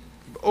see,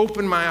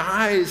 opened my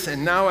eyes,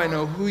 and now I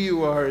know who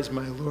you are as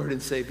my Lord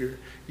and Savior.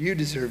 You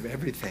deserve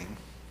everything.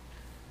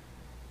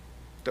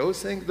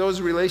 Those things,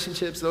 those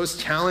relationships, those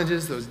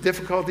challenges, those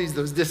difficulties,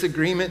 those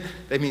disagreements,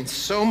 they mean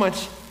so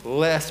much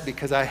less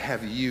because I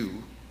have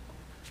you.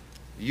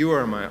 You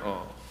are my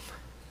all.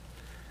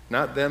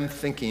 Not them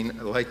thinking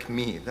like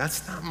me.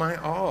 That's not my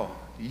all.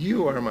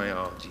 You are my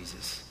all,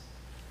 Jesus.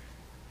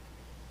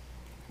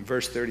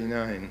 Verse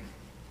 39,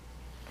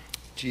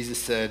 Jesus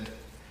said,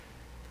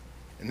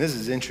 and this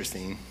is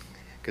interesting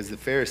because the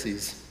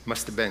Pharisees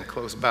must have been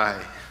close by.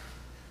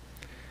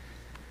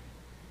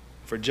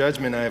 For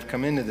judgment I have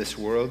come into this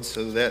world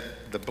so that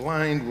the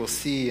blind will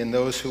see, and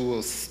those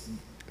who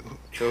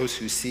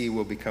see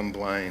will become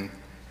blind.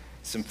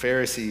 Some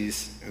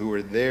Pharisees who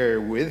were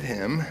there with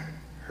him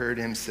heard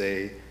him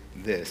say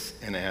this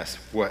and asked,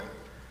 what?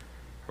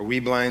 Are we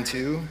blind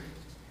too?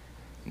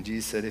 And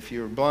Jesus said, if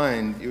you were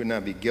blind, you would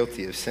not be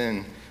guilty of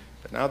sin.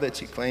 But now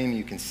that you claim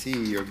you can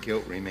see, your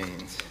guilt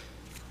remains.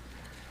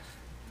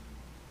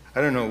 I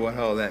don't know what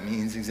all that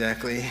means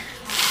exactly.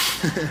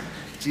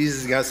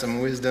 Jesus got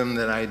some wisdom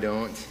that I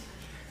don't.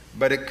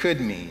 But it could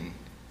mean,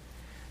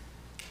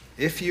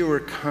 if you were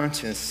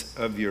conscious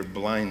of your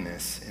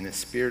blindness in a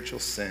spiritual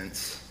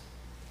sense,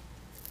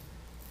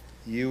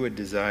 you would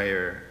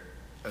desire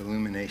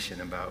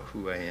illumination about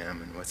who I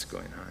am and what's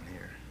going on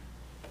here.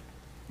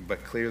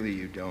 But clearly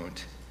you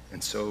don't,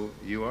 and so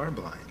you are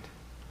blind.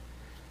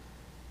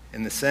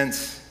 In the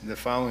sense, the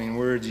following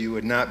words, you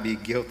would not be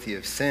guilty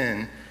of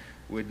sin,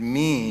 would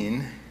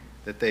mean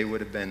that they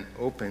would have been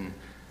open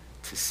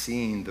to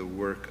seeing the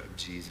work of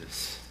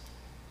Jesus.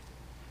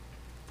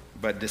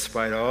 But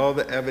despite all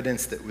the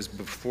evidence that was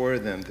before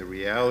them, the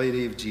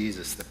reality of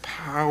Jesus, the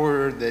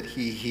power that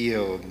he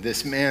healed,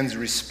 this man's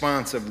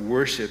response of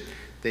worship,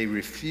 they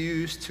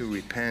refused to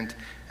repent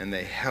and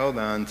they held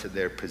on to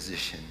their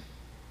position.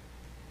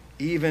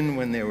 Even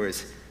when there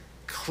was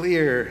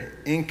clear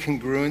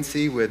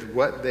incongruency with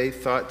what they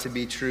thought to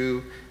be true,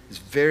 it was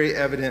very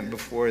evident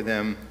before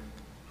them,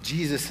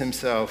 Jesus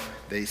himself,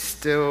 they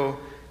still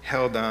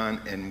held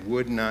on and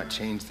would not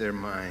change their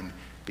mind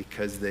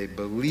because they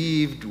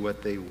believed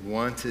what they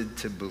wanted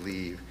to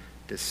believe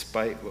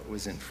despite what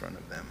was in front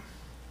of them,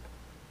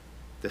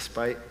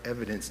 despite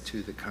evidence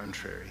to the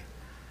contrary.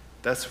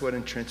 That's what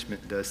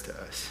entrenchment does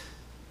to us.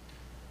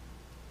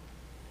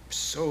 We're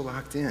so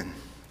locked in,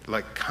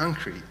 like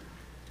concrete.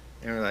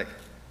 And we're like,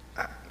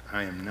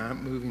 I am not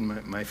moving.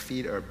 My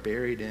feet are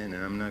buried in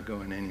and I'm not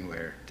going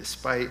anywhere,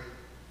 despite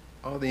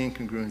all the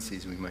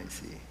incongruencies we might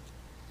see.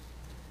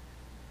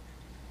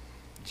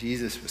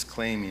 Jesus was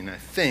claiming, I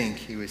think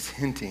he was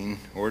hinting,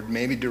 or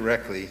maybe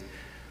directly,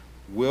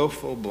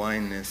 willful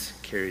blindness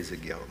carries a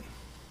guilt.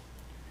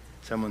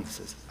 Someone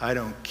says, I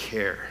don't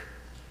care.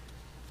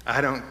 I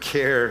don't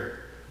care.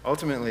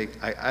 Ultimately,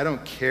 I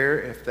don't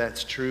care if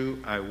that's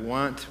true. I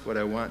want what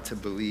I want to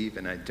believe,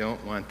 and I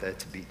don't want that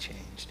to be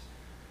changed.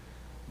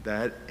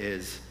 That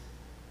is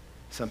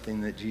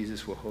something that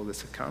Jesus will hold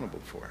us accountable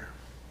for.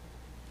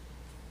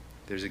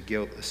 There's a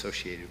guilt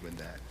associated with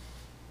that.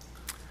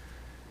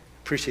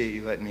 Appreciate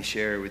you letting me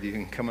share with you. You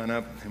can come on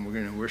up and we're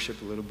going to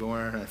worship a little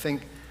more. And I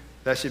think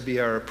that should be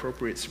our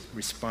appropriate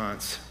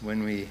response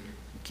when we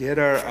get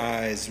our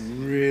eyes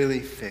really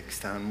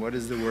fixed on what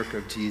is the work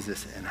of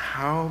Jesus and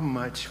how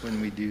much when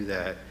we do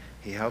that,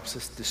 he helps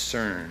us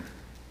discern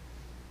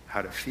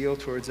how to feel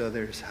towards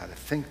others, how to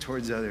think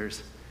towards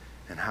others,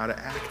 and how to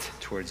act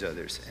towards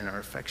others, and our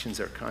affections,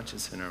 our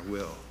conscience, and our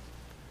will.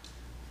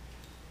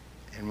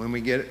 And when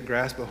we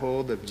grasp a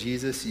hold of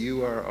Jesus,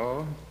 you are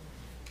all,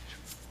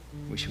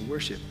 we should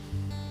worship.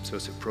 So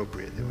it's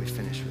appropriate that we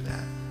finish with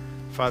that.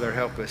 Father,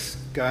 help us.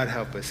 God,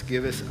 help us.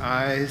 Give us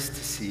eyes to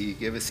see.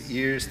 Give us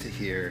ears to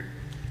hear.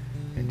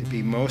 And to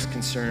be most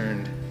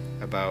concerned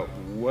about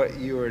what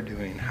you are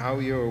doing, how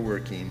you are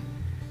working,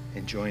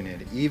 and join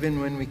it.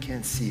 Even when we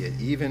can't see it,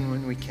 even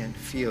when we can't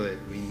feel it,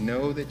 we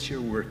know that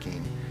you're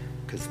working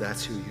because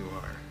that's who you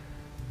are.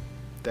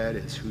 That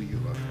is who you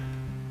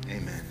are.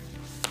 Amen.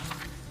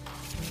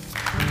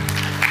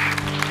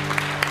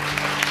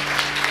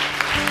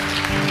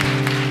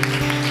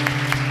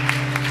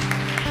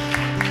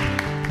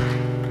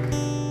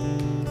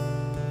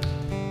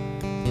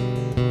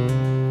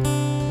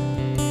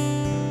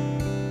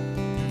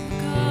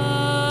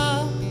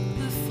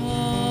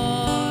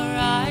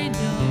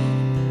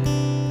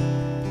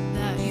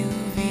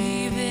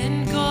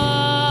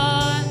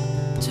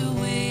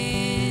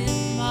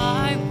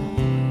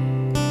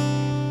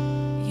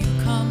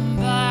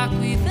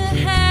 With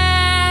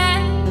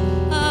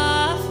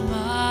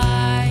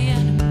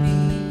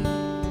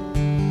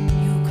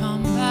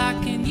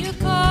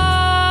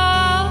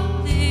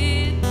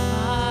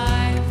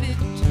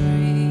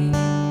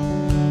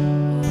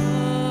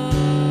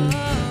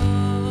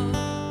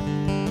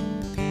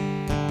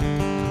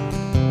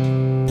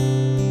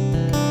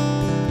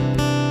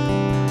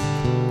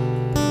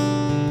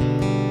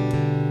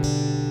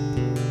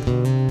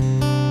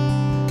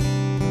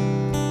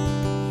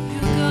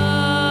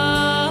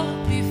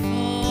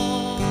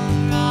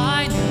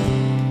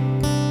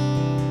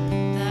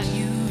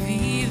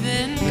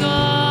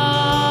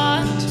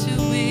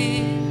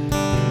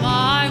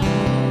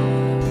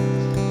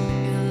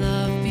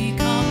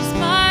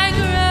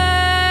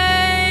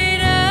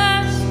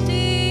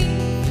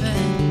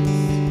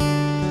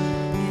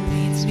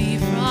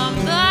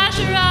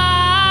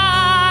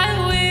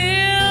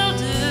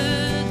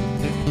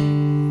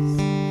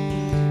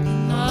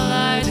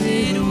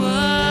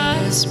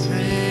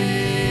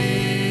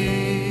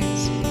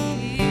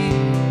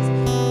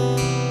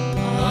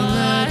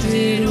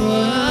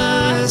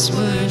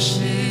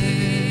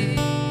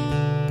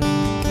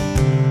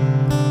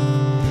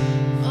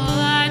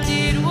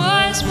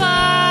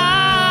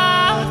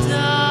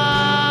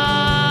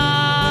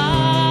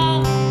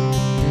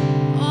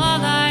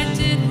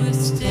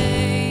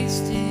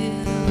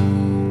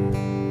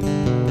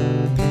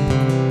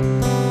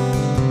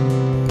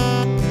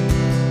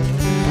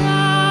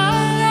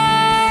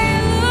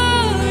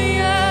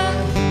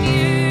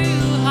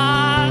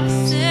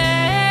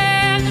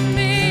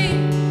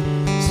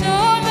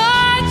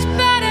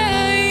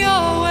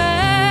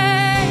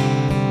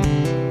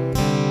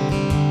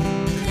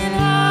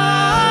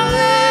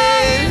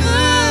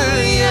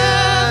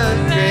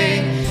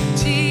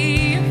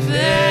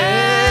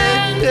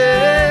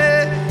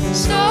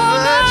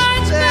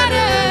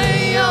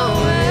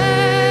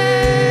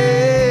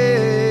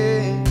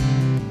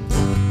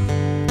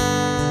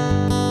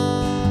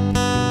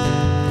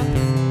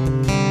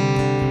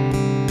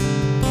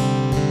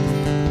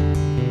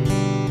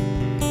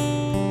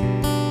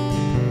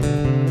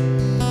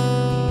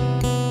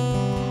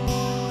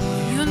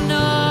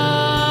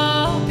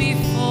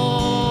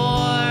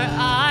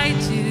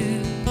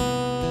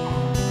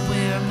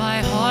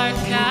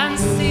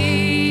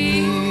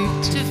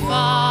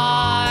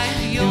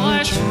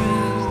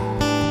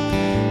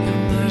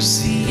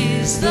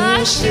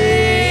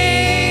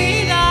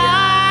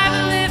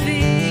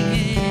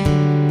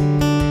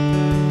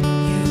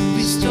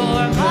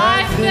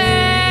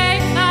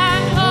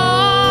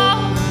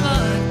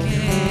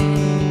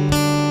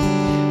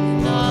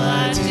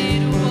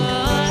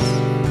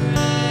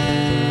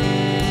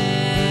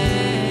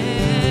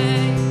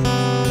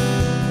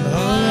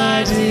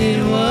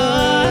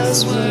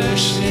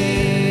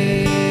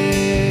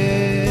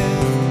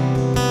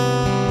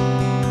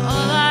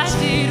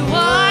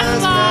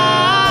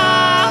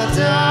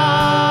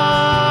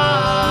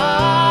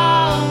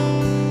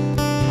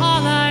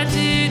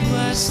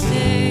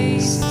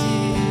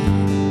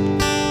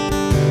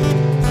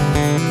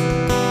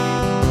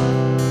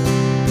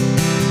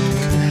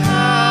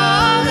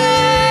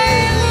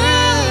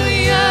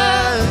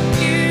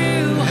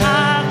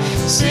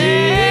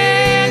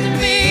say to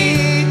me,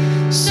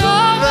 so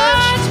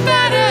much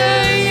better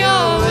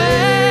your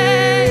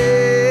way.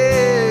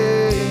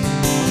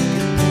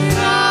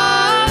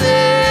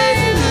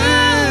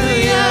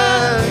 Hallelujah,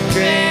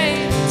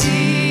 great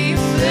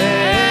defender,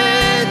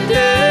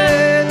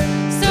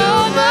 so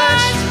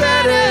much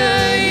better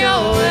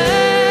your way.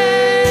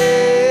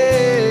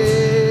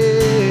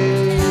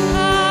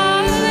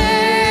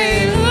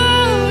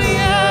 Hallelujah,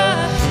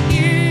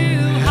 you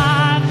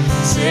have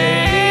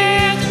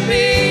saved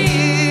me,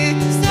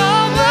 so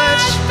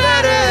much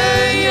better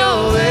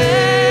your way.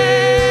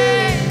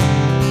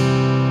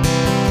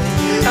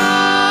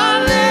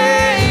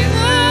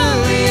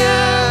 Hallelujah,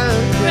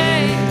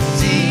 great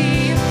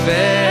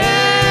defender,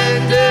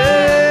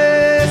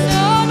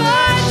 so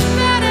much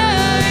better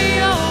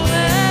your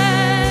way.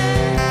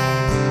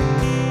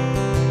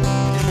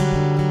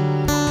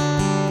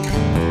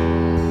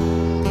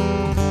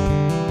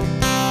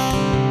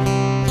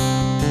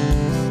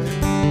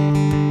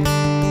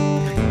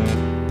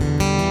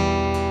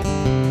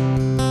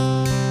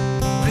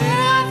 When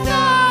I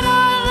thought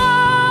I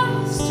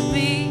lost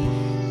me,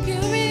 you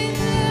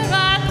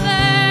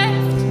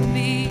left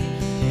me.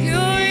 You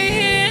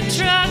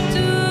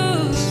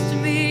introduced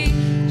me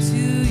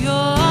to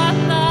your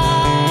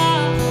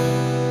love.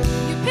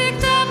 You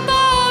picked up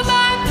all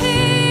my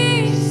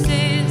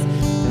pieces,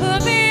 put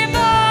me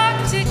back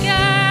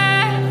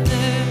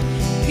together.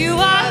 You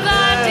are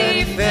the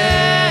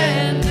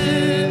defender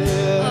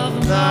of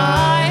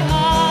my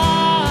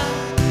heart.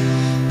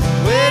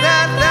 When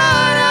I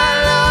thought I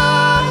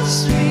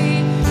lost me,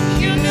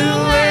 you knew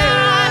where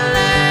I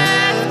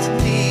left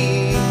me.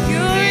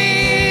 You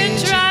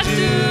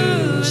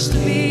introduced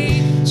me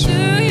to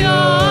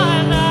your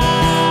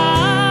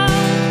love.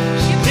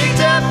 You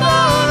picked up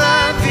all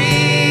my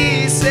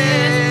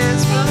pieces,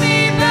 put me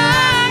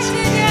back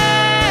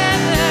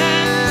together.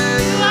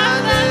 You are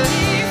the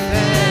defender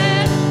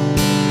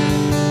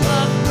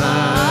of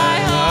my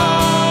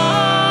heart.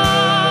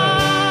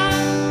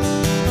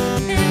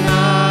 And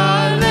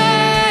hallelujah,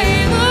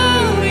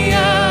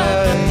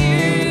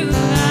 you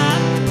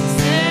have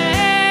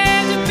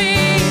saved me,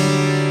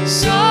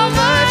 so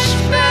much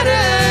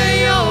better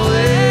your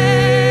way.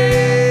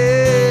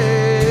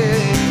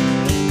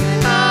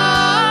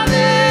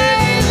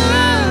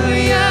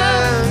 Hallelujah,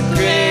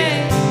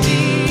 great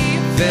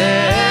defender,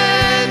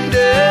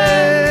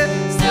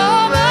 so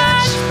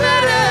much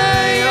better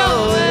your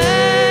way.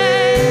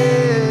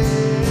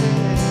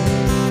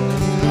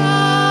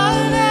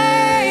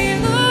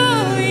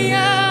 Hallelujah,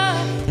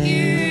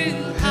 you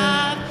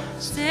have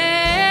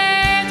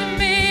saved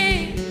me,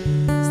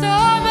 so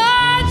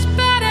much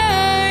better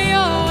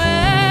your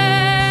way.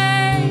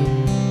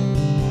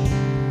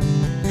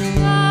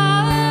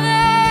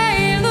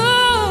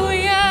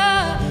 Hallelujah,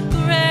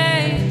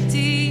 great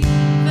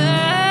defender,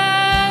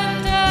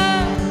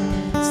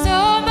 so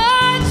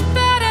much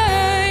better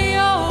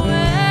your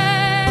way.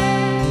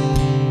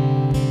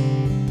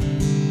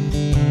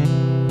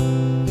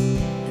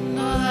 And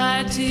all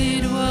I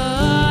did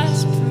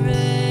was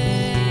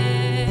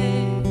pray.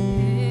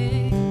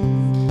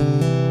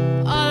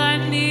 All I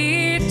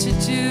need to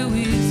do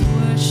is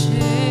worship.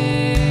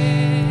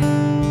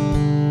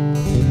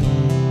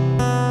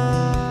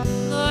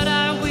 Lord,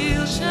 I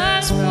will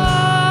just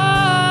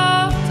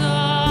walk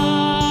on.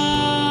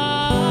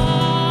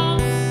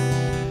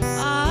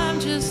 I'm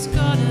just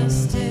gonna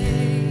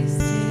stay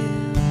still.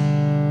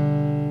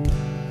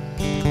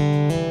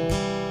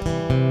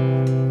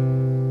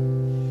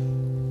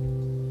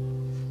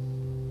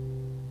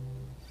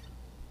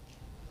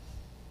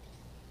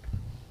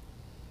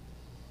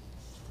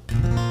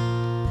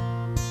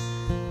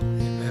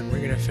 And we're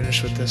going to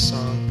finish with this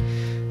song,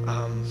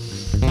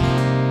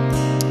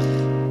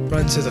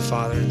 Run to the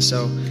Father. And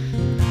so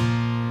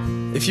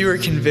if you were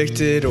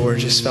convicted or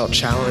just felt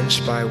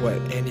challenged by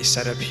what Andy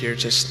said up here,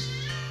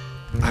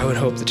 I would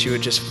hope that you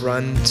would just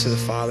run to the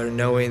Father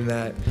knowing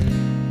that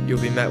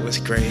you'll be met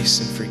with grace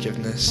and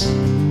forgiveness.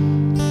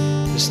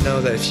 Just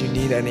know that if you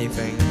need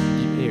anything,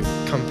 you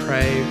come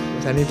pray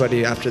with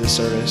anybody after the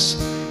service.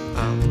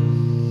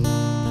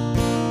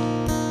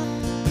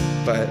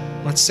 But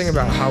let's sing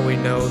about how we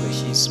know that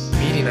He's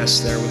meeting us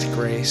there with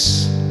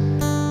grace,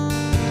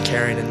 and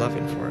caring and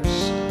loving for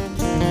us.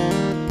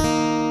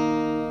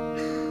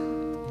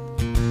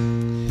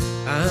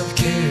 I've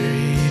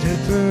carried a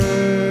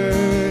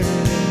burden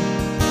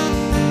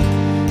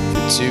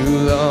for too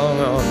long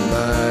on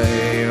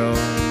my own,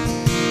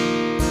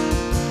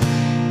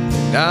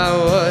 and I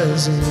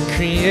wasn't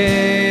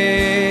created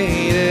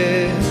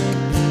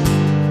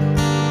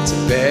to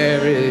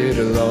bear it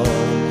alone.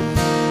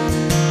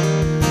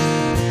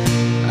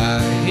 I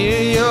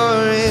hear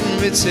your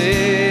invitation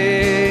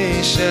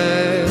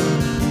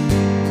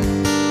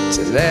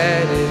to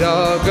let it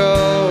all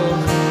go,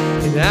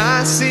 and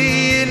I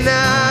see it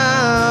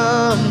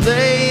now. I'm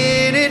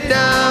laying it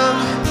down,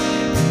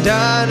 and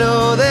I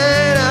know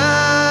that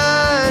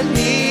I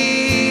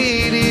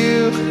need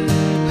you.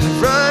 I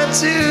run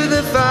to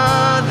the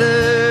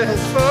Father and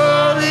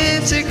fall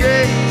into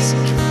grace.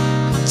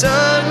 I'm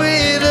done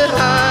with the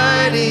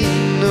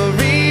hiding.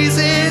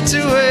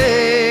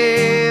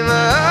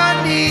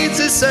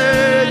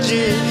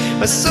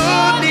 My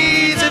soul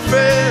needs a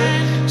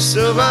friend,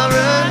 so I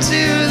run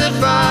to the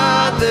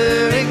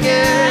Father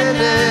again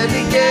and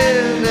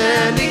again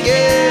and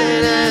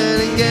again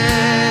and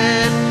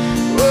again.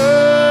 Oh,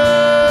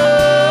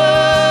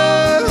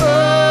 oh,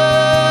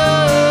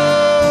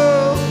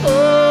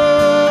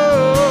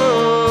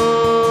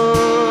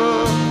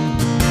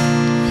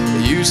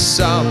 oh. You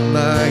saw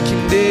my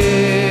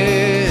condition,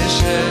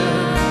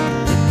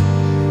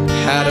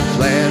 had a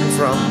plan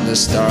from the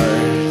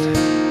start.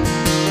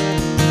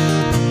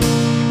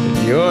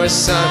 Your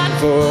son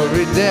for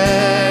redemption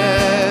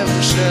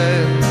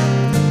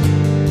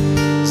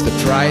is the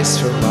price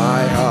for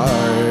my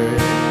heart.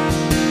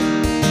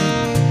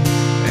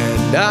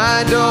 And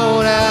I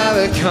don't have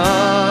a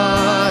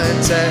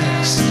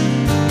context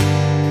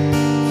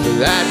for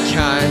that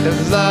kind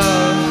of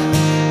love.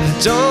 I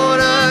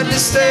don't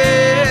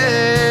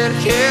understand,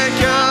 can't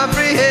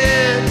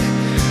comprehend.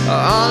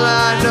 All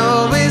I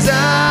know is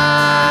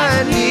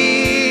I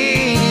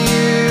need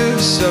you.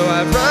 So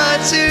I run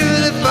to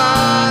the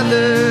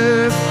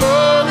Father,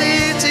 fall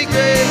into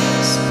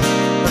grace.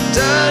 I'm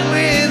done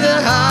with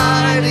the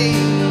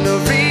hiding, no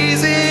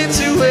reason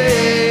to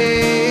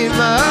wait.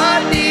 My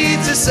heart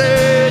needs a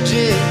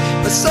surgeon,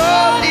 my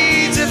soul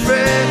needs a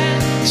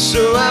friend.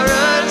 So I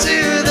run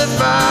to the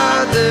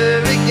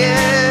Father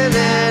again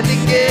and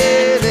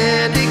again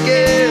and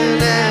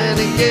again and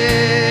again.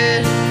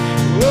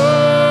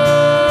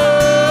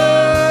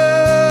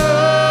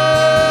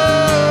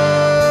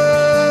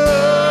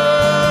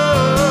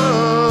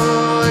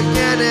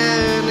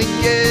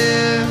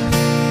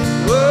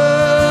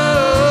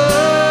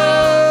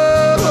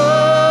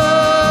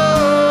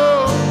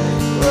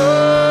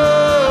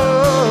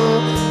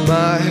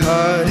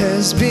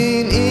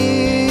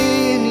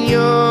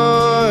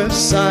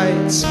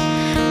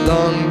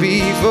 Long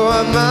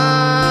before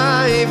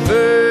my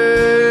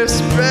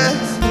first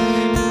breath,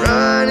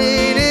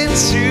 running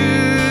into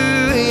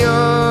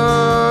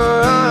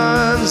your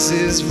arms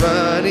is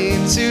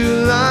running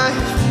to life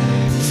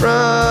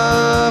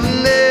from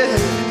there.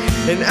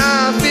 And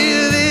I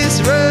feel this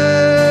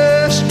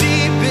rush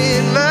deep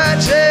in my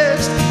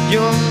chest.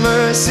 Your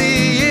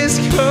mercy is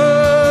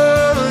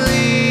calling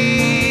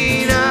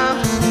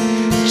out,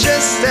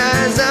 just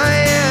as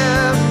I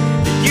am.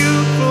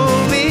 You pull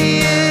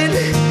me in,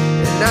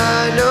 and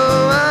I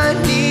know I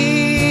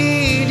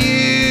need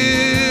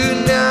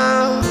you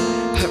now.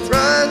 I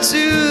run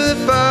to the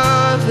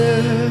Father,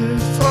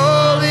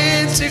 fall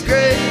into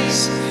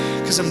grace,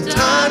 'cause I'm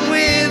done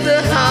with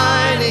the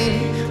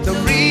hiding, no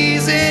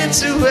reason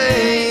to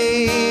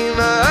wait.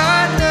 My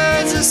heart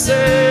needs a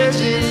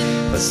surgeon,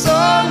 my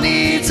soul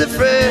needs a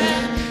friend.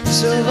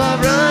 So I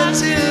run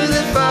to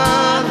the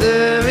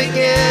Father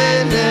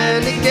again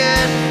and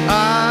again.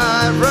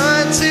 I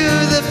run to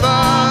the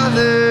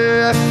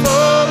Father, I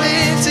fall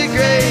into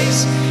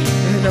grace,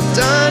 and I'm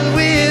done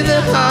with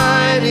the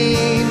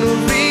hiding, no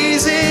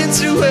reason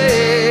to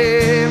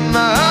wait.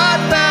 My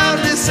heart found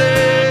a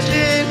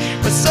surgeon,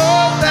 my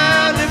soul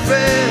found a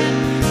friend.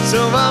 So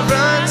I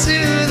run to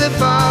the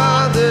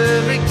Father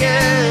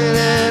again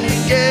and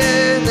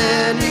again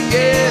and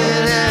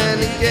again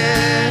and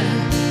again.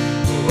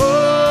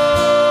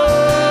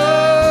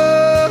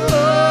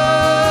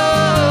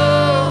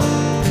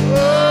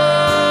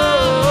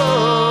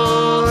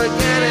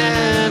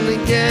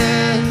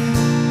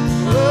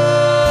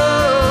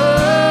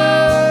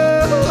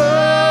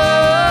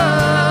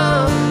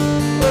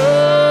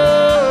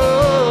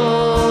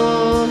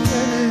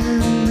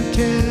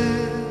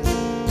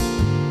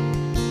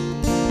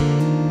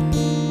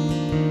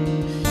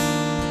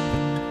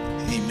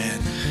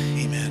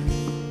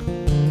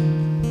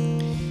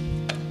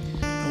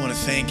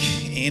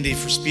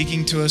 For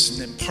speaking to us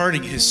and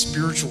imparting his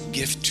spiritual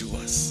gift to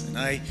us. And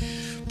I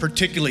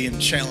particularly am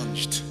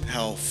challenged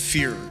how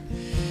fear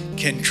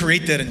can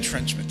create that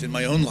entrenchment in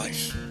my own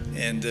life,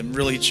 and I'm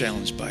really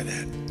challenged by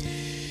that.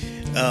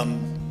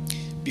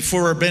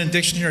 Before our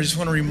benediction here, I just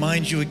want to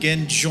remind you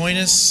again, join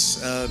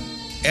us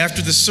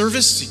after the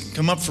service. You can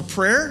come up for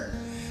prayer.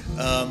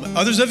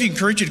 Others of you,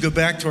 encourage you to go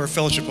back to our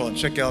fellowship hall and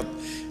check out,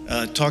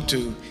 talk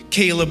to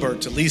Caleb or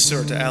to Lisa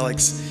or to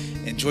Alex,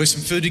 enjoy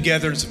some food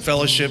together and some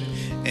fellowship,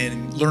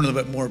 and learn a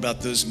little bit more about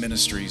those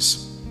ministries.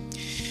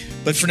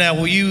 But for now,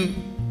 will you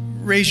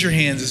raise your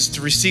hands as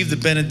to receive the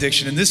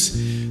benediction? And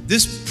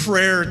this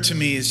prayer to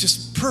me is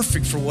just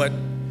perfect for what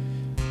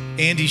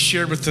Andy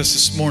shared with us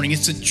this morning.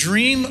 It's a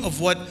dream of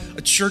what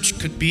a church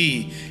could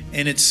be,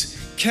 and it's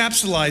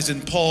capsulized in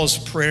Paul's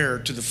prayer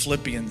to the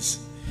Philippians.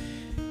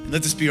 And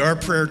let this be our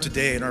prayer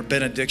today and our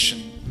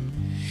benediction.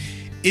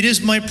 It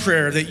is my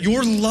prayer that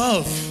your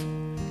love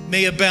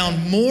may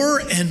abound more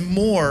and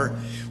more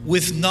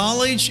with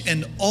knowledge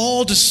and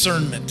all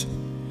discernment,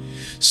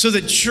 so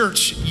that,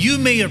 church, you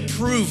may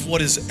approve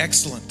what is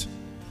excellent,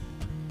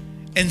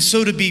 and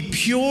so to be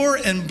pure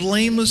and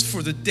blameless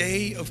for the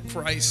day of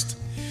Christ,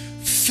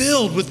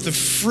 filled with the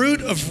fruit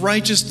of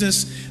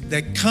righteousness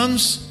that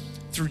comes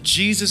through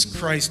Jesus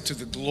Christ, to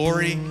the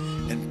glory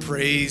and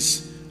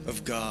praise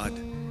of God.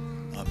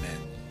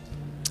 Amen.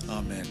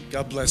 Amen.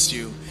 God bless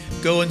you.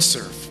 Go and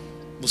serve.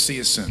 We'll see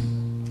you soon.